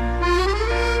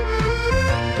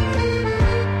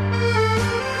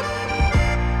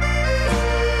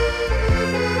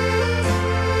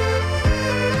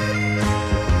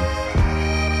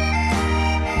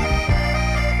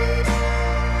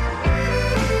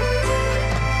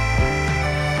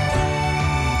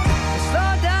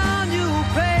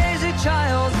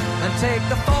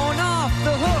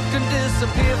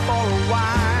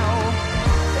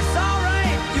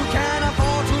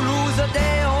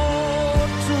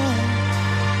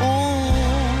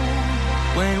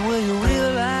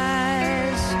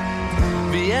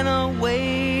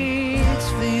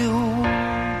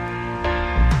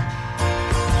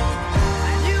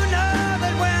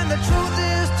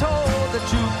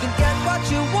 that you can get what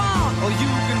you want, or you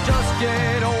can just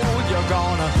get old. You're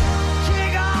gonna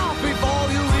kick off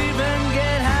before you even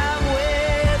get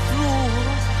halfway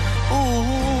through.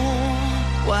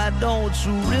 Ooh, why don't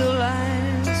you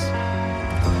realize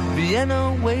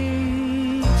Vienna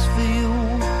waits for you?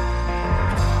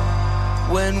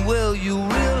 When will you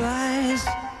realize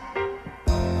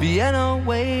Vienna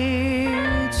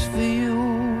waits for you?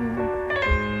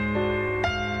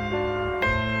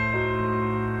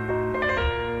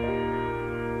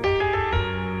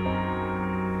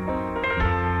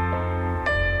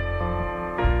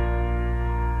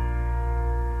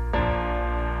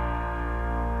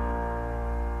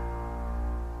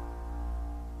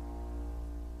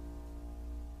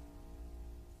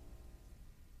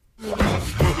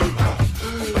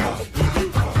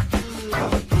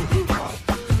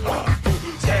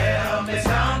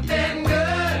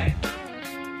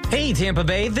 Hey Tampa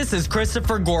Bay, this is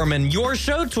Christopher Gorman, your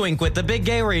show twink with the Big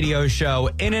Gay Radio Show.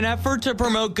 In an effort to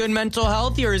promote good mental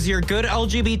health, here is your good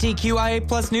LGBTQIA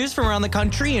plus news from around the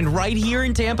country and right here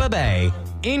in Tampa Bay.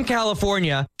 In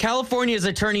California, California's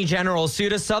Attorney General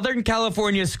sued a Southern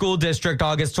California school district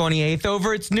August 28th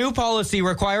over its new policy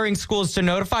requiring schools to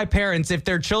notify parents if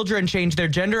their children change their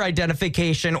gender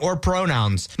identification or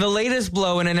pronouns. The latest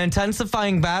blow in an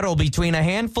intensifying battle between a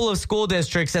handful of school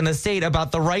districts and the state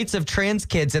about the rights of trans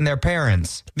kids and their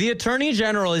parents. The Attorney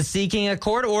General is seeking a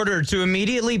court order to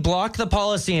immediately block the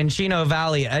policy in Chino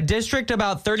Valley, a district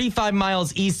about 35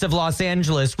 miles east of Los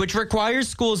Angeles, which requires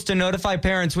schools to notify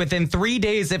parents within 3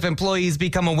 days if employees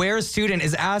become aware a student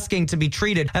is asking to be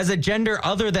treated as a gender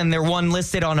other than their one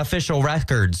listed on official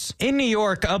records. In New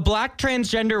York, a black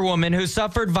transgender woman who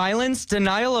suffered violence,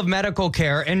 denial of medical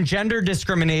care, and gender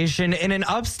discrimination in an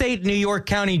upstate New York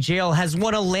County jail has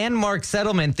won a landmark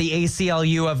settlement, the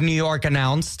ACLU of New York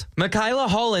announced. Michaela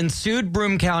Holland sued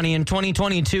Broome County in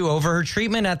 2022 over her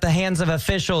treatment at the hands of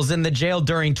officials in the jail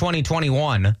during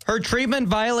 2021. Her treatment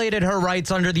violated her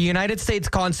rights under the United States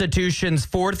Constitution's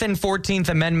 4th and 14th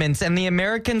Amendments and the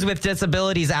Americans with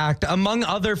Disabilities Act, among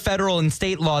other federal and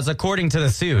state laws, according to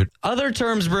the suit. Other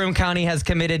terms Broome County has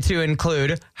committed to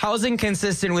include housing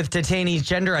consistent with detainees'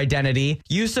 gender identity,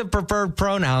 use of preferred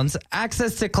pronouns,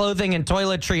 access to clothing and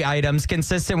toiletry items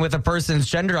consistent with a person's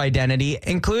gender identity,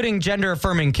 including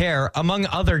gender-affirming care, among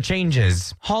other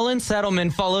changes. Holland's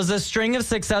settlement follows a string of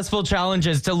successful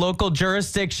challenges to local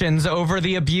jurisdictions over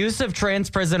the abuse of trans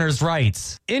prisoners'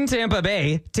 rights. In Tampa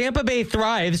Bay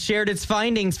Thrives shared its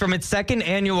findings from its second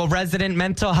annual resident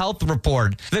mental health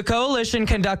report. The coalition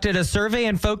conducted a survey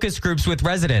and focus groups with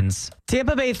residents.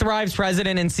 Tampa Bay Thrive's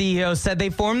president and CEO said they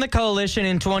formed the coalition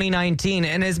in 2019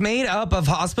 and is made up of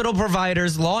hospital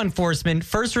providers, law enforcement,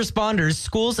 first responders,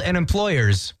 schools, and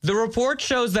employers. The report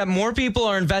shows that more people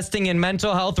are investing in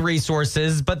mental health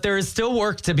resources, but there is still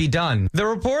work to be done. The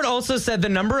report also said the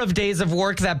number of days of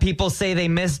work that people say they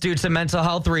miss due to mental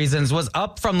health reasons was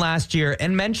up from last year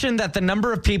and mentioned that the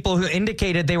number of people who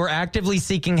indicated they were actively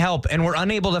seeking help and were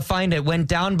unable to find it went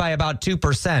down by about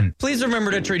 2%. Please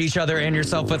remember to treat each other and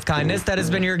yourself with kindness. That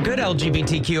has been your good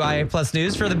LGBTQIA plus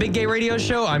news for the Big Gay Radio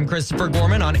Show. I'm Christopher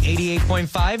Gorman on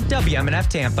 88.5 WMNF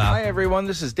Tampa. Hi, everyone.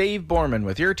 This is Dave Borman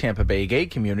with your Tampa Bay Gay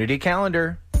Community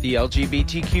Calendar. The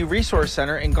LGBTQ Resource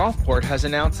Center in Gulfport has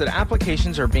announced that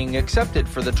applications are being accepted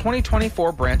for the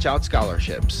 2024 Branch Out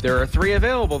Scholarships. There are 3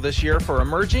 available this year for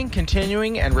emerging,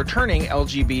 continuing, and returning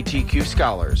LGBTQ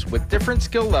scholars with different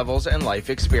skill levels and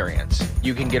life experience.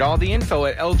 You can get all the info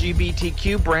at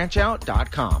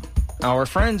lgbtqbranchout.com. Our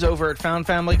friends over at Found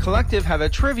Family Collective have a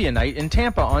trivia night in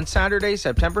Tampa on Saturday,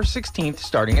 September 16th,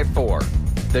 starting at 4.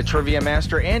 The Trivia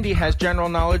Master Andy has general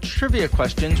knowledge trivia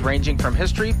questions ranging from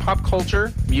history, pop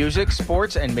culture, music,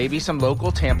 sports, and maybe some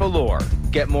local Tampa lore.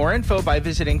 Get more info by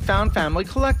visiting Found Family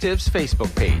Collective's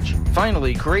Facebook page.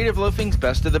 Finally, Creative Loafing's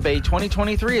Best of the Bay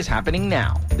 2023 is happening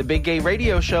now. The Big Gay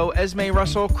Radio Show, Esme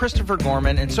Russell, Christopher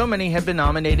Gorman, and so many have been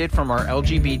nominated from our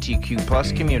LGBTQ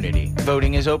plus community.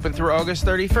 Voting is open through August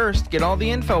 31st. Get all the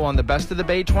info on the Best of the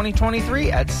Bay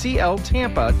 2023 at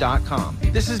cltampa.com.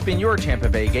 This has been your Tampa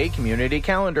Bay Gay Community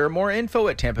Calendar. More info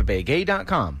at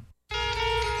tampabaygay.com.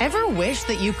 Ever wish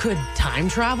that you could time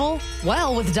travel?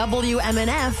 Well, with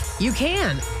WMNF, you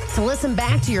can. To listen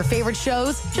back to your favorite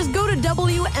shows, just go to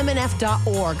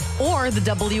WMNF.org or the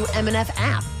WMNF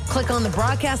app. Click on the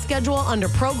broadcast schedule under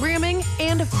programming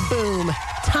and boom,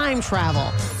 time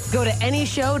travel. Go to any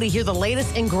show to hear the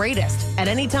latest and greatest at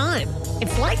any time.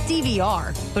 It's like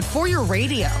DVR, but for your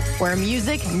radio, where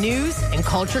music, news, and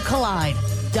culture collide.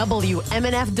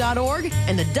 WMNF.org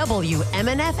and the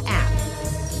WMNF app.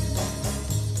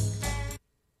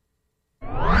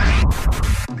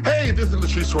 Hey, this is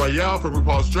Latrice Royale from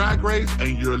RuPaul's Drag Race,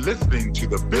 and you're listening to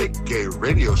the Big Gay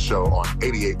Radio Show on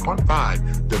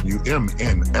 88.5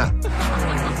 WMNF.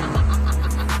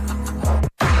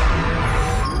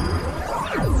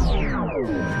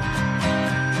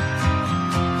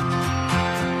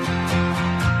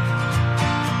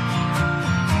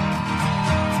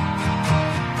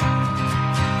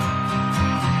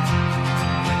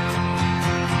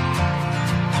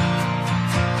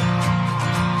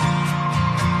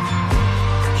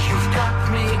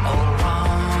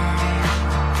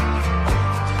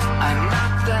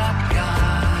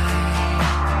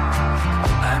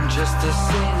 Just the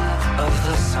singer of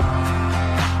the song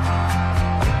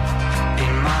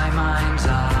in my mind's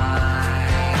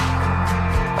eye.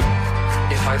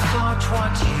 If I thought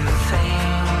what you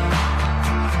think,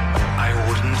 I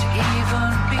wouldn't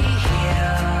even be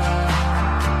here.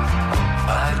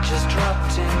 I've just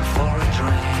dropped in for a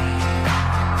drink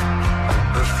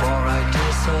before I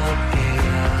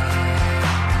disappear.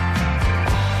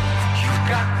 You've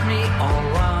got me all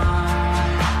wrong.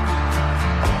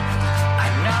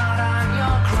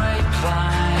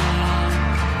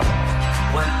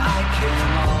 When I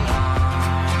came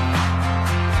along,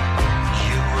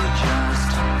 you were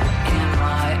just in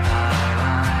my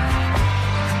eye.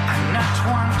 I'm not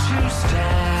one to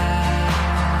stare.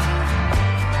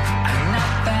 I'm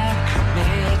not that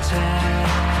committed,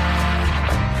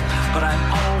 but I'm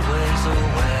always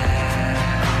aware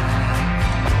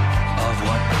of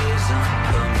what isn't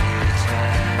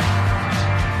permitted.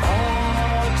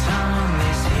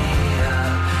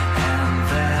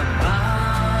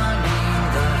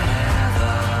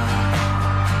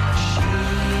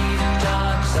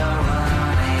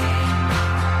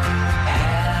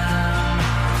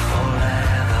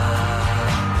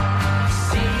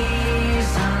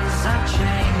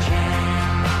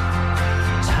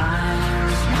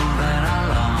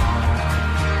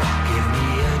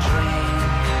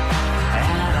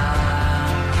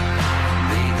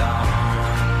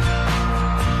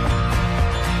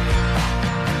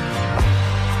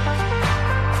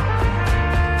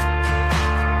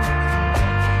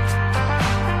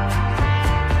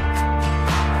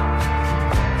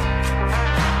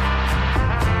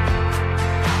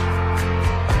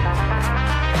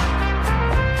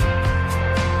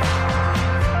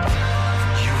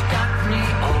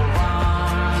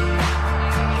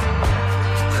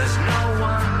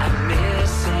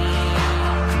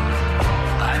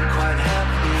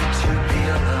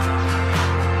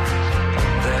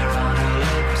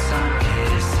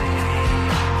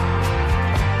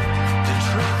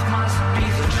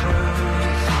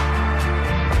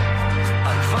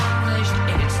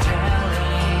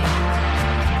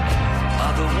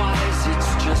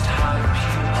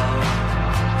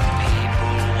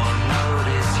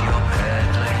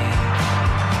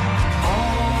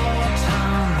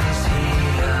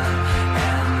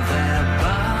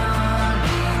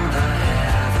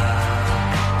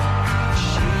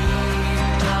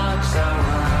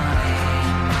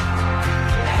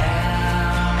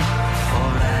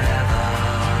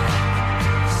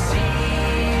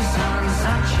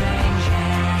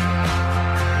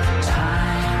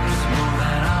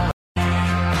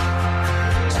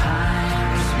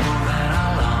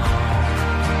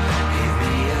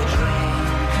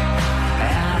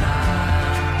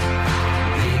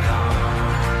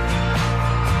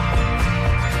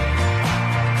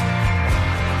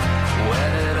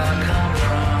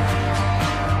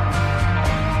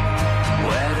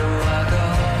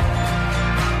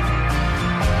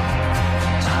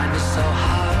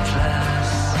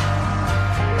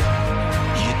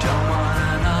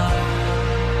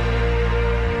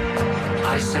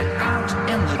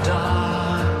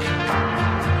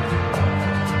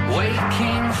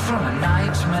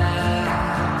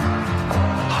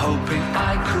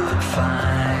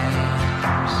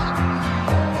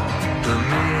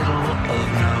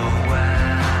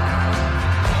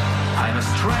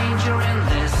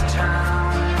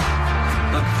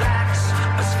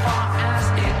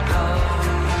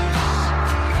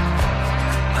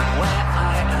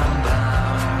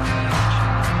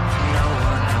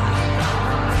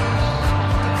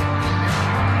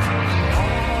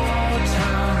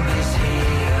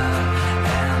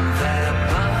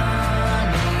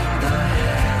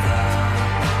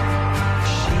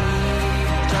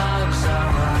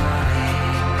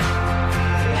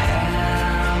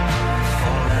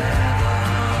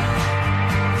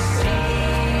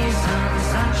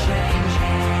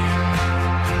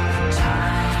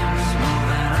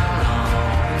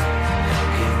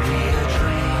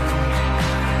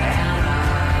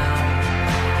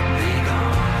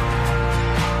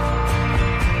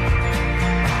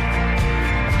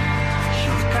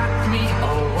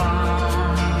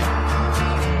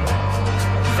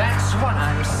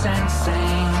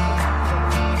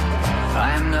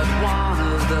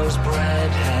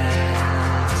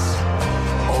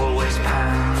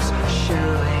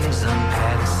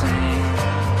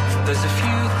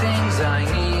 few things I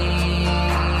need,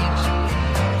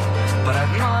 but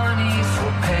I've money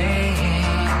for paying.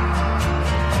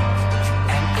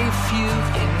 And if you've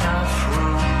enough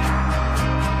room,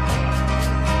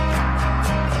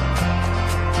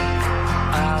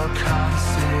 I'll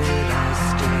consider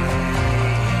staying.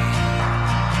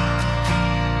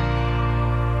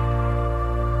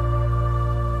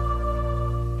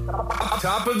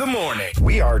 Top of the morning.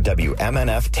 We are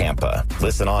WMNF Tampa.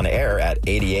 Listen on air at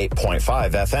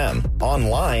 88.5 FM,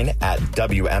 online at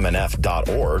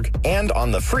WMNF.org, and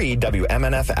on the free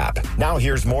WMNF app. Now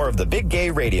here's more of the Big Gay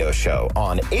Radio Show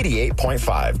on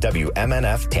 88.5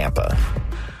 WMNF Tampa.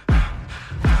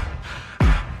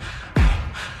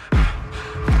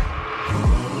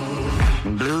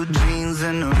 Blue jeans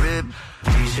and a ripped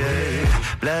t-shirt,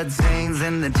 blood stains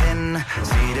in the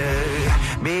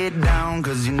 10-seater. Beat down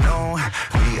cause you know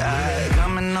we are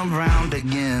coming around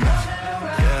again.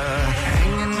 Yeah,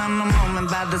 hanging on the moment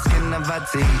by the skin of our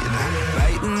teeth,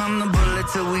 biting on the bullet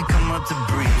till we come up to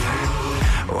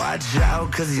breathe. Watch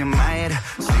out cause you might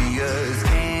see us,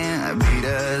 can't beat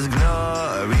us,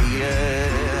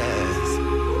 glorious.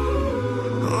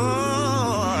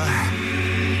 Oh,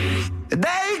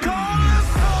 they call us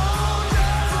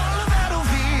soldiers on the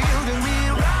battlefield, and we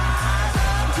rise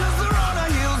up 'cause they're on our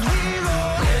heels. We go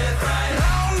left, right,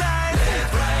 all night,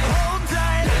 left, right, hold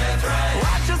tight, left, right.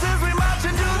 Watch us as we march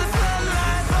into the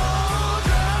sunlight.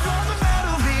 Soldiers on the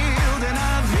battlefield, and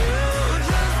our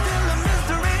future's still a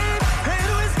mystery. And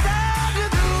we stand you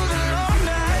through the long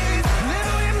night, and then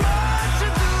we march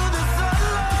into the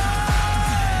sunlight.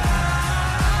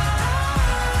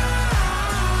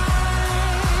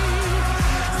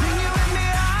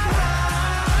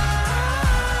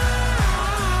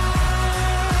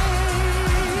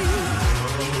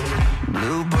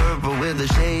 Blue purple with a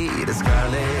shade of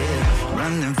scarlet,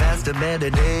 running faster, better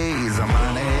days. I'm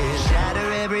on it.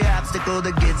 Shatter every obstacle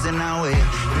that gets in our way.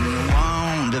 And you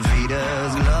won't defeat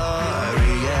us,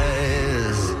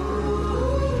 glorious.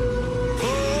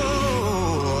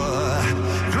 Oh,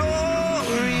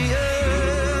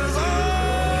 glorious.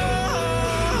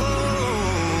 Oh,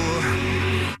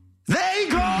 they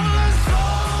call us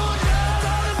soldiers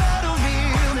on the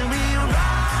battlefield, and we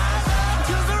rise up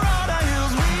 'cause they're on our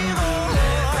heels. We go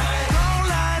left, right, all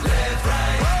night, left,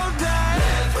 right, hold tight,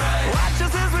 left, right. Watch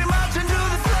us as we march into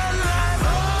the sunlight.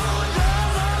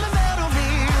 Soldiers on the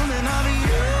battlefield, and our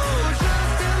future's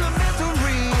still a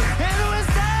mystery. And we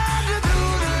stand you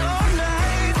through the long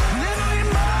night, and then we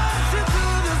march into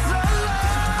the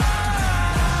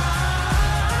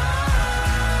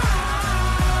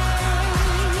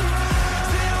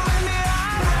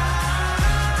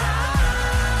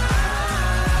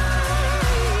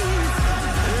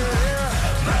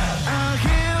out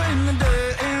here in the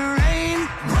dirt and rain,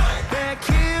 back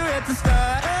here at the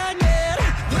start again,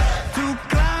 to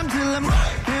climb till I'm in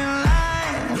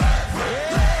line.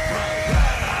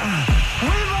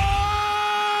 We've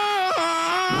all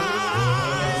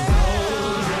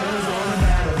soldiers on the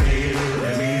battlefield,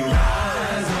 and we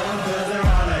rise up 'cause they're on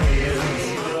our heels.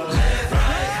 Left,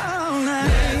 right, all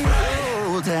night,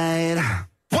 hold tight.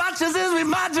 Watch us as we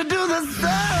march into the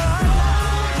sun.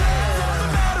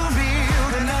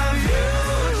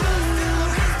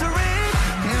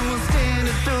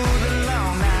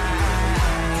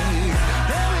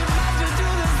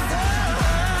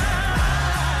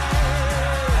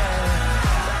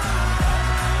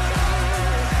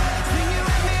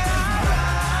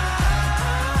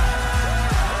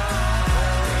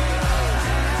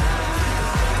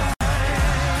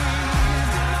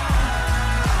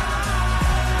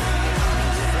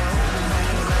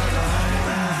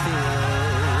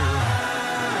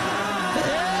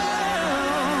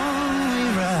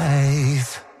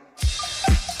 Rise.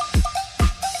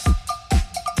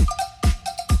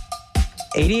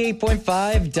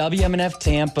 88.5 WMNF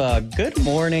Tampa. Good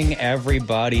morning,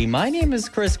 everybody. My name is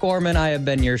Chris Gorman. I have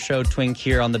been your show twink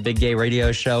here on the Big Gay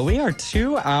Radio Show. We are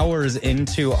 2 hours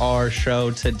into our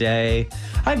show today.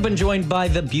 I've been joined by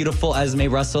the beautiful Esme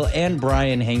Russell and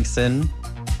Bryan Hankson.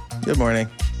 Good morning.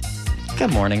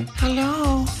 Good morning.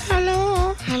 Hello.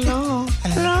 Hello. Hello.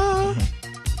 Hello.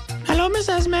 Hello, Miss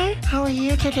Esme. How are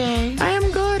you today? I am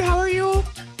good. How are you?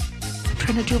 I'm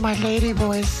trying to do my lady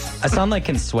voice. I sound like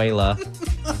Consuela.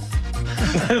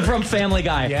 From Family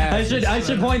Guy. Yes, I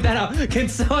should point that out.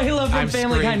 Consuela from I'm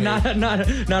Family Guy, screaming. not a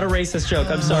racist joke.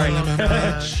 I'm sorry.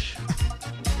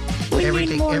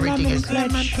 Everything is. I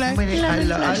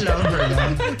love her.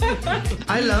 Man.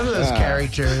 I love those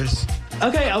characters.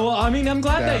 Okay, well, I mean, I'm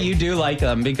glad that you do like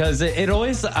them because I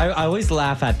always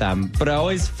laugh at them, but I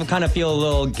always kind of feel a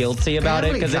little guilty about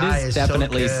it because it is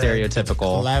definitely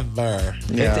stereotypical. Clever.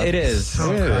 It is. So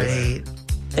great.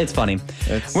 It's funny.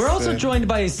 We're also joined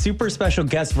by a super special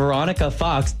guest, Veronica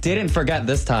Foxx. Didn't forget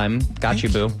this time. Got you,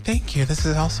 boo. Thank you. This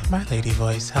is also my lady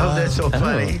voice. Hello. Oh, that's so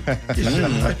funny.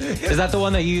 Is that the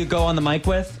one that you go on the mic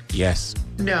with? Yes.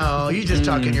 No, you just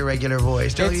talk in your regular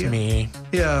voice, don't It's you? me.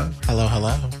 Yeah. Hello,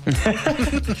 hello.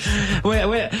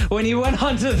 When you went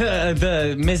on to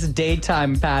the Miss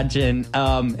Daytime pageant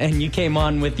and you came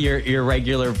on with your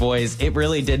regular voice, it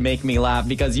really did make me laugh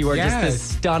because you are just this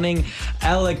stunning,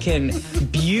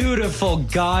 elegant, beautiful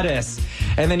goddess.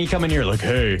 And then you come in here like,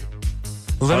 hey.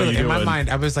 Literally, in my mind,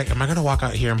 I was like, am I going to walk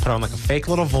out here and put on like a fake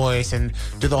little voice and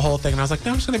do the whole thing? And I was like, no,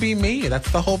 I'm just going to be me.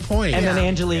 That's the whole point. And then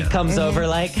Angelique comes over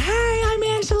like, hey, I'm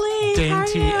Angelique.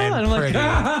 Dainty and I'm pretty.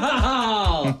 like,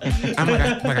 oh. I'm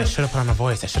like, I should have put on a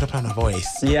voice. I should have put on a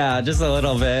voice. Yeah, just a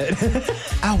little bit.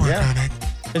 I'll work on it.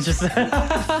 It's just.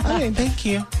 I mean, thank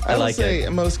you. I will like say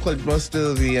most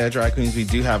of the drag queens we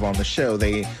do have on the show,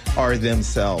 they are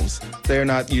themselves. They're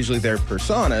not usually their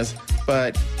personas,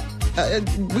 but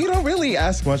we don't really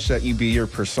ask much that you be your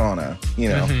persona, you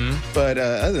know. But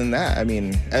other than that, I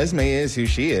mean, Esme is who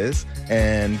she is,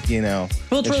 and you know.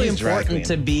 Well, it's really she's a drag important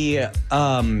queen. to be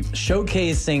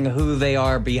showcasing who they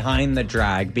are behind the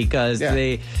drag because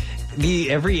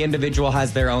every individual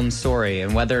has their own story,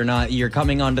 and whether or not you're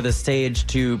coming onto the stage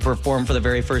to perform for the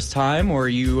very first time or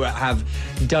you have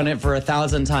done it for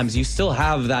 1,000 times, you still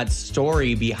have that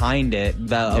story behind it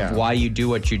of why you do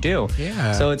what you do.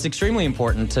 Yeah. So it's extremely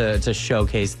important to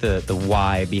showcase the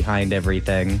why behind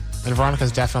everything. And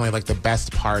Veronica's definitely like the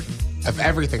best part of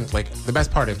everything, like the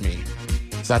best part of me.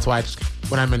 So that's why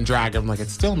when I'm in drag, I'm like,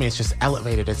 it's still me. It's just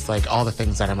elevated. It's like all the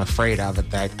things that I'm afraid of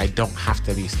that I don't have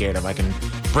to be scared of. I can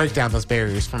break down those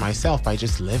barriers for myself by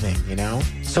just living, you know?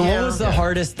 So what was the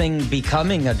hardest thing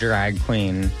becoming a drag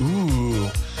queen? Ooh,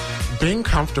 being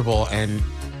comfortable and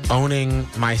owning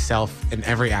myself in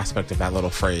every aspect of that little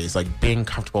phrase. Like being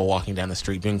comfortable walking down the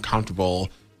street, being comfortable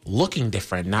looking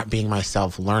different, not being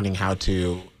myself, learning how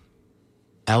to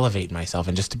elevate myself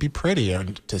and just to be pretty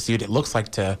and to see what it looks like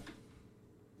to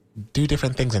do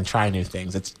different things and try new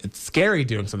things. It's scary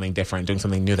doing something different, doing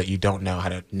something new that you don't know how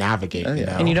to navigate. You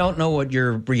know? And you don't know what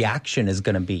your reaction is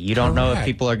going to be. You don't know if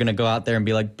people are going to go out there and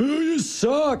be like, boo, you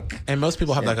suck. And most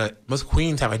people have most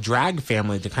queens have a drag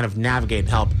family to kind of navigate and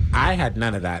help. I had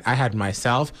none of that. I had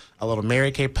myself, a little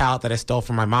Mary Kay palette that I stole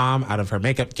from my mom out of her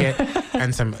makeup kit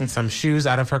and some shoes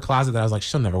out of her closet that I was like,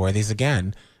 she'll never wear these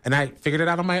again. And I figured it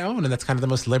out on my own. And that's kind of the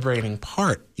most liberating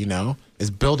part, you know,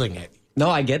 is building it. No,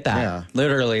 I get that.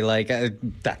 Literally, like,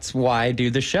 that's why I do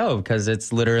the show, because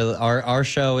it's literally, our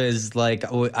show is like,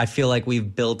 I feel like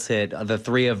we've built it, the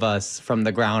three of us, from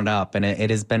the ground up, and it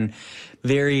has been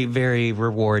very, very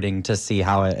rewarding to see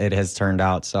how it has turned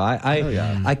out. So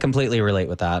I completely relate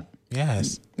with that.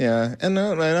 Yes. Yeah, and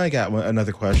I got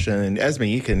another question, and Esme,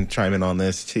 you can chime in on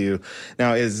this too.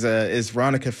 Now, is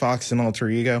Veronica Foxx an alter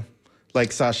ego?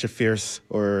 Like Sasha Fierce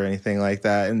or anything like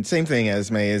that, and same thing.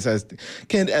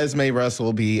 Can Esme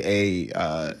Russell be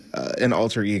an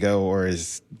alter ego, or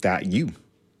is that you?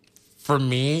 For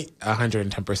me,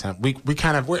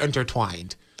 110%. We're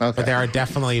intertwined. Okay. But there are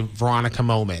definitely Veronica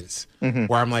moments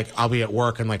where I'm like, I'll be at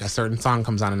work and like a certain song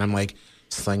comes on and I'm like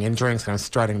slinging drinks and I'm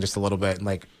strutting just a little bit and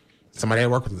like somebody I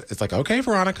work with, it's like, okay,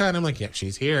 Veronica. And I'm like, yep,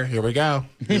 she's here. Here we go.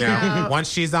 You know, once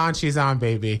she's on,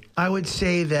 baby. I would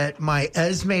say that my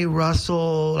Esme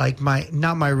Russell, like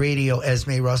not my radio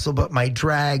Esme Russell, but my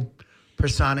drag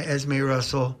persona Esme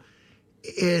Russell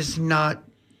is not,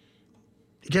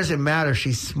 it doesn't matter if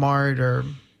she's smart or,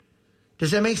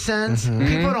 does that make sense?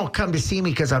 People don't come to see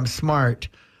me because I'm smart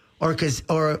or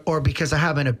because I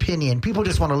have an opinion. People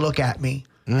just want to look at me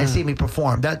and see me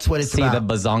perform. That's what it's about. See the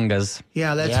bazongas.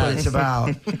 Yeah, that's what it's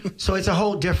about. So it's a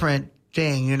whole different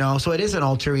thing, you know. So it is an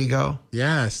alter ego.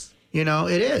 Yes. You know,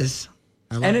 it is.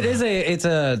 And it's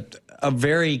a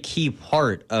very key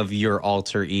part of your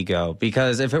alter ego,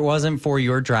 because if it wasn't for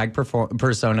your drag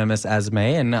persona, Miss Esme,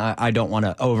 and I don't want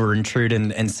to over intrude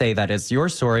and say that it's your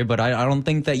story, but I don't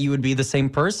think that you would be the same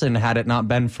person had it not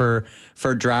been for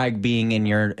drag being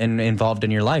involved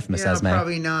in your life, Miss Esme.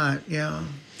 Probably not. Yeah.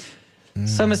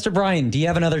 So, Mr. Bryan, do you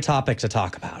have another topic to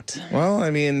talk about? Well,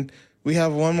 I mean, we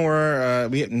have one more.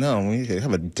 We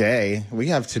have a day. We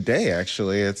have today,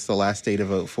 actually. It's the last day to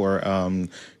vote for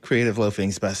Creative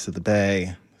Loafing's Best of the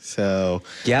Bay. So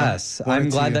yes, I'm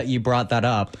glad that you brought that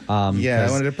up. I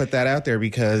wanted to put that out there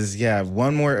because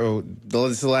one more.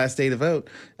 This is the last day to vote.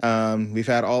 We've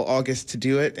had all August to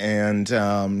do it, and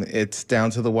it's down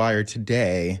to the wire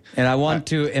today. And I want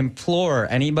to implore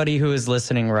anybody who is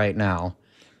listening right now,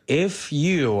 if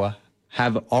you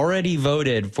have already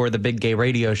voted for the Big Gay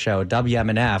Radio Show,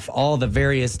 WMNF, all the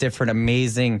various different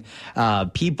amazing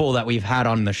people that we've had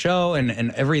on the show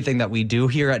and everything that we do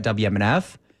here at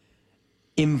WMNF,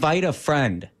 invite a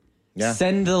friend. Yeah.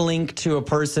 Send the link to a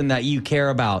person that you care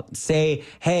about. Say,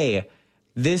 hey,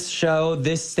 this show,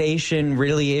 this station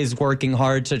really is working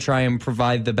hard to try and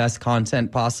provide the best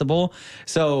content possible.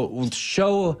 So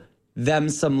show them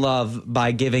some love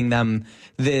by giving them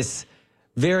this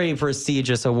very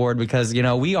prestigious award because,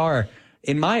 we are,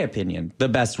 in my opinion, the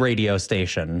best radio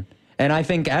station. And I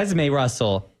think Esme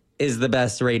Russell is the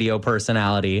best radio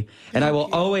personality. And I will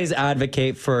always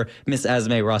advocate for Miss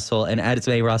Esme Russell and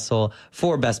Esme Russell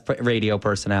for best radio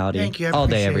personality. Thank you. All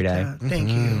day, every day. Thank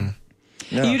you.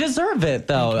 Yeah. You deserve it,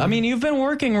 though. I mean, you've been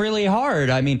working really hard.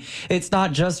 I mean, it's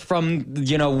not just from,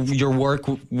 your work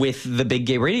with the Big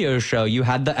Gay Radio Show. You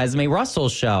had the Esme Russell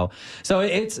Show. So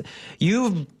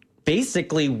you've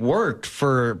basically worked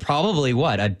for probably,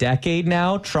 a decade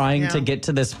now trying to get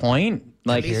to this point?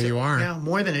 Like, here you are. Yeah,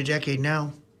 more than a decade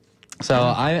now. So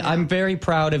I'm very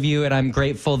proud of you, and I'm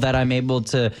grateful that I'm able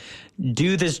to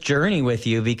do this journey with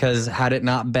you because had it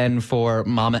not been for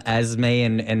Mama Esme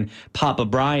and Papa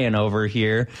Bryan over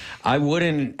here, I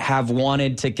wouldn't have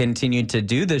wanted to continue to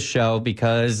do this show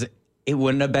because it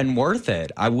wouldn't have been worth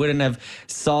it. I wouldn't have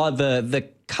saw the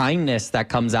kindness that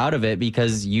comes out of it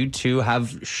because you two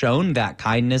have shown that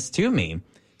kindness to me.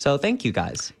 So thank you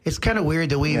guys. It's kind of weird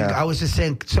that I was just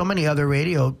saying, so many other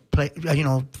radio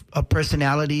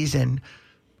personalities and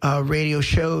radio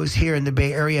shows here in the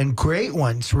Bay Area, and great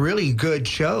ones, really good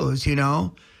shows,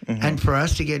 And for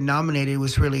us to get nominated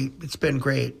was it's been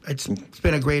great. It's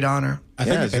been a great honor.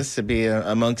 Just to be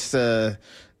amongst the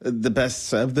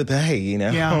best of the Bay,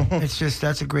 Yeah,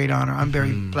 that's a great honor. I'm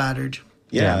very flattered.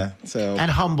 Yeah. So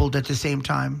and humbled at the same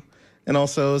time. And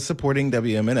also supporting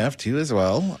WMNF too as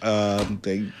well.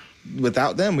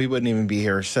 Without them, we wouldn't even be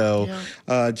here. So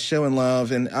showing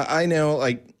love, and I know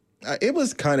it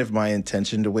was kind of my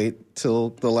intention to wait till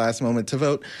the last moment to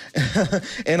vote,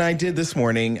 and I did this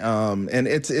morning. And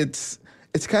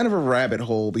it's kind of a rabbit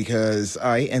hole because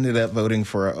I ended up voting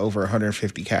for over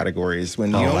 150 categories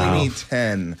when you only need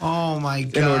 10. Oh my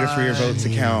God! In order for your vote to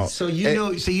count. So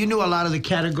you knew a lot of the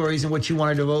categories and what you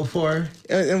wanted to vote for,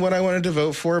 and what I wanted to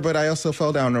vote for, but I also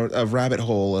fell down a rabbit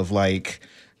hole of I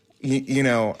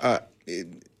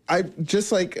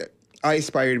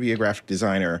aspire to be a graphic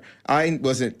designer. I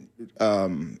wasn't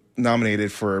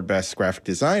nominated for Best Graphic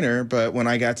Designer, but when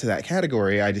I got to that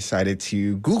category, I decided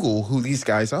to Google who these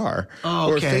guys are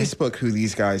or Facebook who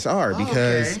these guys are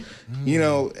because,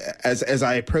 as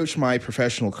I approach my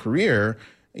professional career,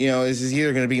 this is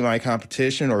either going to be my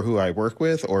competition or who I work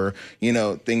with or,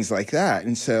 things like that.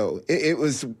 And so it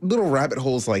was little rabbit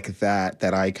holes like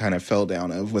that I kind of fell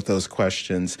down of with those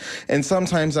questions. And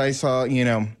sometimes I saw,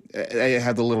 I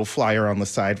had the little flyer on the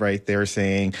side right there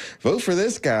saying, vote for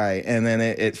this guy. And then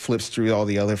it flips through all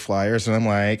the other flyers. And I'm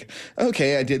like,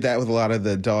 okay, I did that with a lot of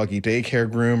the doggy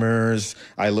daycare groomers.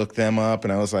 I looked them up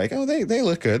and I was like, oh, they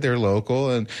look good. They're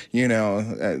local. And,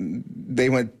 they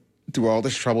went through all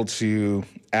this trouble to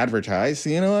advertise.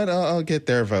 You know what? I'll get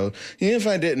their vote. Even if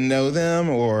I didn't know them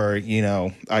or,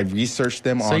 I researched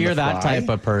them on the fly. So you're that type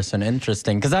of person.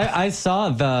 Interesting. Because I saw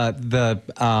the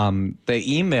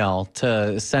email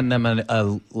to send them an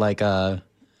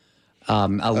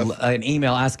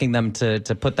email asking them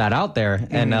to put that out there.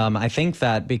 Mm-hmm. And I think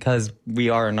that because we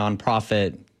are a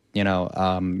nonprofit,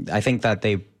 I think that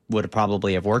they would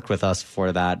probably have worked with us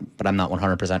for that, but I'm not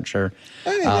 100% sure.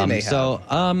 They may so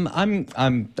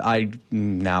I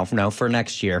now know for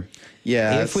next year.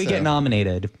 Yeah, if we get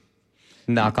nominated,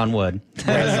 knock on wood.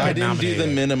 I didn't do the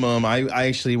minimum. I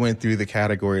actually went through the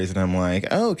categories and I'm like,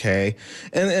 oh, okay.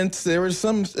 And there were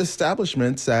some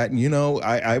establishments that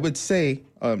I would say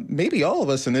maybe all of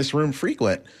us in this room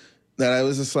frequent. That I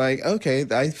was just like, okay,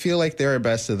 I feel like they're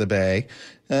best of the Bay.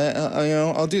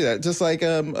 I'll do that. Just like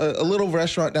a little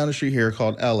restaurant down the street here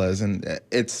called Ella's, and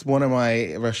it's one of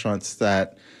my restaurants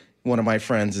that one of my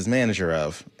friends is manager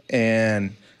of.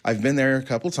 And I've been there a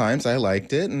couple times. I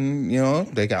liked it, and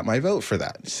they got my vote for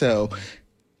that. So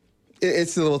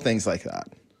it's the little things like that.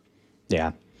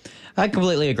 Yeah. I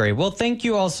completely agree. Well, thank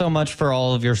you all so much for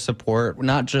all of your support,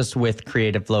 not just with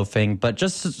Creative Loafing, but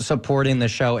just supporting the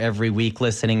show every week,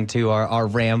 listening to our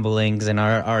ramblings and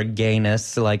our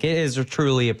gayness. Like, it is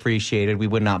truly appreciated. We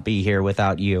would not be here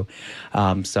without you.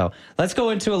 So let's go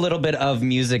into a little bit of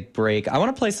music break. I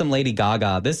want to play some Lady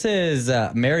Gaga. This is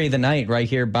Marry the Night right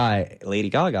here by Lady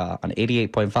Gaga on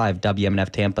 88.5 WMNF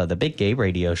Tampa, the big gay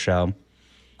radio show.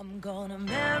 I'm gonna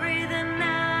marry the night.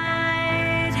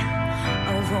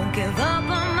 I won't give up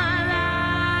on my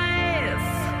life.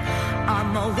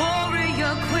 I'm a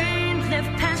warrior queen, live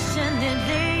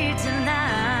passionately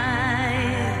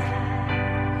tonight.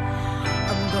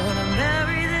 I'm gonna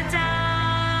marry the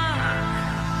dark.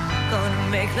 Gonna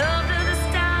make love to the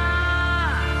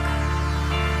stark.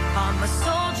 I'm a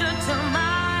soldier to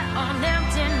my own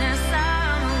emptiness.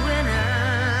 I'm a winner.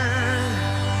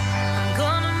 I'm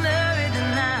gonna marry the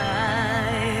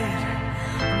night.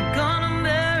 I'm gonna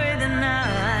marry the night.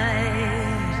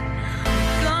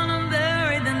 I'm gonna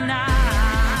marry the night.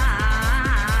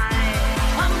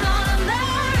 I'm gonna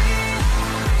marry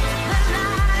the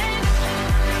night.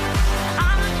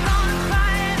 I'm not gonna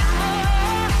cry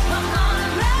anymore. I'm gonna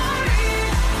marry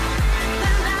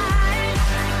the night.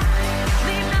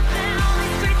 Leave nothing on the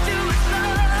street to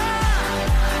explore.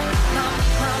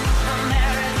 Come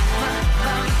marry,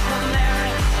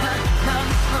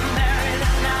 marry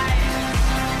the night.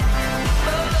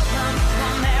 Oh,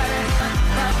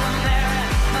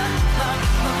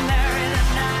 come marry the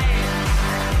night.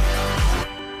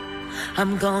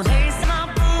 I'm gonna lace my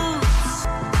boots,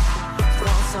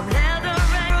 throw some leather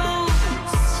and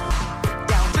roots,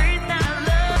 down street that I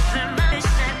love, and my bitch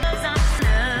that loves I'm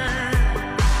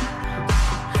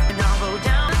and I'll go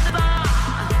down to the bar.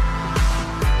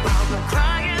 I won't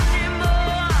cry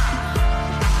anymore.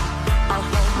 I'll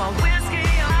hold my whiskey,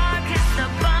 I'll kiss the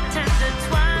bartender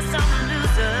twice. I'm a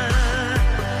loser.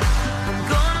 I'm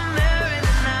gonna marry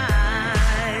the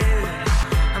night.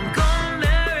 I'm gonna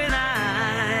marry the night.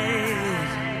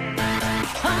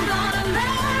 I'm gonna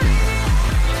marry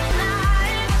the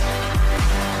night.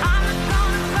 I'm not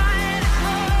gonna cry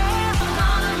anymore. I'm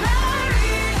gonna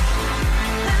marry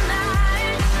the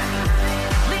night.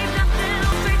 Leave nothing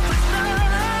on street to explore.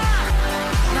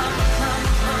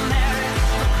 Come marry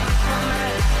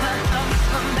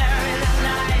the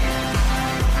night.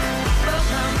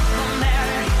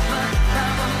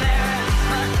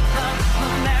 Oh,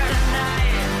 come marry the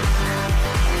night.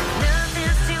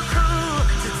 Nothing's too cruel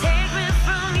to take me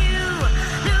from you.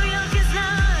 New York is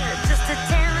not just a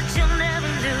town that you'll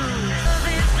never lose. Love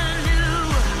is the new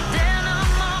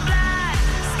denim all black.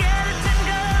 Skeleton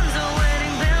guns or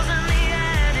wedding bells in the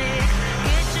attic.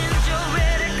 Kitchens you're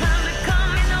ready, come to come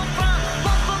me no front.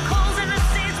 Won't poke holes in the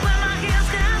seats when my heels,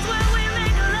 'cause where we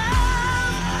make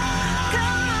love.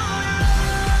 Come on.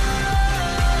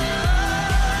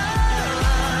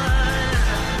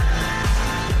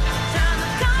 Time to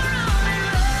come on and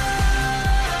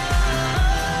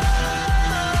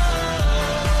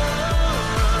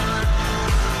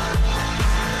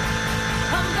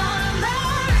I'm gonna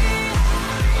marry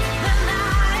the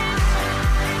night.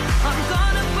 I'm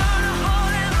gonna burn a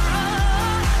hole in the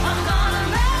road. I'm gonna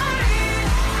marry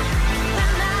the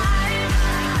night.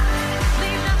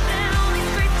 Leave nothing on the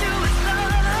street to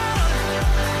explode.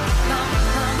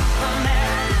 Come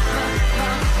marry the night.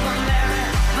 Oh, come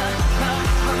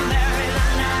marry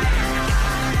the night.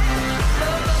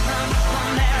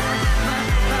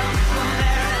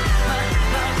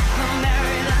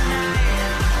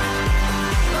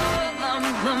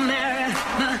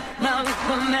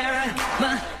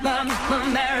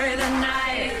 Marry the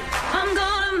night. I'm gonna marry. I'm gonna marry. Come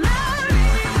on, the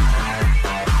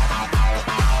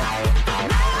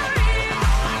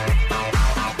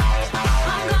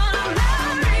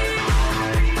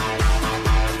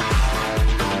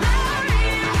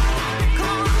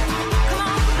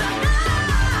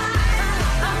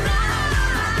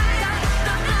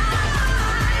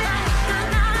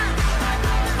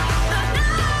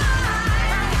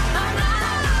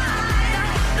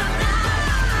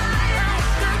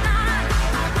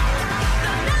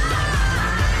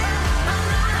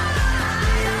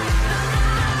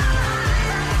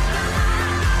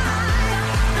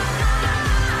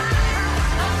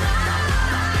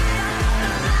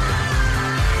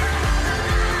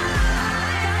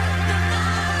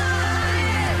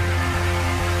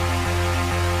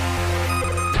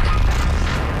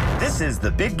This is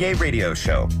the Big Gay Radio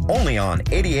Show, only on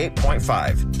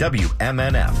 88.5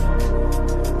 WMNF.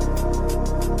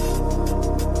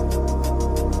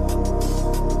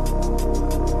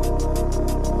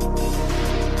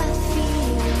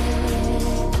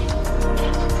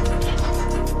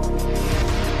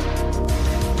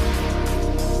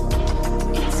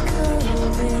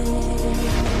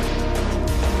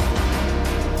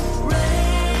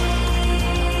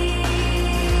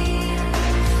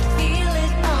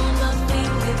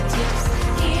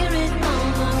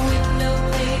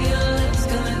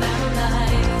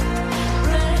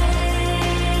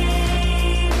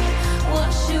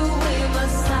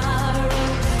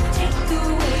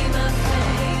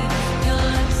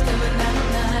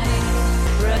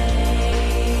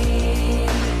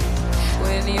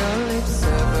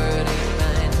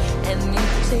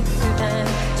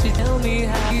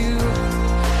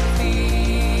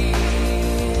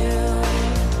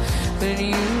 when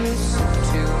you listened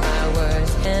to my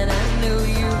words, and I know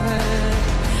you heard.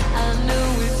 I know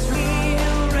it's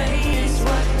real rain is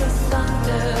what the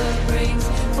thunder brings.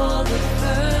 For the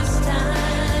first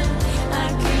time, I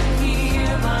can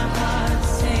hear my heart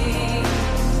sing.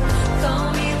 Call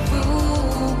me a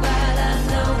fool, but I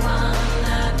know I'm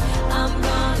not. I'm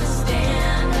gonna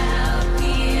stand out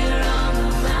here on the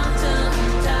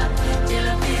mountaintop till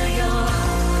I feel your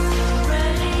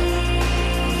rain.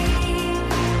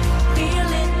 Feel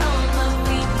it on my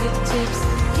fingertips,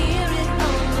 hear it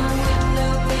on the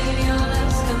window pane. Your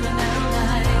love's coming down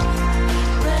like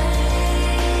rain.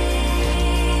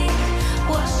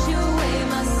 Wash away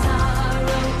my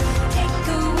sorrow, take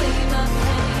away my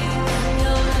pain.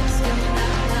 Your love's coming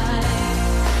down like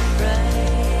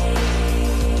rain.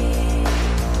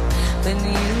 When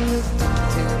you looked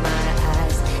into my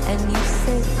eyes and you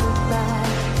said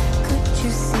goodbye, could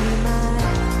you see my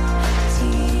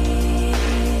tears?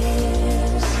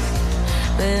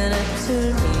 When I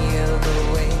turned the other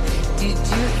way, did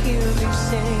you hear me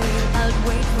say I'd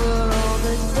wait for all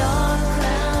the dark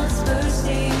clouds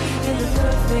bursting in the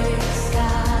perfect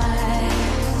sky?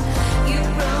 You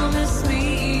promised me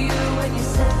when you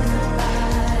said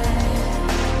goodbye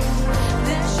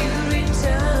that you'd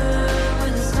return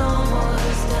when the storm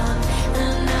was done.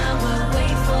 And now I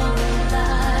wait for the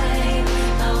light,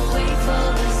 I wait for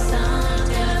the sun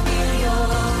to feel your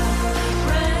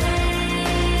rain.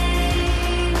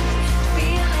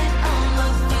 Feel it on my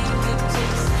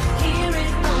fingertips, hear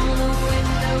it on the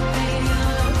window pane. Your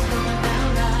love's coming down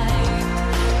like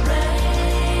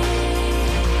rain.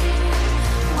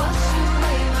 Wash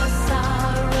away my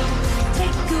sorrow,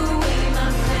 take away my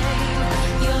pain.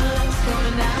 Your love's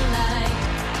coming down like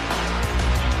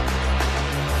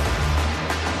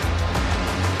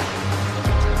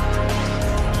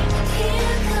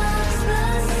here comes the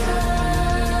sun.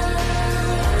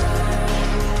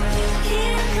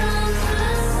 Here comes the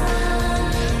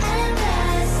sun, and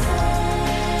I say,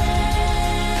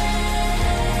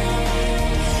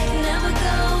 never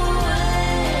go away.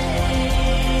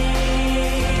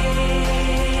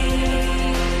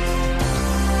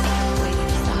 Waiting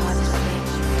is the hardest thing.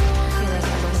 Feel like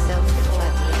I'm myself before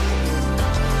I leave you.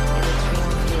 In a dream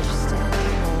of you, just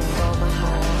standing home, roll my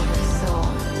heart on my soul.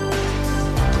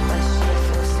 The question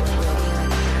feels so real,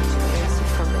 like I can't raise you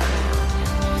from the ground.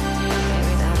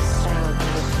 Carried out a sound in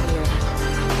the fear.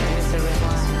 There is a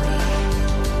rhythm to me,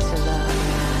 to love.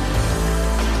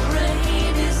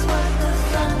 Rain is what the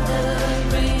thunder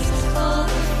brings. For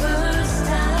the first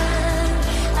time,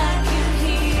 I can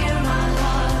hear my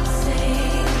heart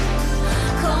sing.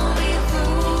 Call me a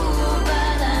fool,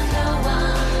 but I know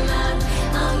I'm not.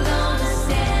 I'm gonna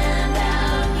stand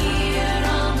out here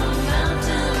on the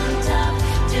mountaintop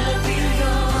till I feel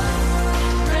your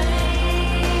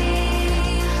rain.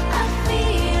 I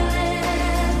feel it,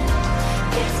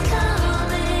 it's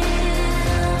coming.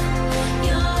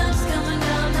 Your love's coming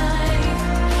down like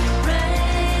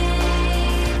rain.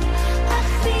 I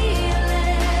feel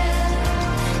it,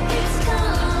 it's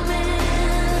coming.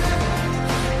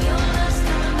 Your love's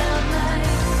coming down like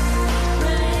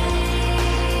rain.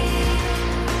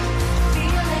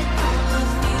 Feel it on my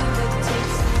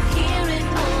fingertips, hear it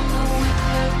on the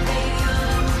window pane. Your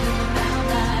love's coming down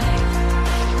like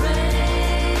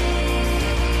rain.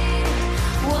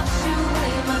 Wash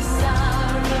away my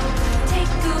sorrow,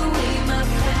 take away my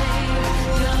pain.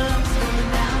 Your love's coming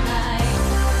down like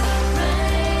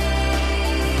rain. I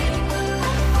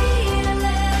feel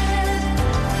it,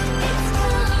 it's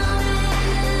coming.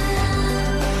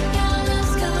 Your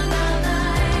love's coming down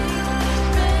like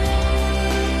rain.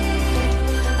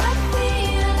 I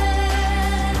feel it,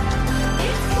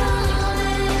 it's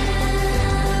coming.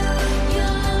 Your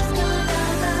love's coming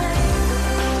down like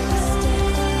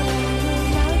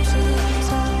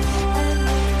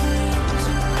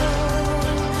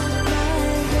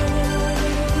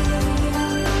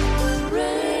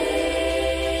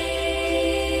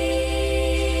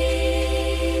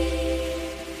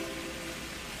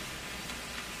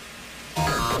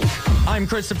I'm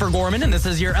Christopher Gorman, and this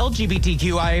is your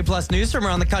LGBTQIA plus news from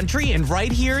around the country and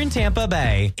right here in Tampa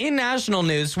Bay. In national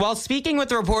news, while speaking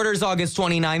with reporters August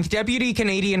 29th, Deputy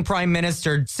Canadian Prime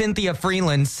Minister Cynthia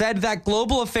Freeland said that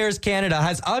Global Affairs Canada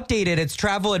has updated its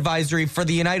travel advisory for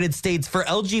the United States for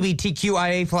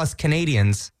LGBTQIA plus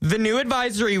Canadians. The new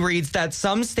advisory reads that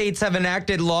some states have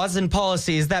enacted laws and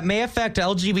policies that may affect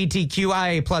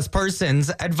LGBTQIA plus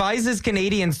persons, advises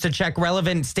Canadians to check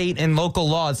relevant state and local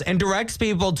laws, and directs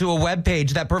people to a webpage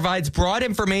that provides broad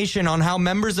information on how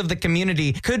members of the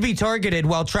community could be targeted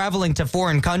while traveling to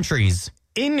foreign countries.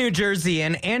 In New Jersey,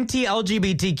 an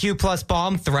anti-LGBTQ plus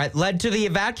bomb threat led to the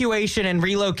evacuation and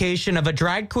relocation of a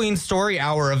drag queen story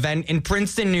hour event in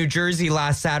Princeton, New Jersey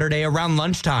last Saturday around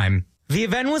lunchtime. The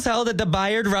event was held at the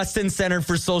Bayard Rustin Center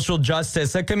for Social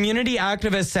Justice, a community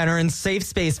activist center and safe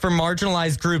space for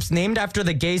marginalized groups named after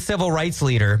the gay civil rights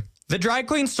leader. The Drag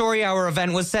Queen Story Hour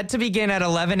event was set to begin at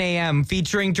 11 a.m.,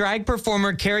 featuring drag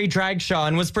performer Carrie Dragshaw,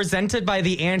 and was presented by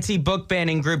the anti-book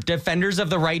banning group Defenders of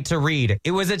the Right to Read.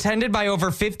 It was attended by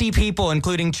over 50 people,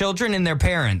 including children and their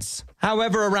parents.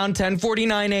 However, around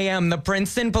 10:49 a.m., the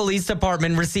Princeton Police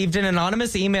Department received an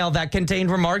anonymous email that contained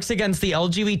remarks against the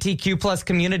LGBTQ plus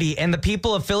community and the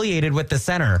people affiliated with the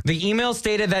center. The email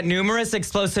stated that numerous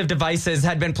explosive devices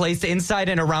had been placed inside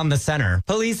and around the center.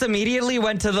 Police immediately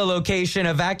went to the location,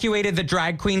 evacuated the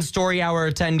Drag Queen Story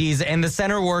Hour attendees and the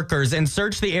center workers, and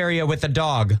searched the area with a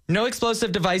dog. No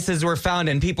explosive devices were found,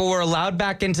 and people were allowed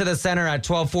back into the center at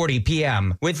 12:40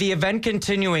 p.m., with the event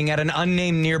continuing at an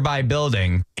unnamed nearby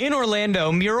building. In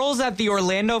Orlando, murals at the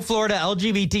Orlando, Florida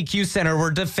LGBTQ Center were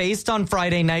defaced on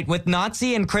Friday night with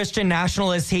Nazi and Christian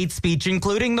nationalist hate speech,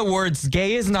 including the words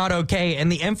 "gay is not okay"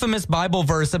 and the infamous Bible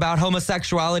verse about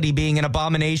homosexuality being an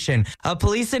abomination. A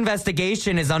police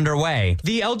investigation is underway.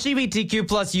 The LGBTQ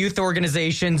plus youth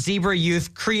organization Zebra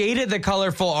Youth created the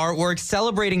colorful artwork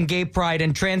celebrating gay pride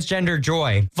and transgender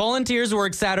joy. Volunteers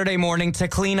worked Saturday morning to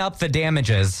clean up the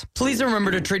damages. Please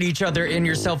remember to treat each other and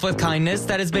yourself with kindness.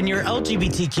 That has been your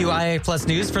LGBTQIA plus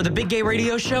news for the Big Gay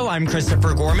Radio Show. I'm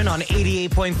Christopher Gorman on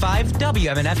 88.5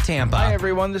 WMNF Tampa. Hi,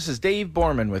 everyone. This is Dave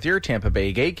Borman with your Tampa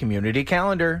Bay Gay Community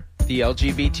Calendar. The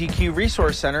LGBTQ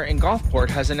Resource Center in Gulfport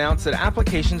has announced that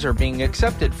applications are being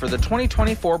accepted for the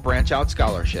 2024 Branch Out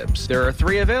Scholarships. There are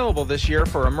 3 available this year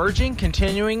for emerging,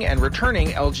 continuing, and returning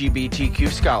LGBTQ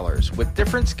scholars with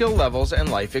different skill levels and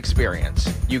life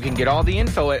experience. You can get all the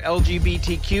info at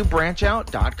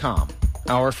lgbtqbranchout.com.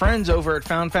 Our friends over at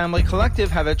Found Family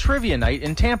Collective have a trivia night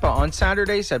in Tampa on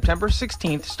Saturday, September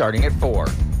 16th, starting at 4.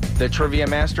 The trivia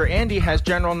master, Andy, has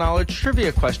general knowledge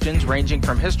trivia questions ranging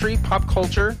from history, pop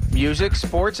culture, music,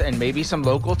 sports, and maybe some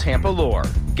local Tampa lore.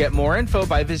 Get more info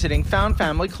by visiting Found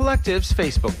Family Collective's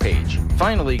Facebook page.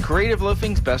 Finally, Creative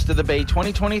Loafing's Best of the Bay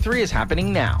 2023 is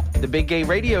happening now. The Big Gay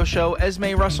Radio Show,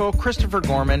 Esme Russell, Christopher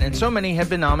Gorman, and so many have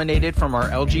been nominated from our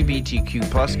LGBTQ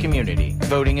plus community.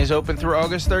 Voting is open through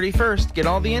August 31st. Get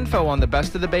all the info on the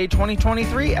Best of the Bay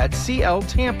 2023 at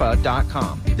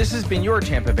cltampa.com. This has been your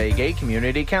Tampa Bay Gay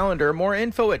Community Calendar. More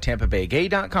info at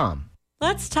tampabaygay.com.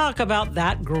 Let's talk about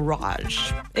that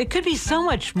garage. It could be so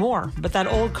much more, but that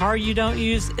old car you don't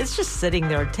use, it's just sitting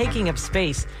there taking up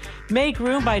space. Make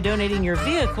room by donating your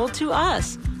vehicle to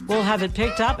us. We'll have it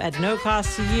picked up at no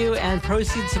cost to you, and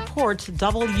proceeds support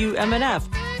WMNF.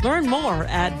 Learn more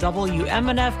at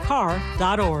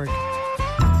WMNFcar.org.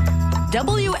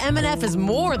 WMNF is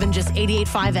more than just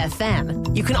 88.5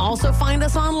 FM. You can also find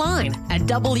us online at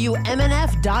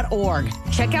WMNF.org.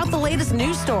 Check out the latest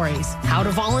news stories, how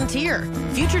to volunteer,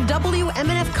 future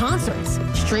WMNF concerts,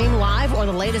 stream live or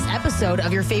the latest episode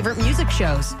of your favorite music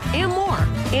shows, and more.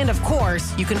 And of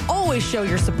course, you can always show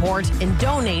your support and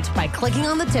donate by clicking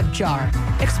on the tip jar.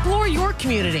 Explore your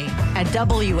community at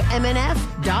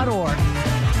WMNF.org.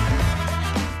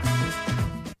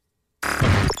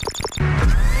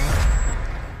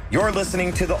 You're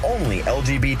listening to the only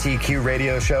LGBTQ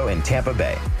radio show in Tampa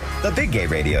Bay, the Big Gay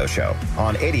Radio Show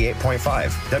on 88.5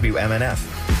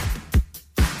 WMNF.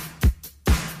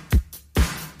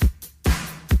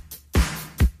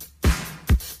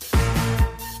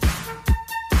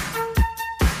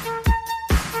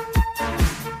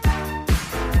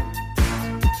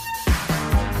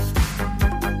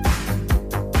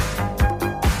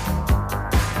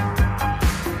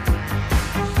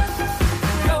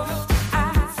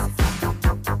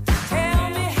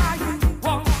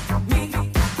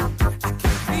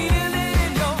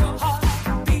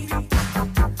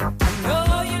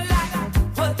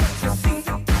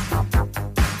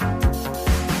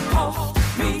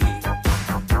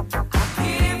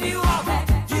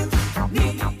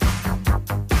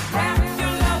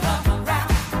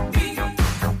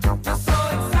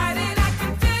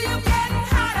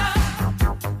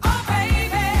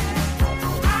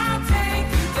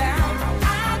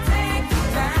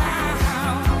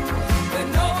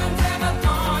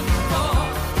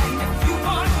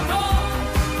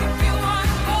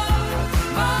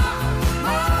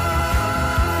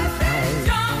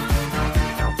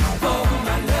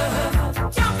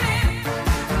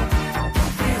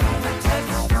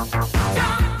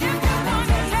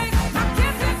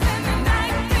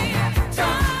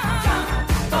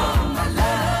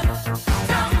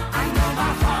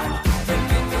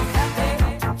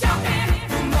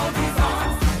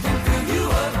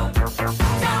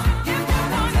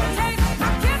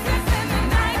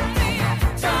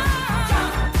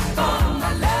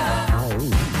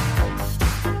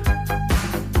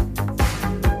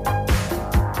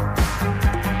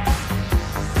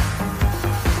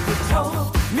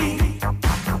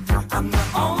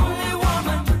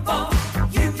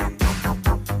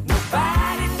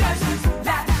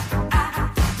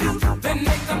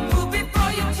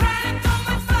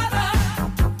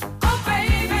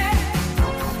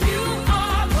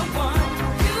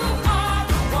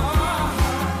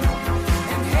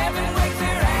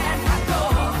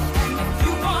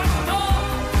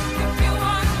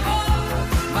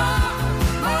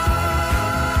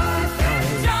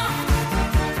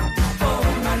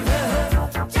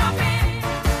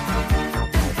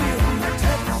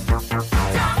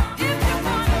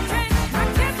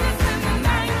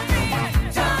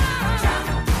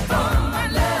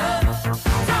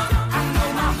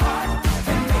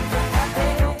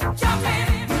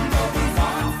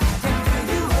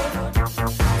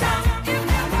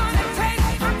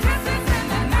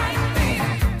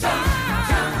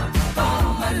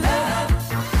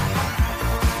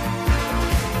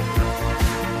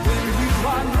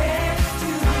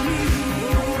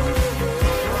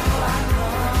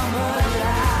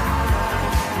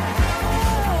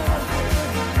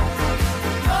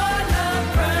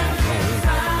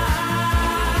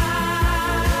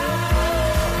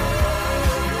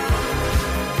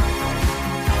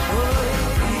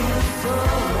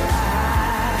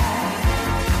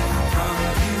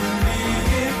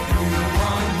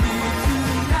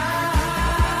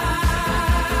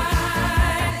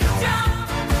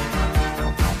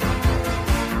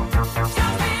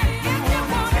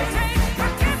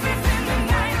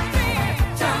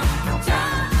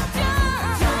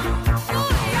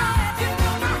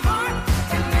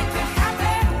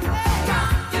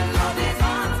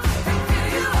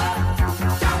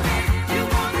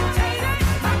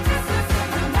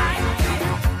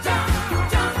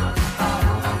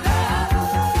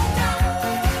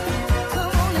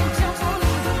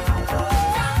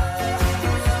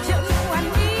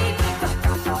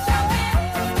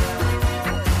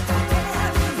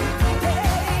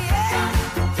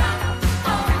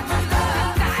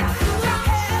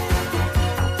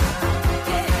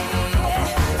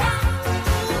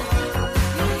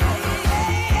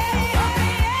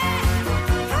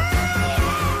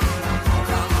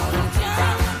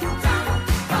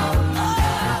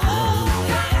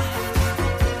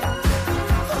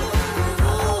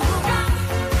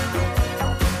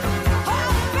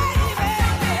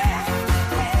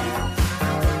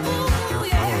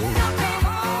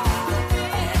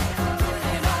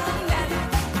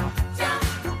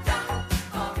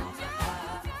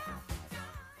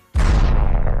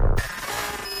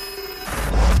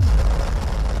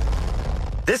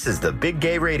 This is the Big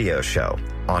Gay Radio Show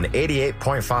on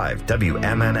 88.5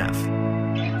 WMNF.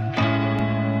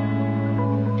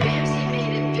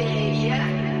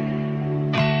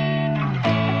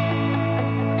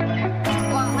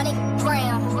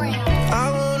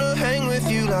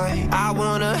 I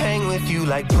wanna hang with you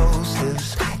like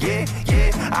posters. Yeah,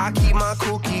 yeah, I keep my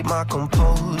cool, keep my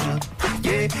composure.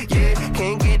 Yeah, yeah,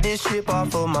 can't get this shit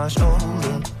off of my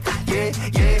shoulder. Yeah,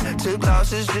 yeah, took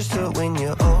losses just to win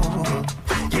you over.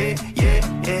 Yeah,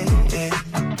 yeah, yeah, yeah.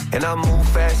 And I move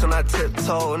fast when I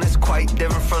tiptoe, and it's quite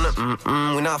different from the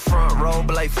we're not front row,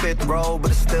 but like fifth row,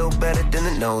 but it's still better than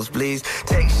the nosebleeds.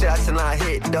 Take shots and I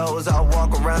hit those. I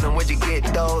walk around and where'd you get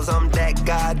those? I'm that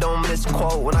guy, don't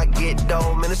misquote when I get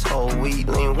dough. Man, this whole week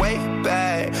lean way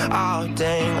back. Oh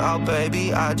dang, oh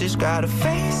baby, I just got a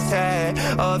face tag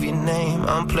of your name.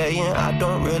 I'm playing, I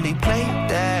don't really play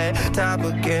that type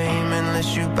of game.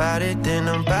 Unless you bout it, then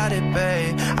I'm bout it,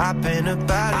 babe. I've been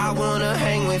about it. I wanna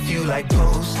hang with you like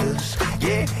posters.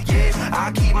 Yeah, yeah,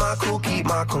 I keep my cool, keep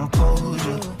my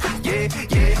composure. Yeah,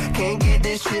 yeah, can't get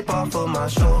this shit off of my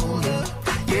shoulder.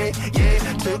 Yeah,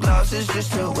 yeah, took losses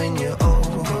just to win you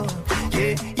over.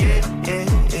 Yeah, yeah, yeah,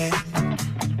 yeah.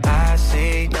 I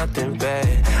see nothing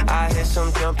bad. I hear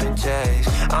some jumping jacks.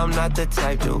 I'm not the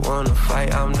type to wanna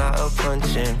fight. I'm not a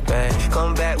punching bag.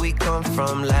 Come back, we come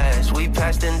from last. We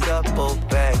passed in double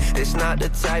back. It's not the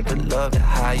type of love that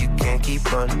how you can't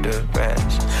keep under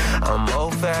wraps. I'm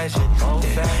old fashioned.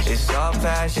 Yeah. It's all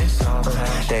passion.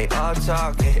 They all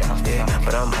talk, yeah,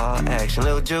 but I'm all action.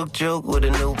 Little juke juke with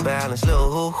a new balance. Little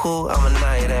hoo hoo, I'm a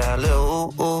night owl.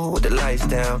 Little ooh ooh with the lights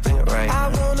down, bring it right. I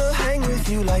wanna hang with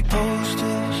you like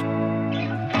posters.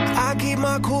 I keep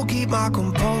my cool, keep my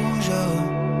composure.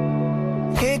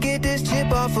 Can't get this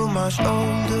chip off of my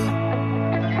shoulder.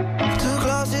 Too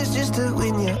close just to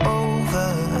win you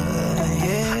over.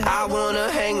 Yeah, I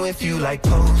wanna hang with you like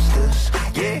posters.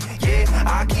 Yeah, yeah,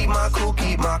 I keep my cool,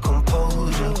 keep my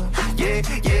composure. Yeah,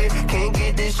 yeah, can't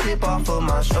get this chip off of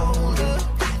my shoulder.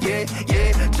 Yeah,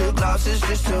 yeah, took losses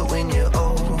just to win you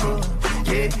over.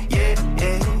 Yeah, yeah,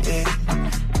 yeah, yeah.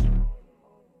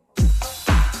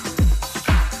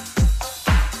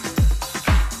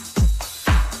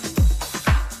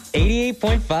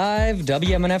 88.5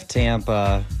 WMNF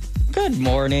Tampa. Good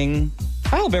morning.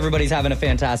 I hope everybody's having a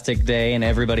fantastic day and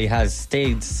everybody has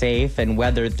stayed safe and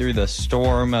weathered through the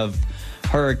storm of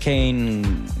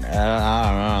Hurricane.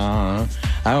 I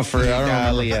don't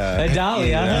remember.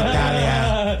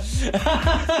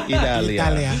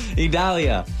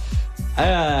 Idalia.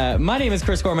 My name is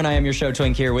Chris Gorman. I am your show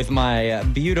twink here with my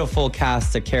beautiful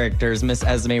cast of characters, Miss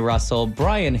Esme Russell,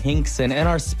 Bryan Hinkson, and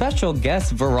our special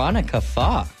guest, Veronica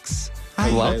Foxx.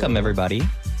 Hi. Welcome, everybody.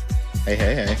 Hey,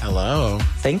 hey, hey. Hello.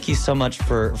 Thank you so much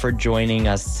for joining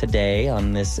us today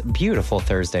on this beautiful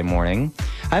Thursday morning.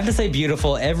 I have to say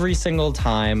beautiful every single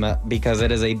time because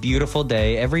it is a beautiful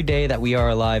day. Every day that we are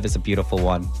alive is a beautiful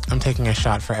one. I'm taking a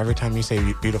shot for every time you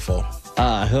say beautiful.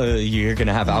 You're going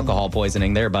to have alcohol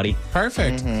poisoning there, buddy.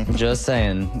 Perfect. Mm-hmm. Just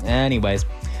saying. Anyways,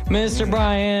 Mr.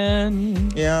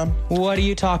 Bryan. Yeah. What are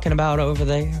you talking about over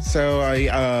there? So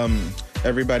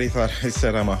everybody thought I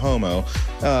said I'm a homo.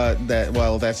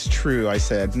 That's true. I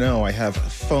said, no, I have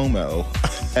FOMO.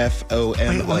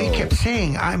 FOMO. Well, he kept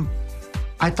saying,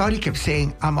 I thought he kept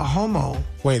saying, I'm a homo.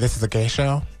 Wait, this is a gay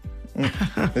show?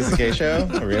 This is a gay show?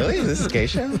 Really? This is a gay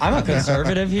show? I'm a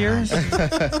conservative here.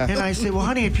 And I said, well,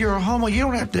 honey, if you're a homo, you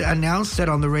don't have to announce that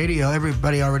on the radio.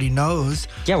 Everybody already knows.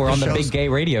 Yeah, we're on the Big Gay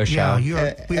Radio Show.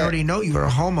 Yeah, we already know you're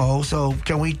a homo, so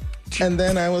can we... And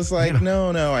then I was like,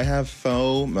 no, I have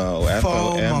FOMO.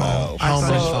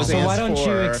 FOMO. So why don't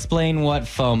you explain what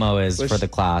FOMO is for the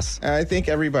class? I think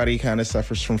everybody kind of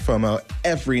suffers from FOMO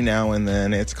every now and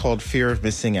then. It's called fear of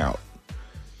missing out.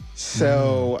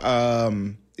 So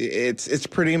it's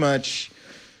pretty much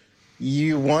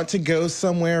you want to go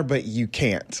somewhere, but you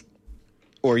can't.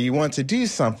 Or you want to do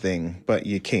something, but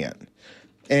you can't.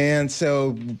 And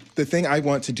so the thing I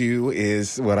want to do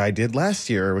is what I did last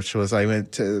year, which was I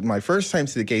went to my first time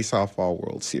to the Gay Softball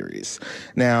World Series.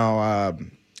 Now,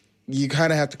 you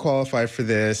kind of have to qualify for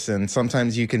this, and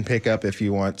sometimes you can pick up if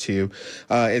you want to.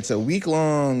 It's a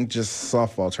week-long just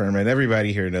softball tournament.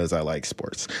 Everybody here knows I like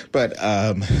sports. But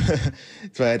yeah,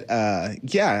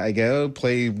 I go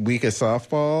play week of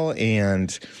softball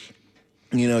and...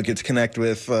 get to connect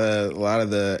with a lot of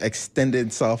the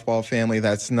extended softball family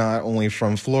that's not only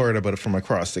from Florida, but from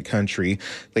across the country.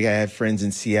 Like I had friends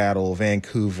in Seattle,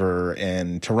 Vancouver,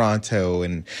 and Toronto,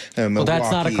 and Milwaukee. Well,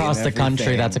 that's not across the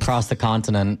country. That's across the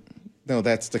continent. No,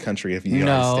 that's the country of the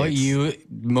United States.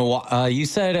 You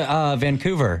said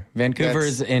Vancouver.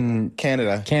 Vancouver's in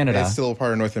Canada. Canada. It's still a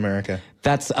part of North America.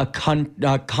 That's a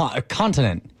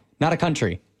continent, not a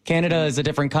country. Canada is a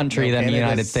different country than the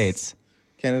United States.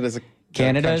 Canada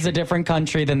is a different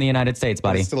country than the United States,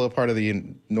 buddy. It's still a part of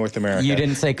the North America. You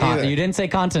didn't say you didn't say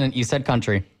continent. You said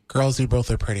country. Girls, you both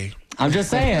are pretty. I'm just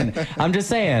saying.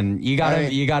 You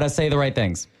gotta say the right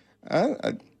things.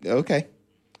 Okay.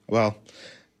 Well,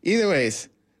 either ways,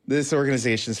 this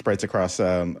organization spreads across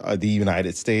the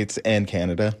United States and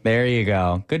Canada. There you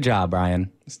go. Good job,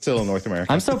 Bryan. Still North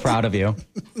America. I'm so proud of you.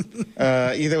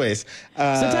 Either ways.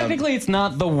 So technically, it's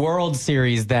not the World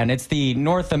Series then. It's the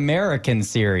North American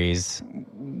Series.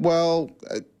 Well,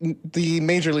 the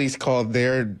Major Leagues called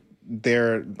their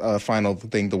final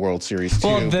thing the World Series too.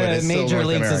 Well, but the it's still Major North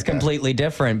Leagues is America. completely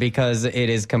different because it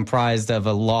is comprised of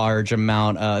a large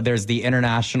amount. There's the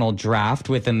international draft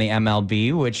within the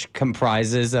MLB, which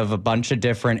comprises of a bunch of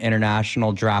different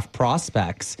international draft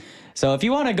prospects. So if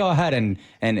you want to go ahead and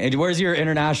where's your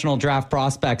international draft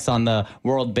prospects on the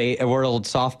World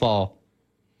Softball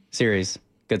Series?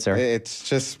 Good sir. It's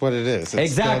just what it is.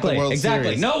 It's exactly. the World Exactly.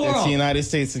 Series. No world. It's the United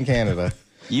States and Canada.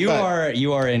 You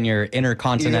are in your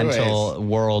intercontinental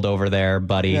world over there,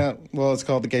 buddy. Yeah, well, it's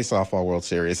called the Gay Softball World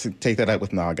Series. Take that up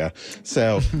with Naga.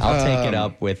 So I'll take it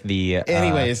up with the.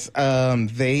 Anyways,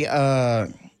 they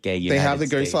have the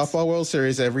Gay States. Softball World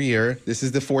Series every year. This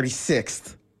is the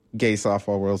 46th Gay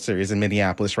Softball World Series in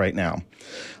Minneapolis right now,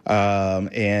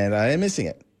 and I am missing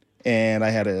it. And I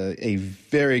had a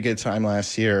very good time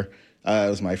last year. It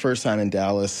was my first time in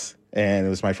Dallas, and it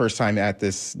was my first time at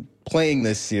playing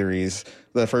this series.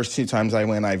 The first 2 times I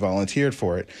went, I volunteered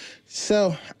for it.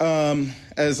 So,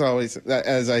 as always,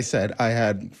 as I said, I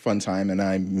had fun time, and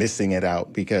I'm missing it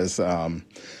out because a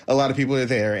lot of people are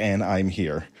there, and I'm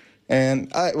here.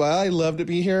 And I love to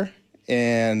be here,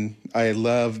 and I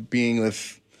love being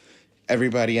with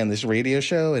everybody on this radio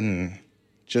show, and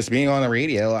just being on the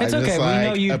radio. It's okay. We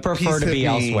know you prefer to be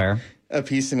elsewhere. A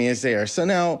piece of me is there. So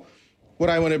now, what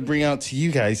I want to bring out to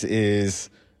you guys is,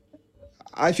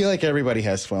 I feel like everybody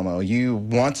has FOMO. You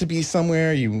want to be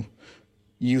somewhere, you're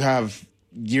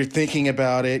thinking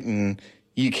about it, and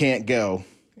you can't go,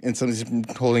 and something's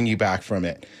holding you back from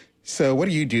it. So what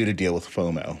do you do to deal with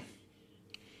FOMO?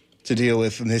 To deal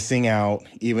with missing out,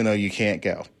 even though you can't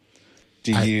go?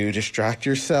 Do you distract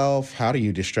yourself? How do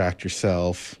you distract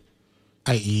yourself?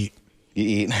 I eat. You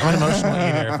eat. I'm an emotional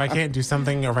eater. If I can't do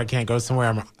something or if I can't go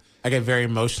somewhere, I get very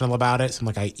emotional about it. So I'm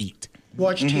like, I eat.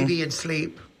 Watch TV and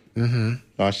sleep. Mm-hmm.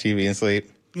 Watch TV and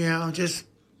sleep. Yeah, just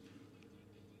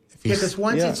because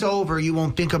once it's over, you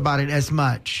won't think about it as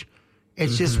much.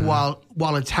 It's just while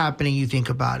it's happening, you think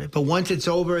about it. But once it's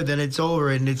over, then it's over,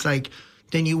 and it's like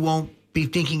then you won't be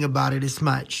thinking about it as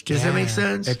much. Does that make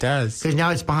sense? It does. Because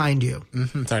now it's behind you.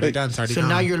 Mm-hmm. It's already done. It's already so gone.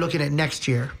 now you're looking at next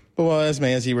year. Well, Esme,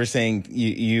 as you were saying,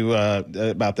 you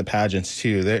about the pageants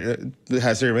too.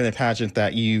 Has there been a pageant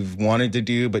that you've wanted to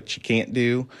do but you can't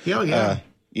do? Yeah.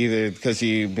 Either because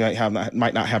you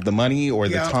might not have the money or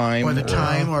the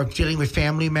time. Or dealing with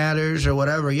family matters or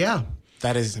whatever. Yeah.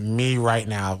 That is me right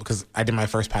now because I did my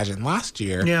first pageant last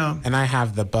year. Yeah. And I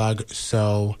have the bug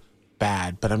so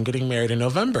bad. But I'm getting married in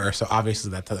November, so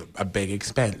obviously that's a big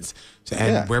expense. So,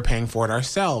 and we're paying for it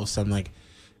ourselves. So I'm like,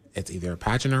 it's either a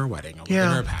pageant or a wedding, a wedding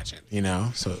or a pageant, you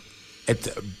know? So it's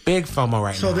a big FOMO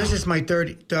right now. So this is my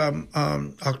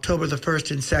October the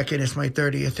 1st and 2nd is my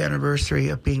 30th anniversary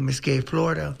of being Miss Gay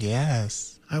Florida.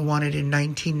 Yes. I won it in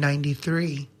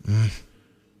 1993.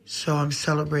 So I'm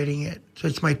celebrating it. So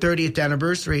it's my 30th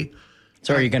anniversary.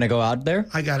 So are you going to go out there?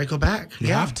 I got to go back.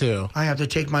 You have to. I have to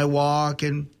take my walk,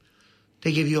 and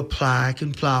they give you a plaque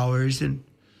and flowers and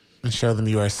show them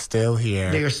you are still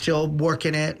here. They are still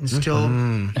working it and still.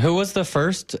 Who was the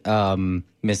first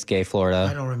Miss Gay Florida?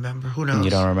 I don't remember. Who knows?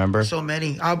 You don't remember? So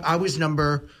many. I was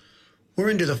we're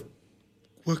into the,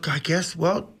 I guess,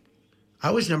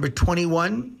 I was number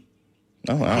 21.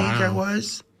 Oh, wow. I think I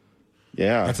was.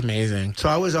 Yeah. That's amazing. So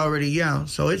I was already,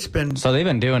 so it's been. So they've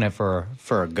been doing it for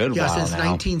a good while since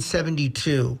now.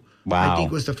 1972. Wow. I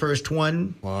think was the first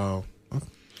one. Wow.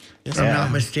 If I'm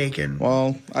not mistaken.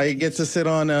 Well, I get to sit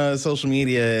on social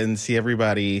media and see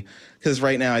everybody because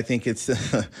right now I think it's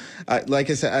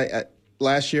like I said,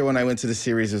 last year when I went to the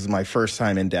series, it was my first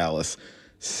time in Dallas.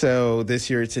 So this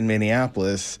year it's in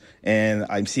Minneapolis, and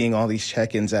I'm seeing all these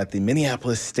check-ins at the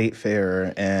Minneapolis State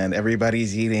Fair, and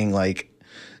everybody's eating like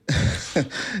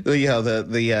the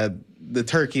the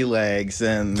turkey legs,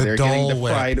 and The they're getting the Dole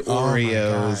Whip. fried Oh, my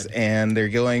Oreos, God. and they're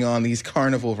going on these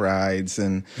carnival rides,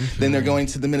 and then they're going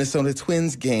to the Minnesota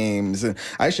Twins games. And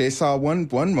actually, I saw one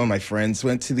of my friends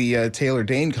went to the Taylor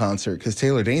Dane concert because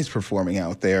Taylor Dane's performing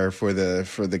out there for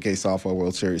the Gay Softball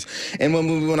World Series. And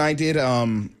when I did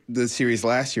the series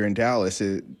last year in Dallas,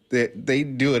 they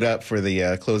do it up for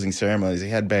the closing ceremonies. They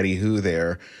had Betty Who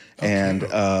there. And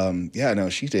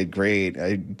she did great.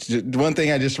 One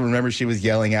thing I just remember she was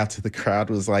yelling out to the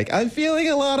crowd was like, "I'm feeling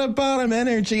a lot of bottom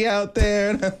energy out there,"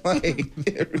 and I'm like,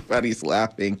 everybody's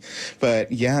laughing.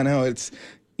 But yeah, no, it's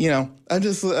I'm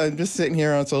just sitting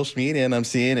here on social media and I'm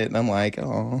seeing it and I'm like,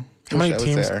 oh. How many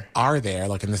teams are there,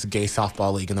 like in this gay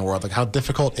softball league in the world? Like, how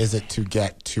difficult is it to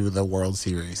get to the World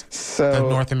Series? So, the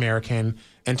North American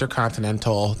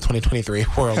Intercontinental 2023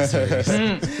 World Series.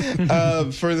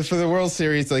 For the World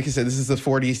Series, like I said, this is the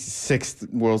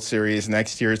 46th World Series.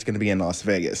 Next year, it's going to be in Las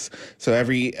Vegas. So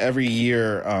every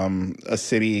year, a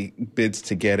city bids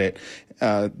to get it.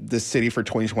 The city for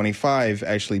 2025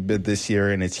 actually bid this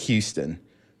year, and it's Houston.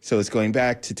 So it's going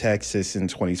back to Texas in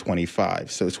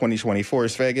 2025. So 2024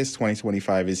 is Vegas,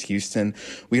 2025 is Houston.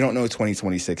 We don't know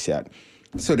 2026 yet.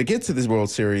 So to get to this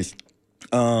World Series,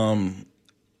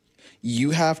 you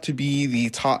have to be the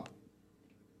top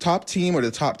team or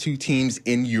the top two teams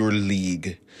in your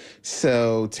league.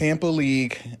 So Tampa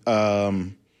League,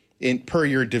 per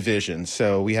your division.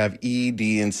 So we have E,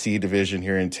 D, and C division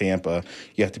here in Tampa.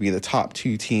 You have to be the top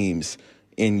two teams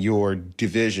in your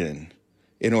division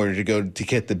in order to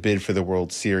get the bid for the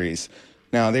World Series.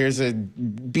 Now, there's a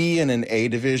B and an A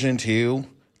division too,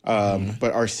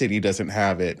 but our city doesn't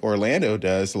have it. Orlando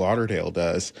does, Lauderdale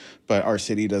does, but our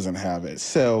city doesn't have it.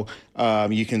 So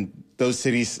those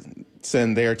cities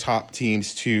send their top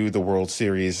teams to the World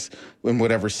Series in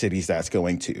whatever cities that's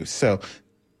going to. So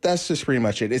that's just pretty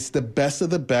much it. It's the best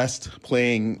of the best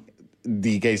playing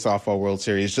the Gay Softball World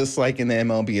Series, just like in the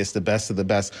MLB, it's the best of the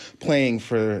best playing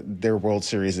for their World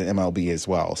Series in MLB as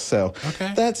well. So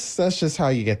that's just how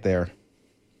you get there.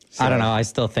 So, I don't know. I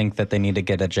still think that they need to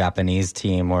get a Japanese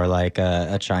team or like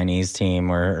a Chinese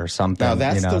team or something. Now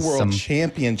that's the World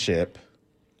Championship.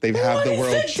 They have the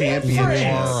World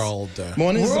Championship.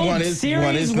 One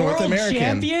is North American.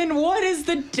 Champion? What is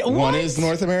the one is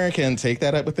North American? Take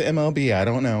that up with the MLB. I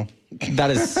don't know.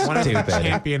 That is stupid. One is the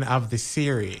champion of the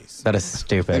series. That is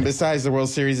stupid. And besides, the World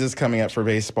Series is coming up for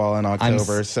baseball in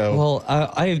October. There's also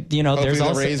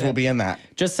the Rays will be in that.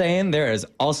 Just saying, there is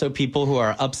also people who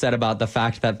are upset about the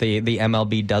fact that the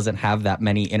MLB doesn't have that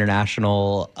many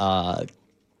international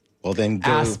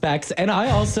aspects, and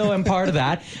I also am part of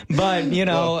that. But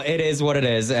it is what it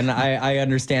is, and I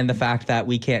understand the fact that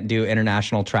we can't do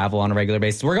international travel on a regular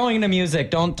basis. We're going into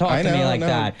music. Don't talk to me like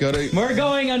that. We're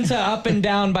going into Up and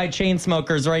Down by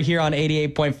Chainsmokers right here on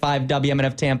 88.5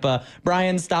 WMNF Tampa.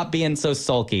 Bryan, stop being so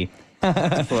sulky.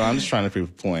 Well, I'm just trying to prove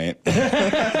a point.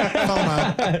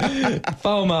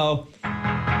 FOMO.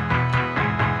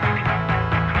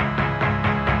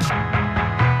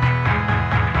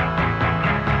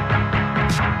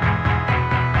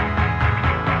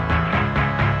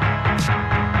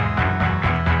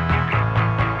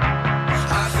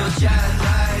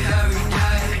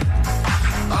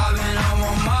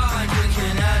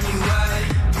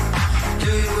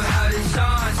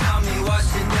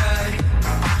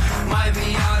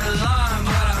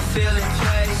 Feeling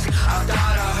place. I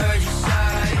thought I heard you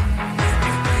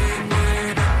say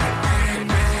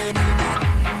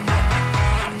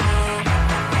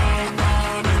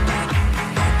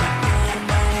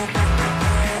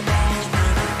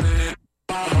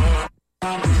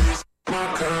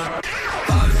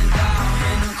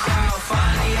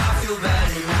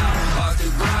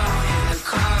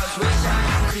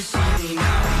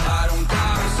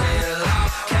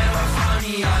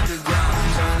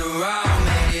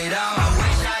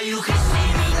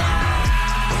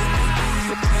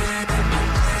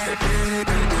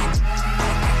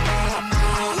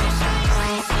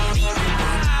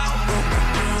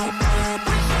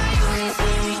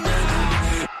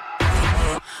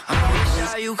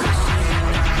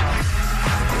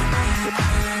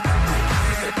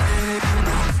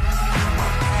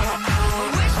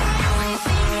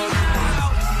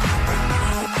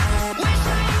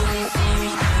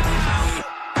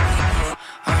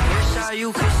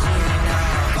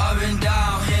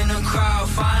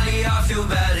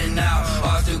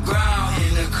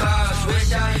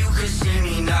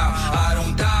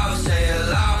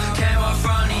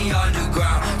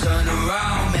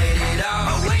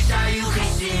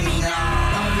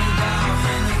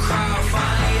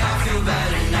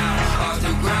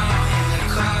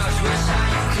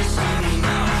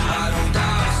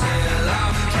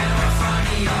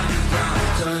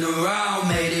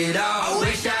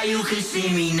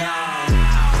see me now.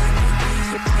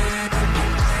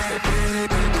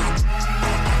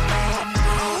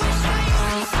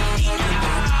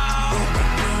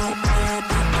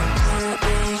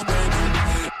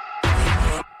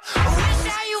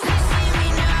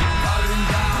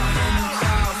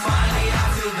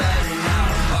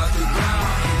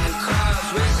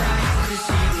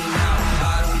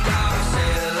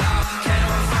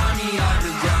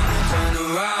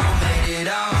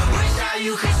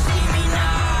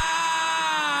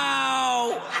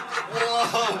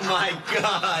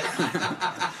 God.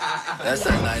 That's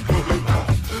a nice.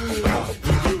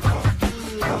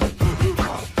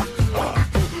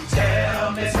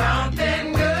 Tell me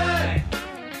something good.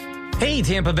 Hey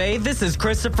Tampa Bay, this is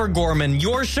Christopher Gorman,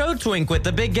 your show twink with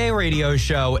the Big Gay Radio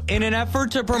Show. In an effort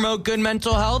to promote good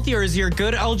mental health, here is your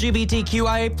good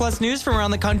LGBTQIA plus news from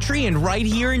around the country and right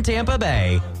here in Tampa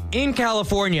Bay. In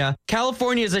California,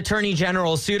 California's Attorney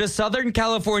General sued a Southern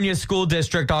California school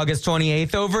district August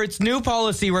 28th over its new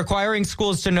policy requiring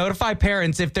schools to notify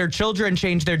parents if their children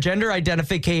change their gender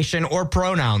identification or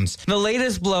pronouns. The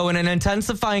latest blow in an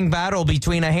intensifying battle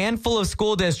between a handful of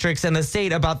school districts and the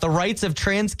state about the rights of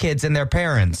trans kids and their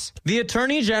parents. The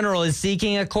Attorney General is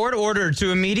seeking a court order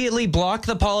to immediately block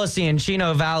the policy in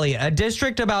Chino Valley, a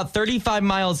district about 35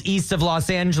 miles east of Los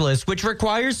Angeles, which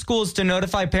requires schools to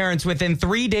notify parents within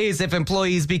 3 days if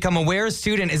employees become aware a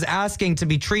student is asking to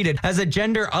be treated as a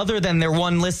gender other than their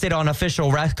one listed on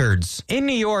official records. In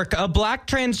New York, a black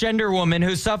transgender woman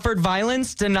who suffered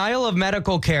violence, denial of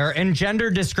medical care, and gender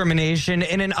discrimination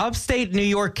in an upstate New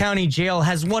York County jail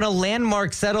has won a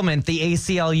landmark settlement, the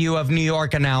ACLU of New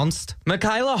York announced.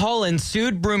 Michaela Holland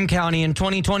sued Broome County in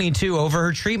 2022 over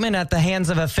her treatment at the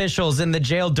hands of officials in the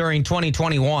jail during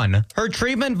 2021. Her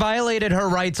treatment violated her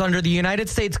rights under the United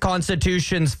States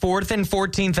Constitution's 4th and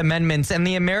 14th Amendments and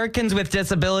the Americans with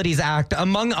Disabilities Act,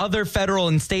 among other federal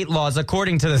and state laws,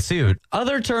 according to the suit.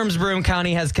 Other terms Broome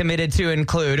County has committed to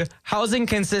include housing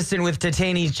consistent with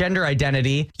detainees' gender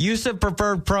identity, use of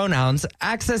preferred pronouns,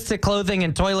 access to clothing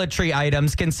and toiletry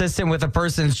items consistent with a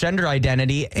person's gender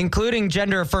identity, including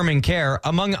gender-affirming care,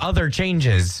 among other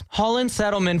changes. Holland's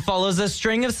settlement follows a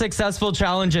string of successful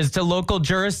challenges to local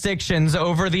jurisdictions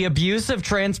over the abuse of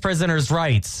trans prisoners'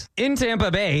 rights. In Tampa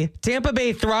Bay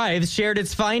Thrives shared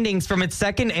its findings from its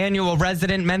second annual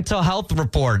resident mental health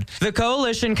report. The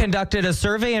coalition conducted a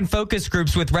survey and focus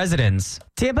groups with residents.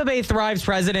 Tampa Bay Thrive's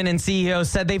president and CEO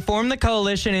said they formed the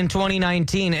coalition in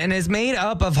 2019 and is made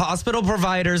up of hospital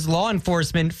providers, law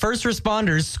enforcement, first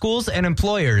responders, schools, and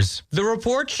employers. The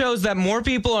report shows that more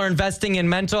people are investing in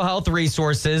mental health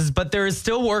resources, but there is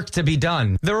still work to be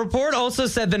done. The report also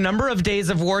said the number of days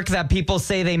of work that people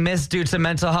say they missed due to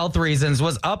mental health reasons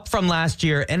was up from last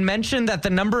year and mentioned that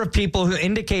the number of people who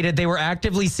indicated they were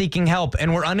actively seeking help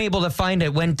and were unable to find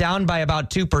it went down by about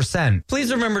 2%.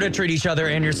 Please remember to treat each other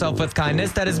and yourself with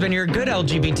kindness. That has been your good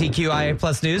LGBTQIA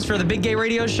plus news for the Big Gay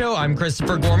Radio Show. I'm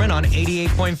Christopher Gorman on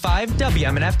 88.5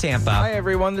 WMNF Tampa. Hi,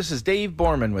 everyone. This is Dave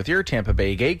Borman with your Tampa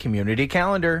Bay Gay Community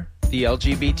Calendar. The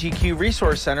LGBTQ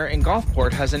Resource Center in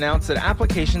Gulfport has announced that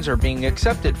applications are being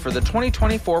accepted for the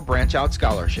 2024 Branch Out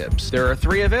Scholarships. There are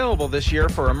 3 available this year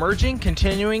for emerging,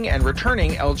 continuing, and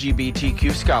returning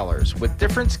LGBTQ scholars with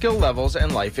different skill levels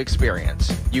and life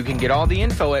experience. You can get all the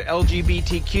info at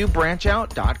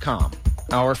lgbtqbranchout.com.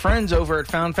 Our friends over at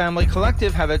Found Family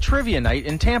Collective have a trivia night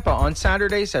in Tampa on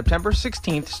Saturday, September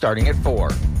 16th, starting at 4.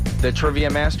 The Trivia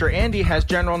Master Andy has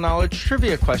general knowledge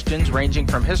trivia questions ranging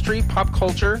from history, pop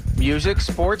culture, music,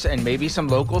 sports, and maybe some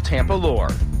local Tampa lore.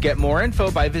 Get more info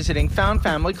by visiting Found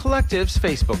Family Collective's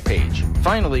Facebook page.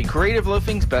 Finally, Creative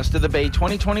Loafing's Best of the Bay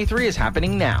 2023 is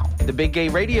happening now. The Big Gay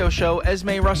Radio Show,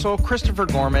 Esme Russell, Christopher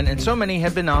Gorman, and so many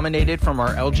have been nominated from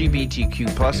our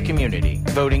LGBTQ plus community.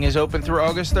 Voting is open through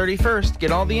August 31st.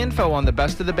 Get all the info on the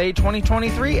Best of the Bay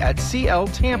 2023 at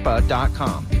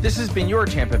cltampa.com. This has been your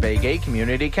Tampa Bay Gay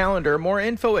Community Calendar. More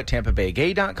info at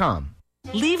tampabaygay.com.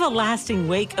 Leave a lasting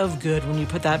wake of good when you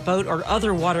put that boat or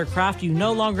other watercraft you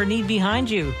no longer need behind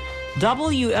you.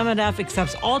 WMNF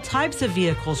accepts all types of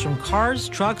vehicles from cars,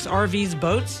 trucks, RVs,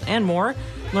 boats, and more.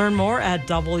 Learn more at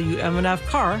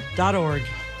WMNFcar.org.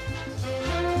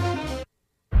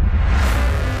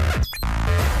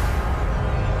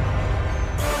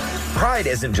 Pride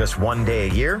isn't just one day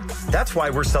a year. That's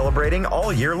why we're celebrating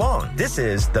all year long. This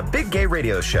is the Big Gay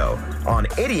Radio Show on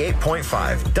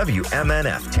 88.5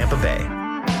 WMNF Tampa Bay.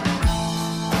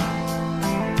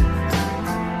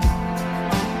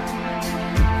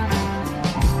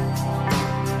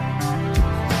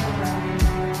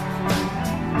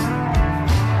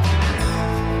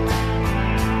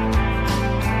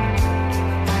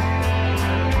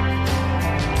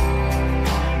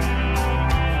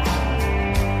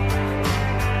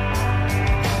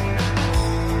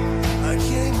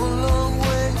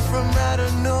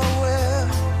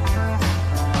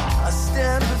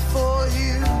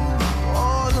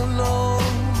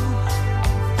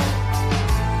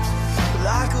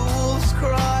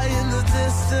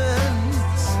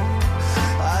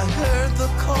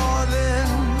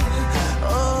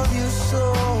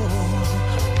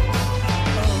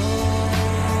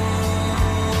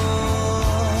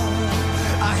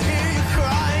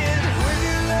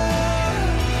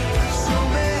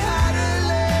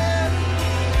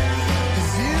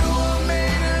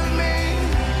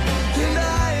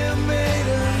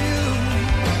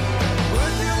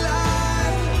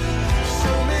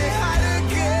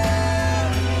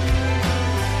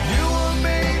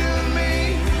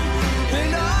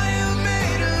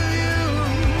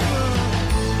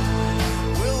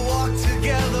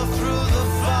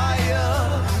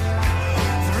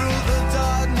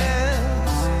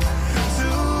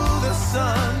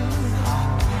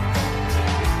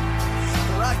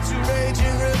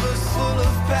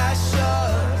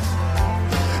 passions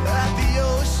at the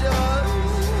ocean.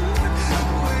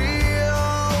 We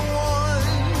are one.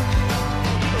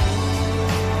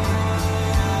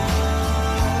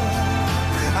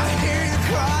 I hear you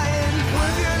crying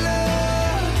with your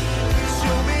love.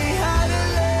 Show me how to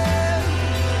live.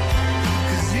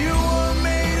 'Cause you were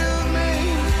made of me,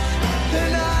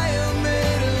 and I am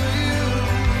made of you.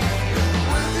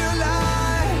 With your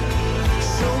light,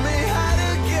 show me how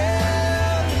to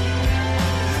give.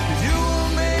 You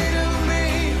were made of me,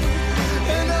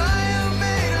 and I am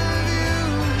made of you.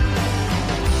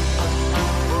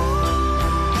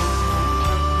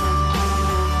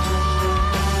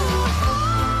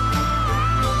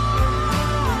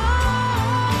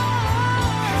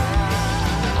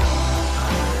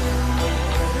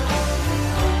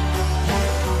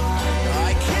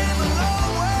 I came a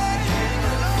long way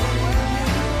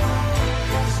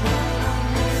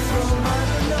from out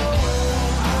of nowhere.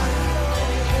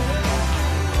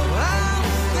 I'm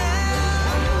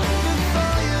standing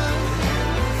for you,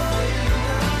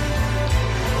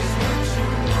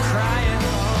 crying.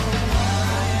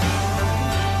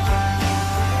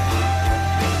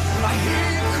 I hear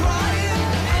you crying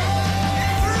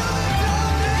through the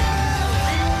darkness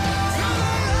to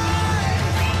the light.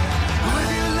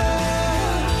 With your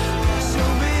love, show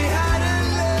me how to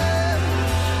live.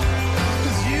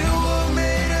 'Cause you were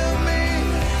made of me,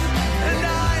 and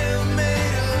I am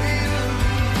made of you.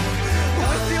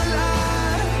 With your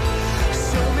light,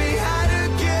 show me how to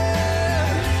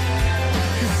give.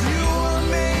 'Cause you were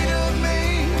made of me,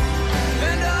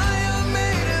 and I am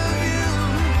made of you.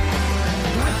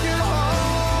 With your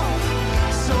heart,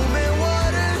 show me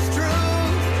what is true.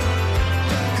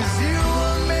 'Cause you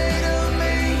were made of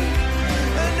me,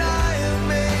 and I am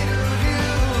made of you.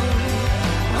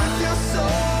 With your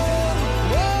soul,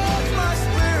 walk my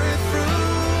spirit through.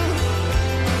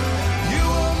 You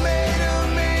were made of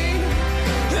me,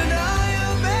 and I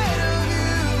am made of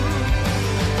you.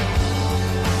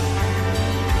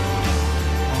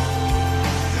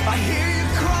 I hear you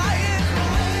crying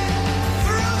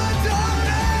through the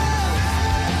darkness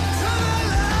to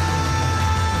the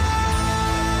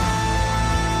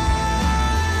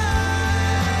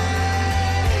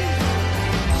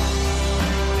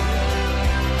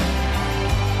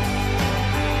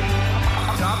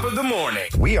Top of the morning.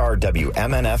 We are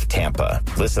WMNF Tampa.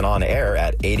 Listen on air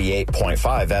at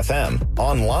 88.5 FM,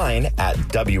 online at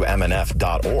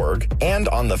WMNF.org, and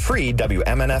on the free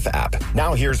WMNF app.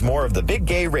 Now here's more of the Big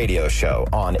Gay Radio Show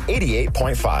on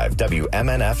 88.5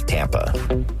 WMNF Tampa.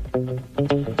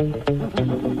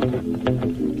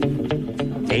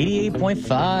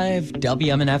 88.5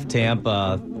 WMNF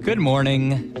Tampa. Good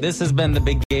morning. This has been the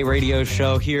Big Gay Radio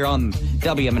Show here on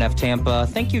WMNF Tampa.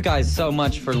 Thank you guys so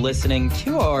much for listening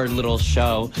to our little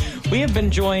show. We have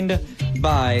been joined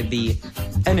by the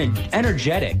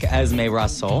energetic Esme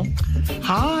Russell.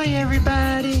 Hi,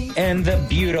 everybody. And the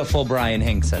beautiful Bryan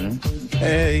Hinkson.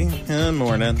 Hey, good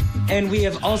morning. And we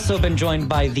have also been joined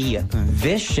by the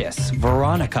vicious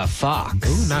Veronica Foxx.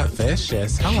 Ooh, not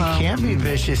vicious. Hello. She can't be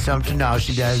vicious. Something. No,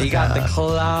 she does. She got the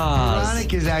claws.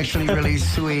 Veronica is actually really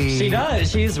sweet. She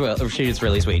does. She's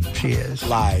really sweet. She is.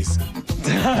 Lies.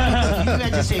 You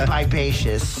meant to say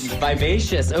vivacious.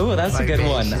 Vivacious. Oh, that's a good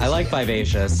one. I like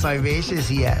vivacious. Vivacious,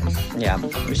 yes. Yeah.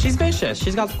 She's vicious.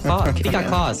 She's got claws. Kitty got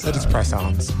claws. They're just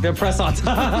press-ons. They're press-ons.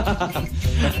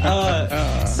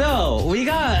 So, we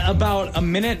got about a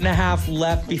minute and a half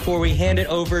left before we hand it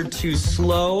over to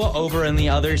Slow over in the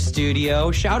other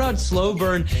studio. Shout out Slow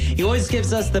Burn. He always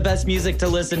gives us the best music to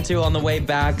listen to on the way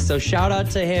back. So shout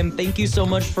out to him. Thank you so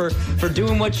much for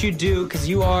doing what you do, because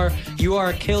you are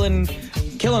killing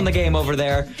the game over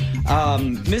there.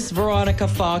 Miss Veronica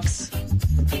Foxx,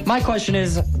 my question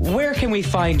is, where can we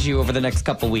find you over the next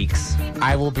couple weeks?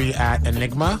 I will be at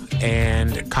Enigma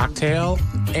and Cocktail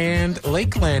and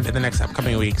Lakeland in the next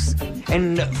upcoming weeks.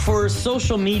 And for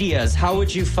social medias, how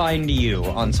would you find you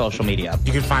on social media?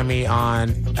 You can find me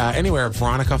on anywhere,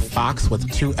 Veronica Foxx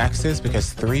with 2 X's,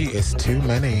 because 3 is too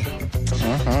many.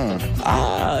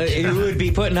 You would be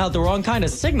putting out the wrong kind of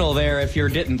signal there if you're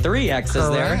getting 3 X's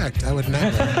there. Correct. I would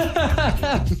never.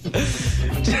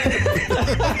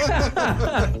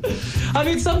 I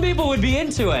mean, some people would be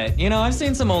into it. You know, I've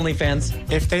seen some OnlyFans.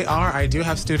 If they are, I do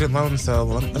have student loans, so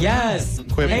let me Yes. know.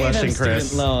 Quit Pay them blushing, student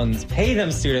Chris. loans. Pay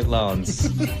them student loans.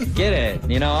 Get it?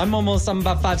 You know, I'm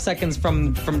about 5 seconds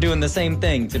from doing the same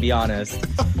thing, to be honest.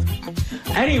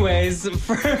 Anyways,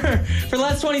 for the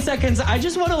last 20 seconds, I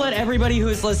just want to let everybody who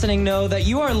is listening know that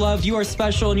you are loved, you are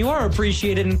special, and you are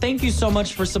appreciated. And thank you so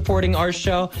much for supporting our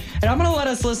show. And I'm going to let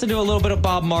us listen to a little bit of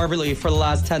Bob Marley for the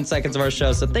last 10 seconds of our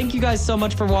show. So thank you guys so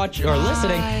much for watching or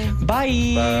listening.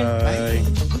 Bye.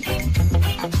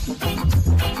 Bye.